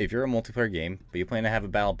if you're a multiplayer game, but you plan to have a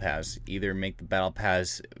battle pass, either make the battle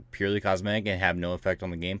pass purely cosmetic and have no effect on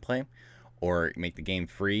the gameplay, or make the game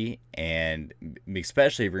free, and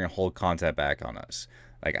especially if you're going to hold content back on us.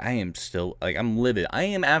 Like, I'm livid. I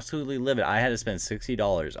am absolutely livid. I had to spend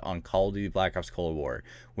 $60 on Call of Duty Black Ops Cold War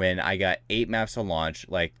when I got 8 maps to launch,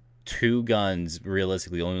 like 2 guns,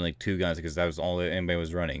 realistically, only like 2 guns because that was all that anybody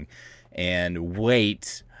was running, and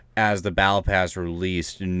wait as the battle pass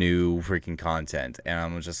released new freaking content. And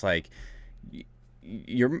I'm just like,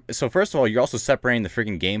 so first of all, you're also separating the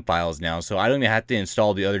freaking game files now, so I don't even have to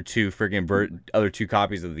install the other 2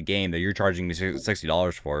 copies of the game that you're charging me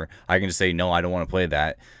 $60 for. I can just say no, I don't want to play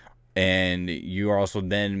that. And you are also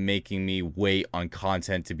then making me wait on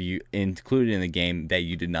content to be included in the game that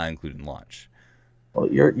you did not include in launch. Well,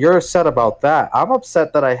 you're upset about that. I'm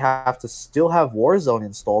upset that I have to still have Warzone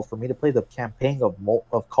installed for me to play the campaign of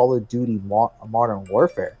Call of Duty Modern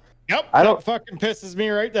Warfare. Yep, that fucking pisses me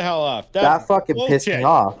right the hell off. That fucking pissed me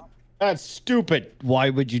off. That's stupid. Why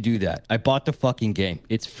would you do that? I bought the fucking game.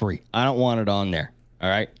 It's free. I don't want it on there. All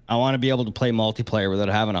right? I want to be able to play multiplayer without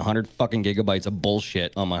having 100 fucking gigabytes of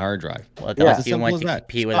bullshit on my hard drive. Well, that's as simple as that.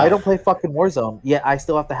 I don't play fucking Warzone, yet I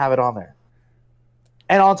still have to have it on there.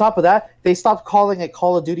 And on top of that, they stopped calling it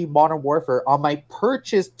Call of Duty Modern Warfare on my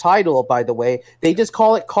purchased title, by the way. They just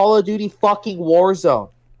call it Call of Duty fucking Warzone.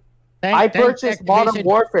 I purchased Modern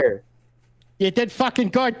Warfare. You did fucking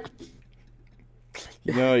good.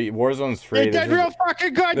 No, Warzone's free. You did real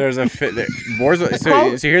fucking good. There's a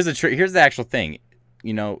Warzone. So here's the actual thing.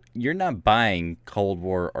 You're not buying Cold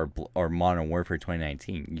War or Modern Warfare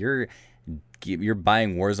 2019. You're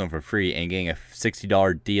buying Warzone for free and getting a $60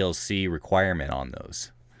 DLC requirement on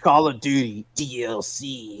those. Call of Duty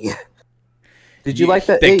DLC. Did you like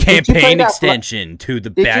that? The campaign extension to the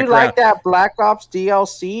background. Did you like that Black Ops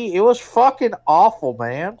DLC? It was fucking awful,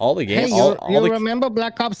 man. All the games. Hey, you remember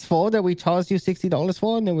Black Ops 4 that we charged you $60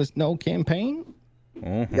 for and there was no campaign?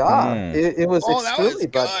 Mm-hmm. Yeah, it was extremely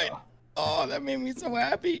bad. Oh, that made me so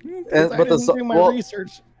happy. But I didn't do my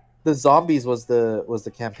research. The zombies was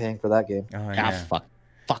the campaign for that game. Oh, yeah.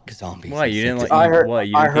 Fuck zombies. What, you didn't like? I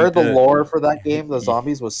heard the lore for that game. The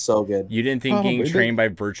zombies was so good. You didn't think getting trained by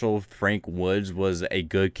Virtual Frank Woods was a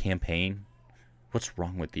good campaign? What's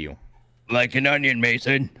wrong with you? Like an onion,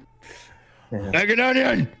 Mason. Like an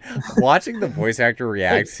onion. Watching the voice actor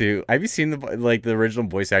react to, have you seen the original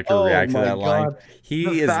voice actor react to that line?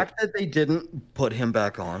 The fact that they didn't put him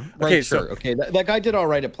back on. Right, okay, sure. Okay, that guy did all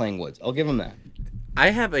right at playing Woods. I'll give him that.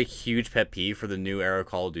 I have a huge pet peeve for the new era of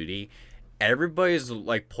Call of Duty. Everybody's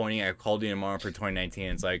like pointing at Call of Duty Modern for 2019.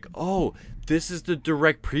 And it's like, oh, this is the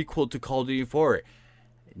direct prequel to Call of Duty 4.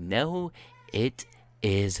 No, it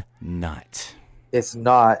is not. It's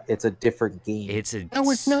not. It's a different game. No,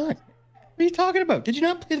 it's not. What are you talking about? Did you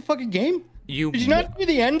not play the fucking game? Did you not see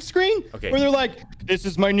the end screen? Okay. Where they're like, this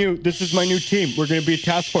is my new team. We're gonna be a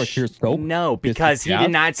task force here. So no, because he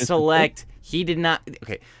did not select. He did not.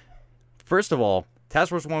 Okay. First of all, Task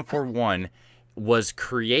Force 141 was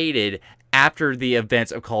created after the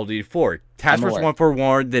events of Call of Duty 4. Task Force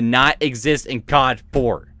 141 did not exist in COD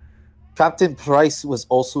 4. Captain Price was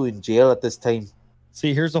also in jail at this time.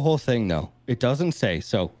 See, here's the whole thing, though. It doesn't say.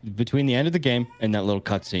 So, between the end of the game and that little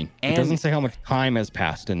cutscene, it doesn't say how much time has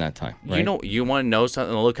passed in that time. Right? You want to know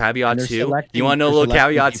something, a little caveat, too? You want to know a little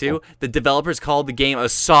caveat, too? The developers called the game a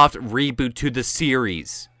soft reboot to the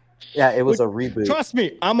series. Yeah, it was a reboot. Trust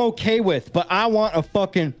me, I'm okay with, but I want a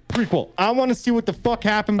fucking prequel. I want to see what the fuck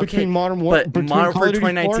happened between Modern Warfare. But Modern Warfare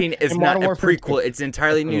 2019 is not a prequel. It's an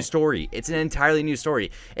entirely new story. It's an entirely new story.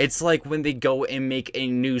 It's like when they go and make a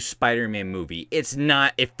new Spider-Man movie. It's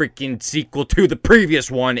not a freaking sequel to the previous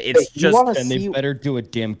one. It's just... And they better do a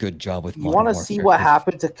damn good job with Modern Warfare. You want to see what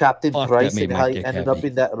happened to Captain Price and how he ended up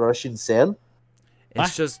in that Russian cell?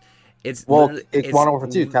 It's just... It's Modern Warfare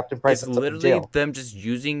 2. Captain Price. It's literally them just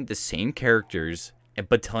using the same characters,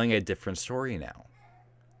 but telling a different story now.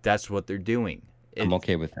 That's what they're doing. I'm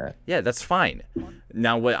okay with that. Yeah, that's fine.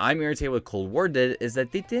 Now, what I'm irritated with Cold War did is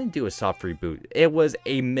that they didn't do a soft reboot. It was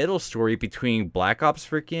a middle story between Black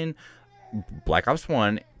Ops 1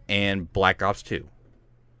 and Black Ops 2.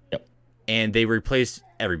 Yep. And they replaced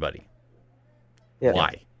everybody. Yeah.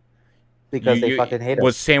 Why? Because they fucking hate us.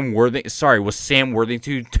 Was Sam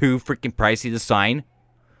Worthington too freaking pricey to sign?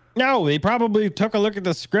 No, they probably took a look at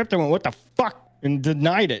the script and went, what the fuck? And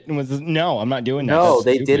denied it. And was, no, I'm not doing that. No,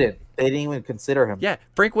 they didn't. They didn't even consider him. Yeah,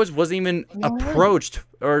 Frank Woods wasn't even approached,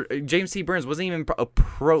 or James C. Burns wasn't even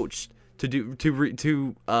approached to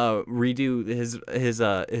redo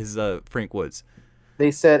his Frank Woods.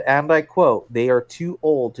 They said, and I quote, they are too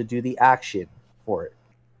old to do the action for it.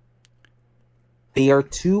 They are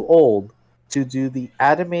too old to do the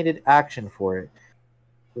animated action for it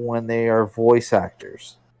when they are voice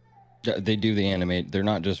actors. They do the animate. They're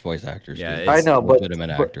not just voice actors. Yeah, I know, but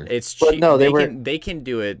actors. It's cheap. No, they can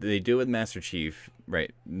do it. They do it with Master Chief,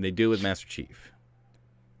 right? They do it with Master Chief.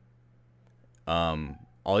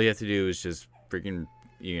 All you have to do is just freaking,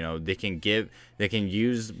 they can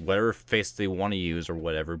use whatever face they want to use or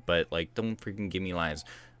whatever, but like, don't freaking give me lines.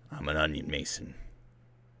 I'm an onion mason.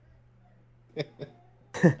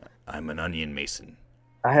 I'm an onion mason.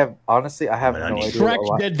 I have no idea.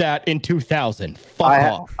 Shrek did that in 2000. Fuck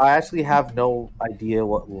off. I actually have no idea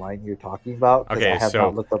what line you're talking about. Okay, I have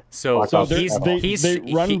not looked up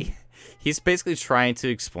he's basically trying to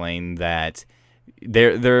explain that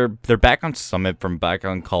they're back on Summit from back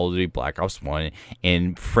on Call of Duty Black Ops 1,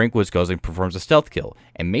 and Frank Woods goes and performs a stealth kill,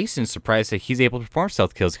 and Mason's surprised that he's able to perform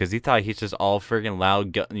stealth kills because he thought he's just all freaking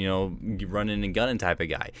loud, running and gunning type of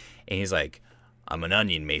guy, and he's like, I'm an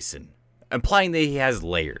onion mason, implying that he has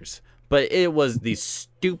layers. But it was the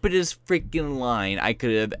stupidest freaking line I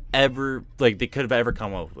could have ever, they could have ever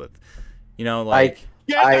come up with.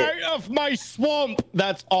 Get out of my swamp!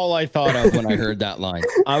 That's all I thought of when I heard that line.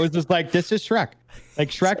 I was just like, this is Shrek. Like,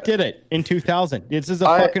 Shrek did it in 2000. This is a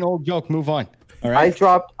fucking old joke. Move on. All right?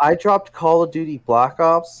 I dropped Call of Duty Black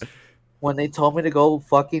Ops when they told me to go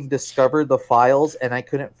fucking discover the files, and I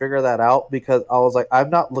couldn't figure that out because I was like,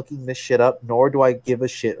 I'm not looking this shit up, nor do I give a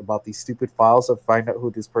shit about these stupid files to find out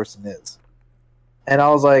who this person is. And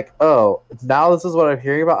I was like, oh, now this is what I'm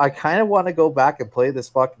hearing about. I kind of want to go back and play this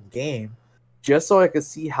fucking game just so I could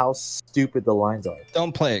see how stupid the lines are.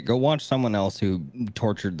 Don't play it. Go watch someone else who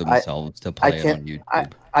tortured themselves to play it on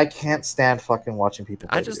YouTube. I can't stand fucking watching people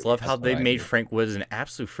play I just love how they made Frank Woods an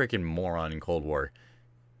absolute freaking moron in Cold War.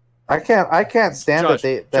 I can't stand Josh,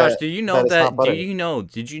 that. Josh, did you know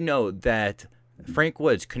that Frank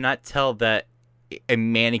Woods could not tell that a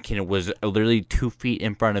mannequin was literally 2 feet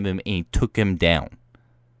in front of him and he took him down?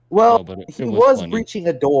 Well, he was breaching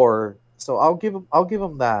a door, so I'll give him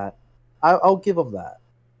that. I'll give him that.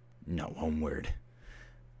 No, one word.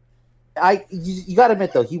 You got to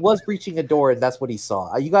admit though, he was breaching a door, and that's what he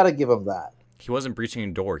saw. You got to give him that. He wasn't breaching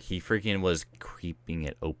a door. He freaking was creeping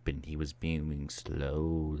it open. He was moving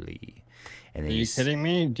slowly. And Are you kidding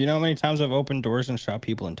me? Do you know how many times I've opened doors and shot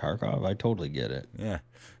people in Tarkov? I totally get it. Yeah.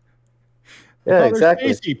 Yeah,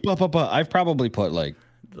 exactly. I've probably put like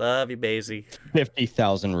love you, Basie.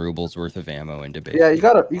 50,000 rubles worth of ammo into Basie. Yeah, you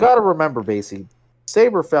gotta remember, Basie.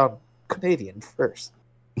 Saber found Canadian first.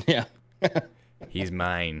 Yeah. He's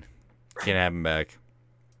mine. Can't have him back.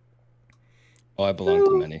 Oh, I belong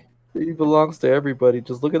to many. He belongs to everybody.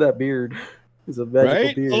 Just look at that beard. He's a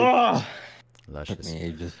magical beard. Ugh. Luscious.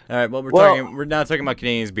 All right, well, we're now talking about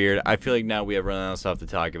Canadian's beard. I feel like now we have run out of stuff to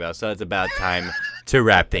talk about, so it's about time to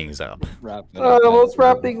wrap things up. Let's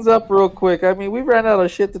wrap things up real quick. I mean, we ran out of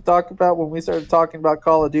shit to talk about when we started talking about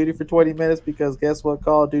Call of Duty for 20 minutes because guess what?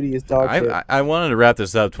 Call of Duty is dog shit. I wanted to wrap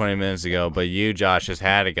this up 20 minutes ago, but you, Josh, just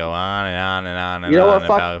had to go on and on and on and you know on.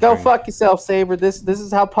 What? Go fuck yourself, Saber. This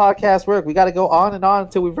is how podcasts work. We got to go on and on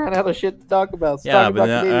until we run out of shit to talk about. Yeah, but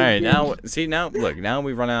now, all right, now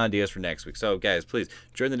we've run out of ideas for next week. So, guys, please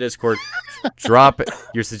join the Discord. Drop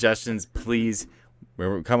your suggestions, please.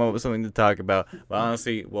 We'll come up with something to talk about. But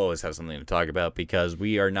honestly, we'll always have something to talk about because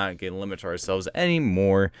we are not going to limit ourselves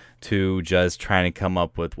anymore to just trying to come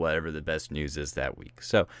up with whatever the best news is that week.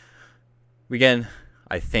 So, again,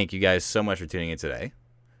 I thank you guys so much for tuning in today.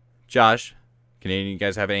 Josh, can any of you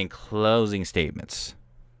guys have any closing statements?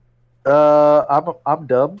 I'm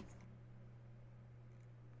dumb.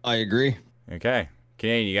 I agree. Okay.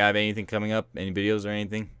 Canadian, you got anything coming up? Any videos or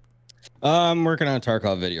anything? I'm working on a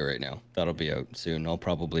Tarkov video right now. That'll be out soon. I'll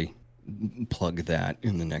probably plug that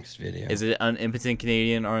in the next video. Is it Unimpotent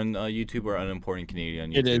Canadian on YouTube or Unimportant Canadian on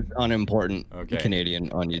YouTube? It is Unimportant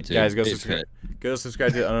Canadian on YouTube. Guys, go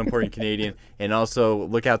subscribe to Unimportant Canadian. And also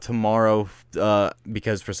look out tomorrow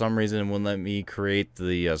because for some reason it wouldn't let me create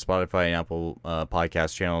the Spotify and Apple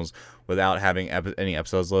podcast channels without having any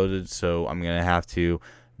episodes loaded. So I'm going to have to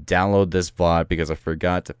download this VOD because I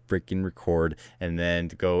forgot to freaking record and then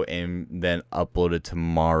to go and then upload it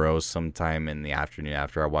tomorrow sometime in the afternoon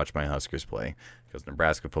after I watch my Huskers play because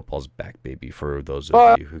Nebraska football's back, baby, for those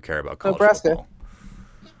of you who care about college football.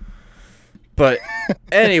 But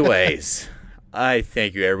anyways, I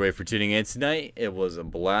thank you everybody for tuning in tonight. It was a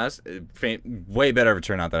blast. Way better of a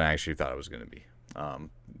turnout than I actually thought it was going to be.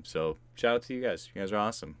 So shout out to you guys. You guys are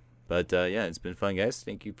awesome. But, yeah, it's been fun, guys.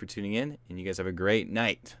 Thank you for tuning in, and you guys have a great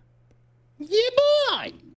night. Yeah, boy!